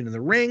back into the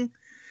ring.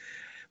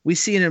 We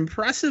see an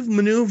impressive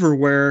maneuver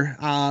where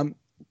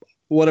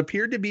what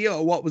appeared to be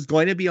what was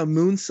going to be a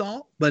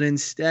moonsault, but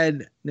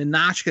instead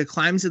Ninotchka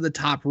climbs to the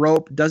top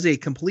rope, does a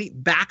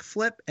complete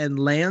backflip and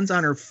lands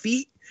on her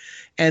feet,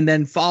 and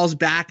then falls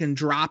back and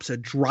drops a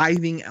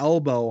driving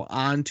elbow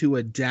onto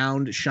a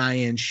downed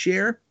Cheyenne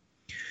Cher.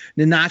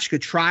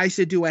 Ninotchka tries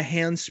to do a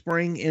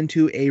handspring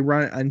into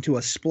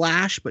a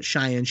splash, but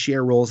Cheyenne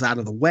Cher rolls out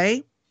of the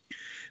way.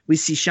 We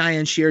see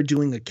Cheyenne Cher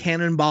doing a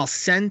cannonball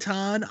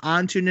senton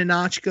onto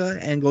Ninotchka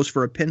and goes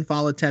for a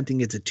pinfall attempt and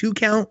gets a 2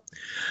 count.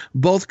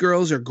 Both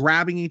girls are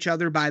grabbing each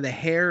other by the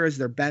hair as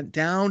they're bent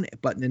down,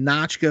 but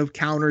Ninotchka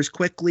counters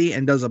quickly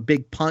and does a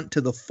big punt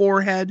to the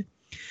forehead.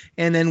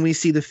 And then we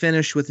see the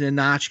finish with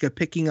Ninotchka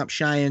picking up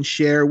Cheyenne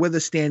Cher with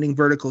a standing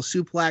vertical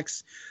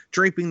suplex,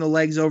 draping the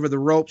legs over the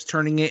ropes,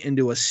 turning it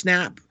into a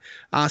snap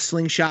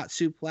slingshot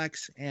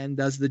suplex, and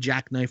does the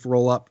jackknife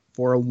roll up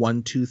for a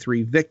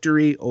 1-2-3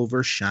 victory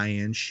over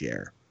Cheyenne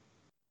Cher.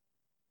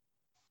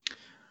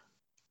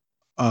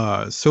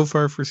 So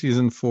far for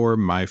season 4,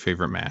 my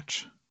favorite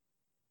match.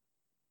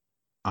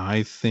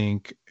 I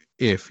think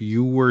if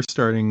you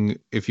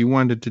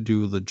wanted to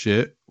do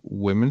legit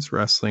women's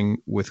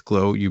wrestling with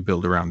Glow, you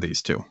build around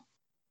these two.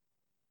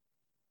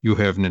 You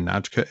have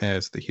Ninotchka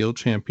as the heel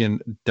champion,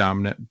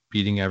 dominant,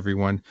 beating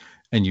everyone,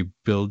 and you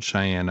build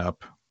Cheyenne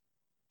up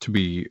to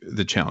be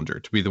the challenger,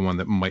 to be the one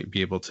that might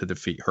be able to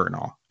defeat her and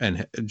all,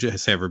 and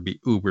just have her be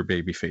uber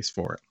babyface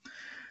for it.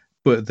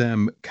 But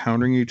them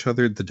countering each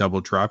other, the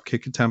double drop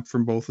kick attempt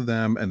from both of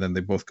them, and then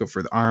they both go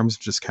for the arms,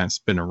 just kind of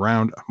spin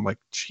around. I'm like,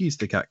 geez,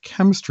 they got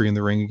chemistry in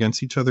the ring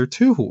against each other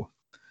too.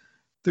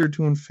 They're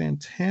doing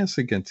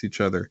fantastic against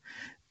each other.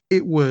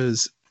 It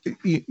was,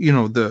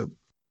 Cheyenne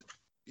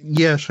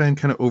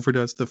kind of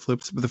overdoes the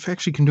flips, but the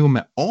fact she can do them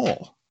at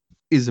all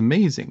is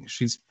amazing.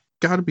 She's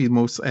got to be the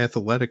most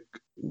athletic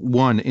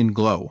one in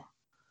Glow.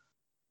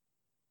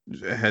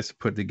 It has to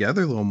put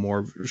together a little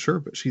more, sure,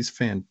 but she's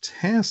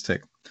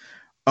fantastic.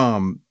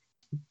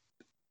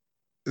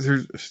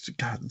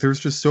 There's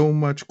just so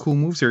much cool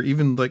moves here.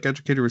 Even like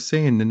Educator was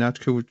saying,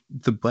 Ninotchka with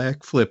the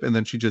back flip, and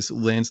then she just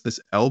lands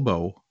this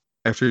elbow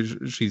after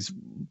she's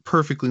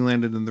perfectly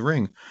landed in the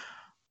ring.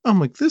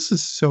 I'm like, this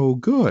is so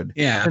good.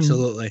 Yeah,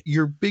 absolutely. And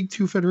your big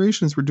two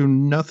federations were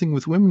doing nothing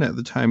with women at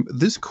the time.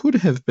 This could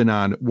have been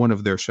on one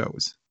of their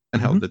shows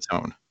and held its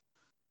own.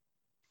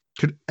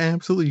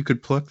 You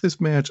could pluck this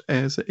match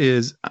as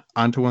is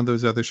onto one of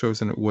those other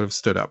shows and it would have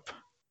stood up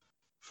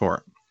for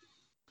it.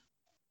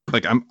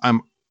 Like,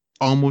 I'm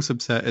almost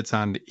upset it's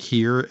on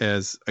here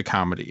as a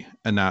comedy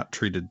and not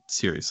treated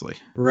seriously.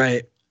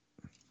 Right.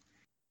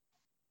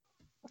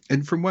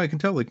 And from what I can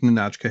tell, like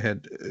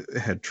Ninotchka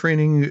had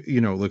training.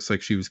 You know, it looks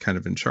like she was kind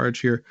of in charge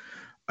here.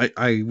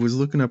 I was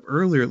looking up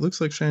earlier. It looks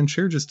like Cheyenne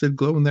Cher just did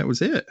Glow, and that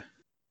was it.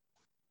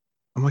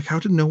 I'm like, how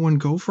did no one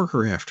go for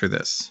her after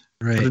this?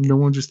 Right. How did no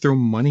one just throw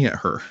money at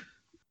her?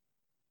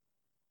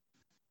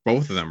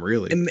 Both of them,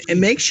 really. It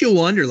makes you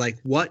wonder, like,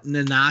 what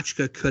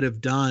Ninotchka could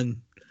have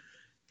done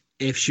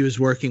if she was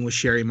working with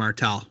Sherry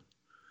Martel,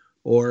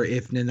 or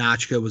if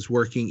Ninotchka was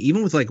working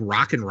even with like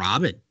Rockin'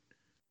 Robin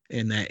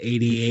in that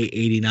 88,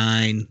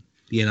 89,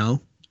 you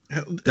know,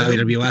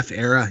 WWF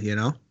era, you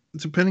know?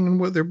 Depending on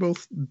what they're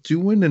both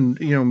doing, and,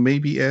 you know,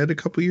 maybe add a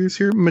couple years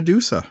here,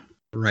 Medusa.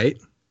 Right.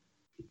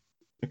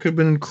 It could have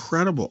been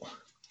incredible.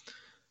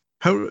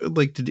 How,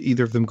 like, did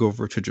either of them go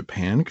over to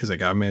Japan? Because I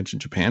gotta imagine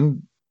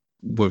Japan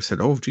would have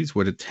said, oh, geez,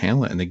 what a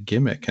talent and a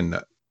gimmick. And,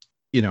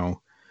 you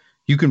know,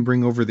 you can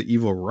bring over the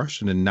evil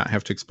Russian and not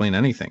have to explain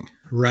anything.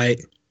 Right.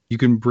 You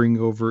can bring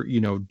over, you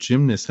know,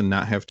 gymnast and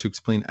not have to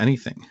explain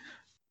anything.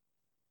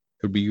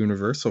 It would be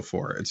universal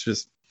for it. It's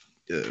just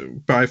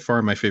by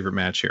far my favorite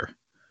match here.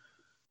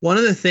 One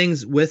of the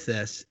things with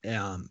this,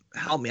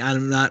 help me,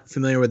 I'm not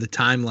familiar with the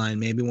timeline.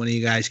 Maybe one of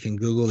you guys can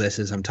Google this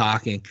as I'm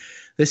talking.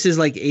 This is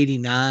like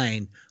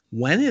 89.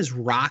 When is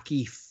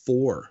Rocky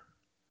 4?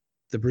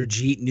 The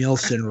Brigitte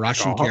Nielsen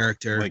Russian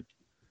character. Like,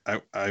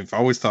 I've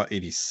always thought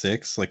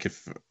 86. Like,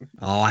 if.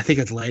 Oh, I think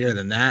it's later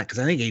than that, because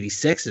I think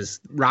 86 is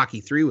Rocky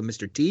 3 with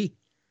Mr. T.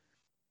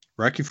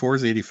 Rocky 4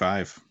 is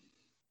 85.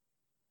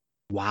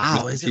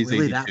 Wow, is it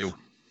really 82. That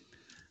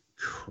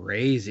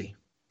crazy?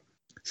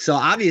 So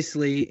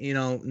obviously, you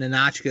know,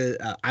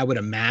 Ninotchka, I would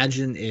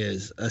imagine,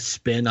 is a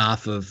spin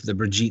off of the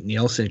Brigitte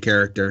Nielsen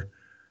character.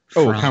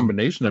 A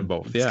combination of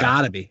both. Yeah, it's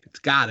gotta be. It's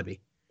gotta be.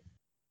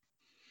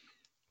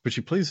 But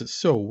she plays it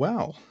so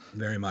well.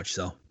 Very much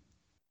so.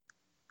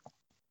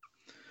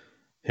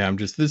 Yeah,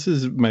 this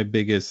is my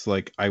biggest,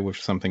 like, I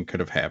wish something could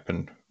have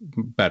happened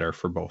better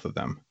for both of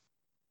them.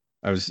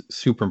 I was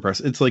super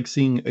impressed. It's like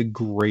seeing a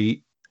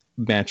great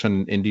match on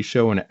an indie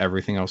show and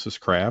everything else is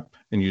crap,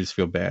 and you just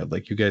feel bad.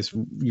 Like, you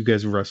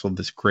guys wrestled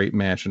this great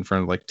match in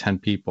front of like 10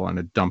 people on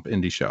a dump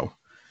indie show.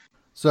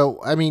 So,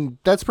 I mean,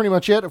 that's pretty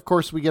much it. Of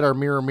course, we get our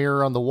Mirror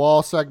Mirror on the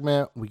Wall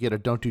segment. We get a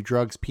Don't Do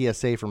Drugs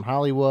PSA from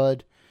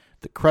Hollywood.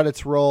 The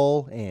credits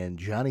roll, and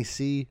Johnny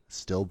C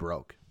still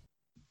broke.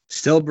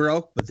 Still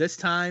broke, but this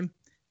time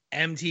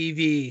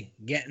MTV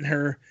getting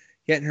her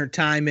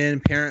time in.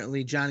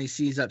 Apparently, Johnny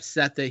C's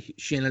upset that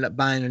she ended up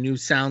buying a new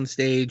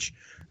soundstage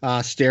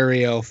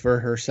stereo for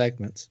her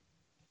segments.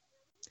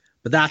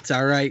 But that's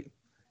all right.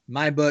 In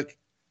my book,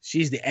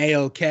 she's the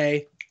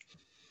A-OK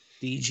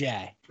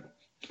DJ.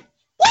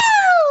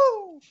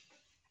 Woo!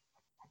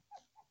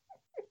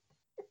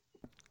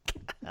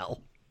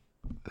 Hell.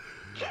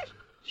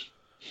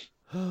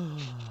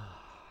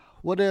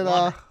 What did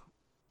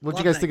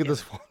you guys think of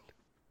this one?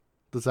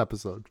 This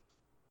episode?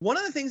 One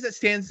of the things that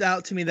stands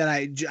out to me that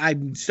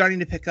I'm starting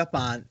to pick up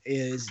on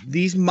is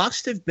these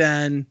must have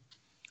been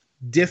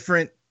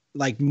different.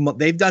 Like,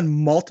 they've done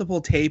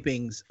multiple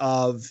tapings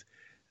of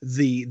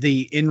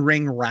the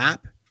in-ring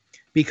rap,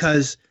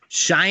 because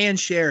Cheyenne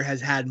Cher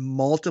has had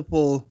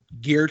multiple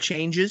gear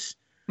changes.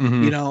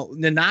 Mm-hmm. You know,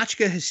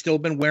 Ninotchka has still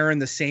been wearing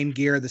the same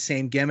gear, the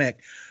same gimmick,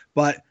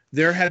 but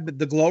there have been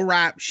the glow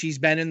wrap. She's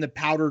been in the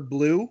powdered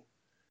blue,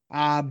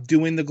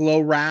 doing the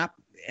glow wrap.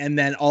 And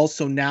then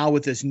also now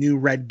with this new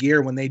red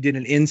gear when they did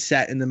an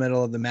inset in the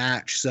middle of the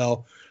match.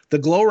 So the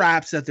glow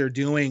wraps that they're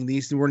doing,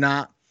 these were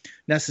not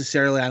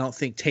necessarily, I don't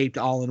think, taped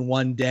all in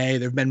one day.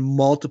 There have been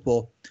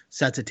multiple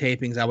sets of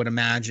tapings, I would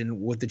imagine,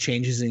 with the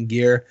changes in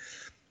gear.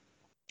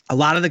 A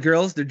lot of the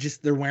girls,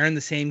 they're wearing the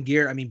same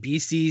gear. I mean,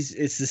 BC's,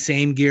 it's the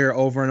same gear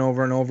over and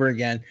over and over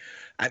again.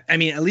 I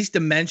mean, at least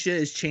Dementia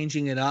is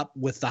changing it up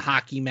with the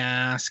hockey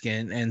mask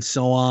and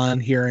so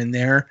on here and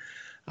there.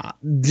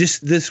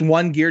 Just this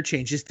one gear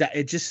change,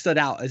 it just stood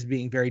out as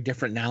being very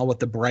different now with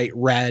the bright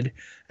red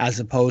as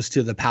opposed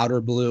to the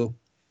powder blue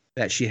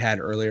that she had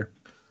earlier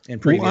in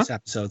previous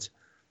episodes.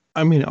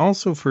 I mean,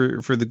 also for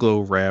the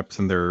glow wraps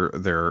and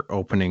their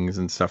openings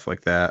and stuff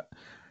like that,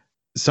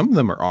 some of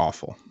them are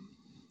awful.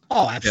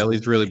 Oh, absolutely.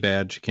 Ellie's really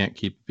bad. She can't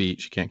keep beat.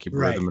 She can't keep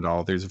rhythm at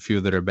all. There's a few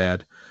that are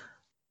bad.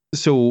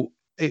 So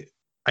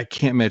I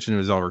can't imagine it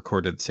was all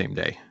recorded the same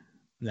day.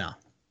 No.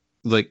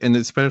 Like, and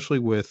especially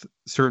with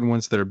certain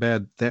ones that are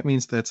bad, that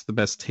means that's the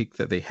best take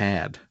that they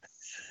had.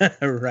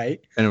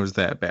 Right. And it was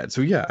that bad.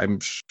 So yeah,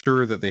 I'm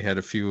sure that they had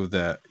a few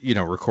that, you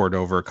know, record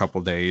over a couple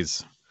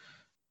days.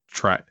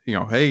 Try, you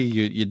know, hey,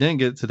 you didn't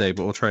get it today,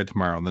 but we'll try it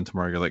tomorrow. And then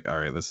tomorrow you're like, all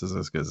right, this is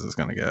as good as it's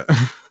going to get.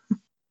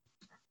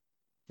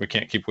 We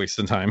can't keep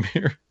wasting time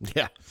here.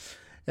 Yeah.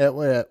 At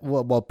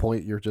what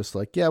point you're just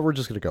like, yeah, we're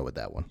just going to go with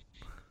that one.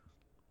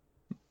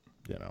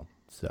 You know,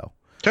 so.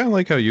 Kind of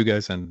like how you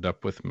guys ended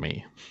up with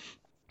me.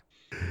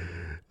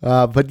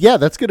 But yeah,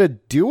 that's going to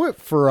do it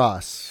for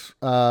us.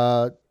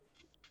 Another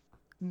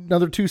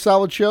 2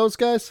 solid shows,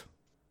 guys?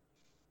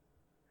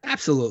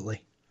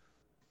 Absolutely.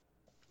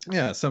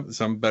 Yeah,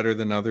 some better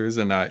than others.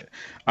 And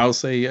I'll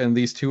say in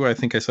these 2, I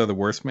think I saw the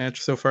worst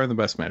match so far and the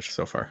best match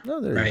so far. Oh,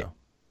 there you go.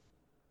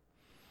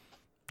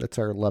 That's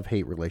our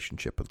love-hate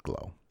relationship with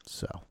Glow.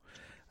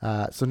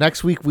 So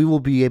next week we will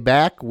be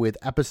back with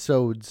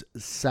episodes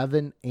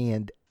 7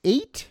 and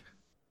 8.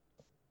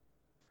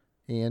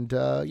 And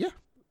yeah.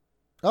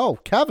 Oh,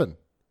 Kevin,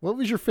 what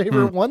was your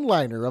favorite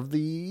one-liner of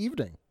the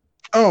evening?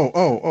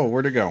 Oh,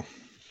 where'd it go?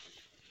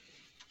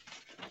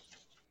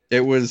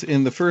 It was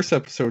in the first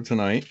episode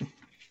tonight.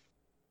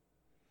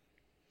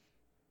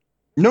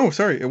 No,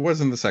 sorry, it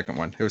was in the second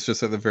one. It was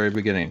just at the very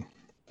beginning.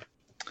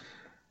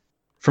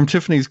 From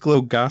Tiffany's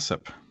Glow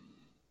Gossip.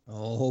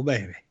 Oh,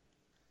 baby.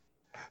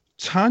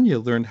 Tanya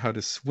learned how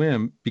to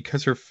swim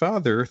because her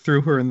father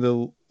threw her in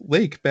the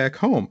lake back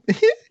home.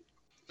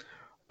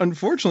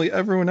 Unfortunately,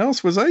 everyone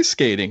else was ice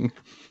skating.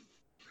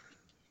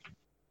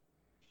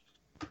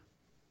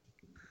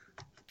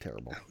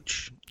 Terrible.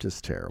 Ouch.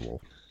 Just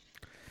terrible.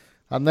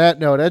 On that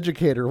note,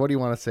 educator, what do you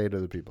want to say to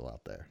the people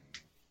out there?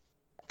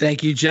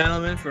 Thank you,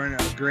 gentlemen, for a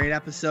great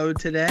episode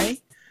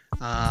today.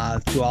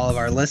 To all of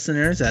our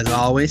listeners, as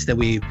always, that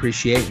we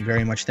appreciate and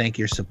very much thank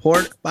your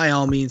support. By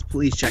all means,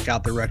 please check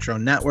out the Retro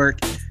Network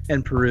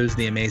and peruse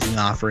the amazing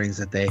offerings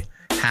that they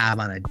have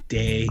on a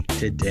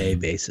day-to-day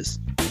basis.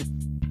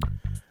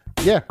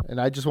 Yeah, and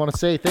I just want to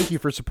say thank you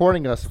for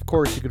supporting us. Of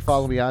course, you can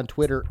follow me on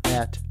Twitter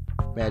at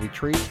Maddie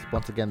Treats.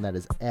 Once again, that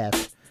is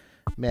at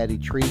Maddie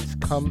Treats.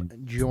 Come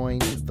join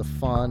the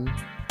fun.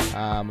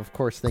 Of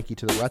course, thank you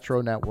to the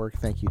Retro Network.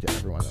 Thank you to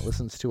everyone that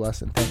listens to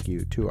us. And thank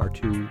you to our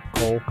two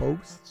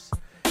co-hosts.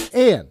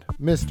 And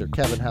Mr.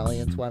 Kevin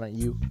Hellions, why don't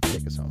you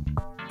take us home?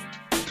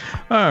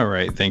 All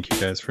right. Thank you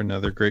guys for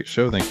another great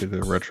show. Thank you to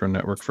the Retro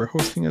Network for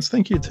hosting us.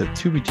 Thank you to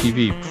Tubi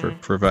TV for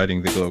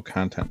providing the Glow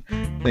content.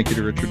 Thank you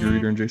to Richard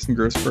Reeder and Jason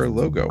Gross for our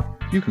logo.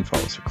 You can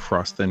follow us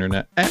across the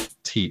internet at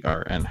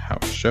TRN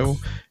House Show.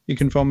 You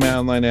can follow Matt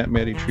online at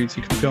Maddie Treats.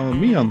 You can follow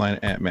me online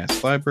at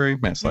Matt's Library.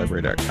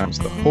 MattsLibrary.com is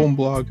the home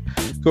blog.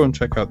 Go and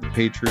check out the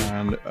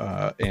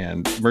Patreon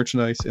and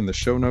merchandise in the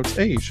show notes.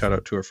 Hey, shout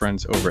out to our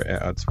friends over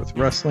at Odds with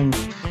Wrestling.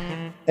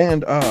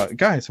 And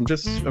guys, I'm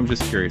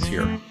just curious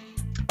here.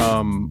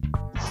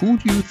 Who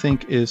do you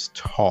think is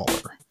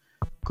taller,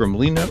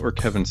 Grimlina or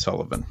Kevin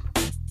Sullivan?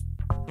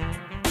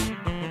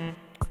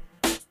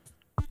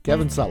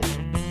 Kevin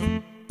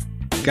Sullivan.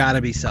 Gotta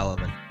be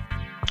Sullivan.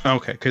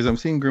 Okay, because I'm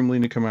seeing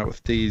Grimlina come out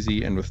with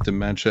Daisy and with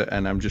Dementia,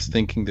 and I'm just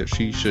thinking that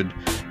she should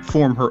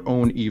form her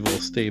own evil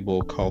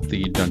stable called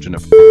the Dungeon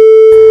of...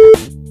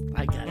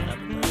 I gotta have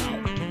that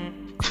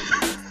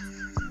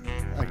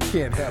out. I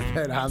can't have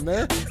that on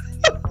there.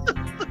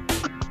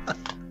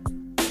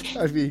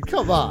 I mean,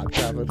 come on,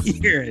 Kevin.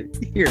 Hear it.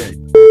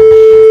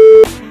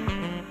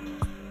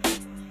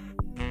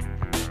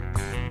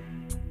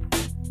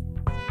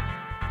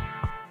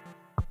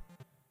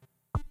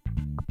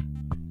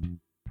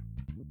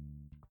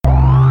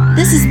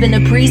 This has been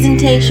a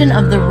presentation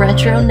of the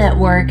Retro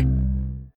Network.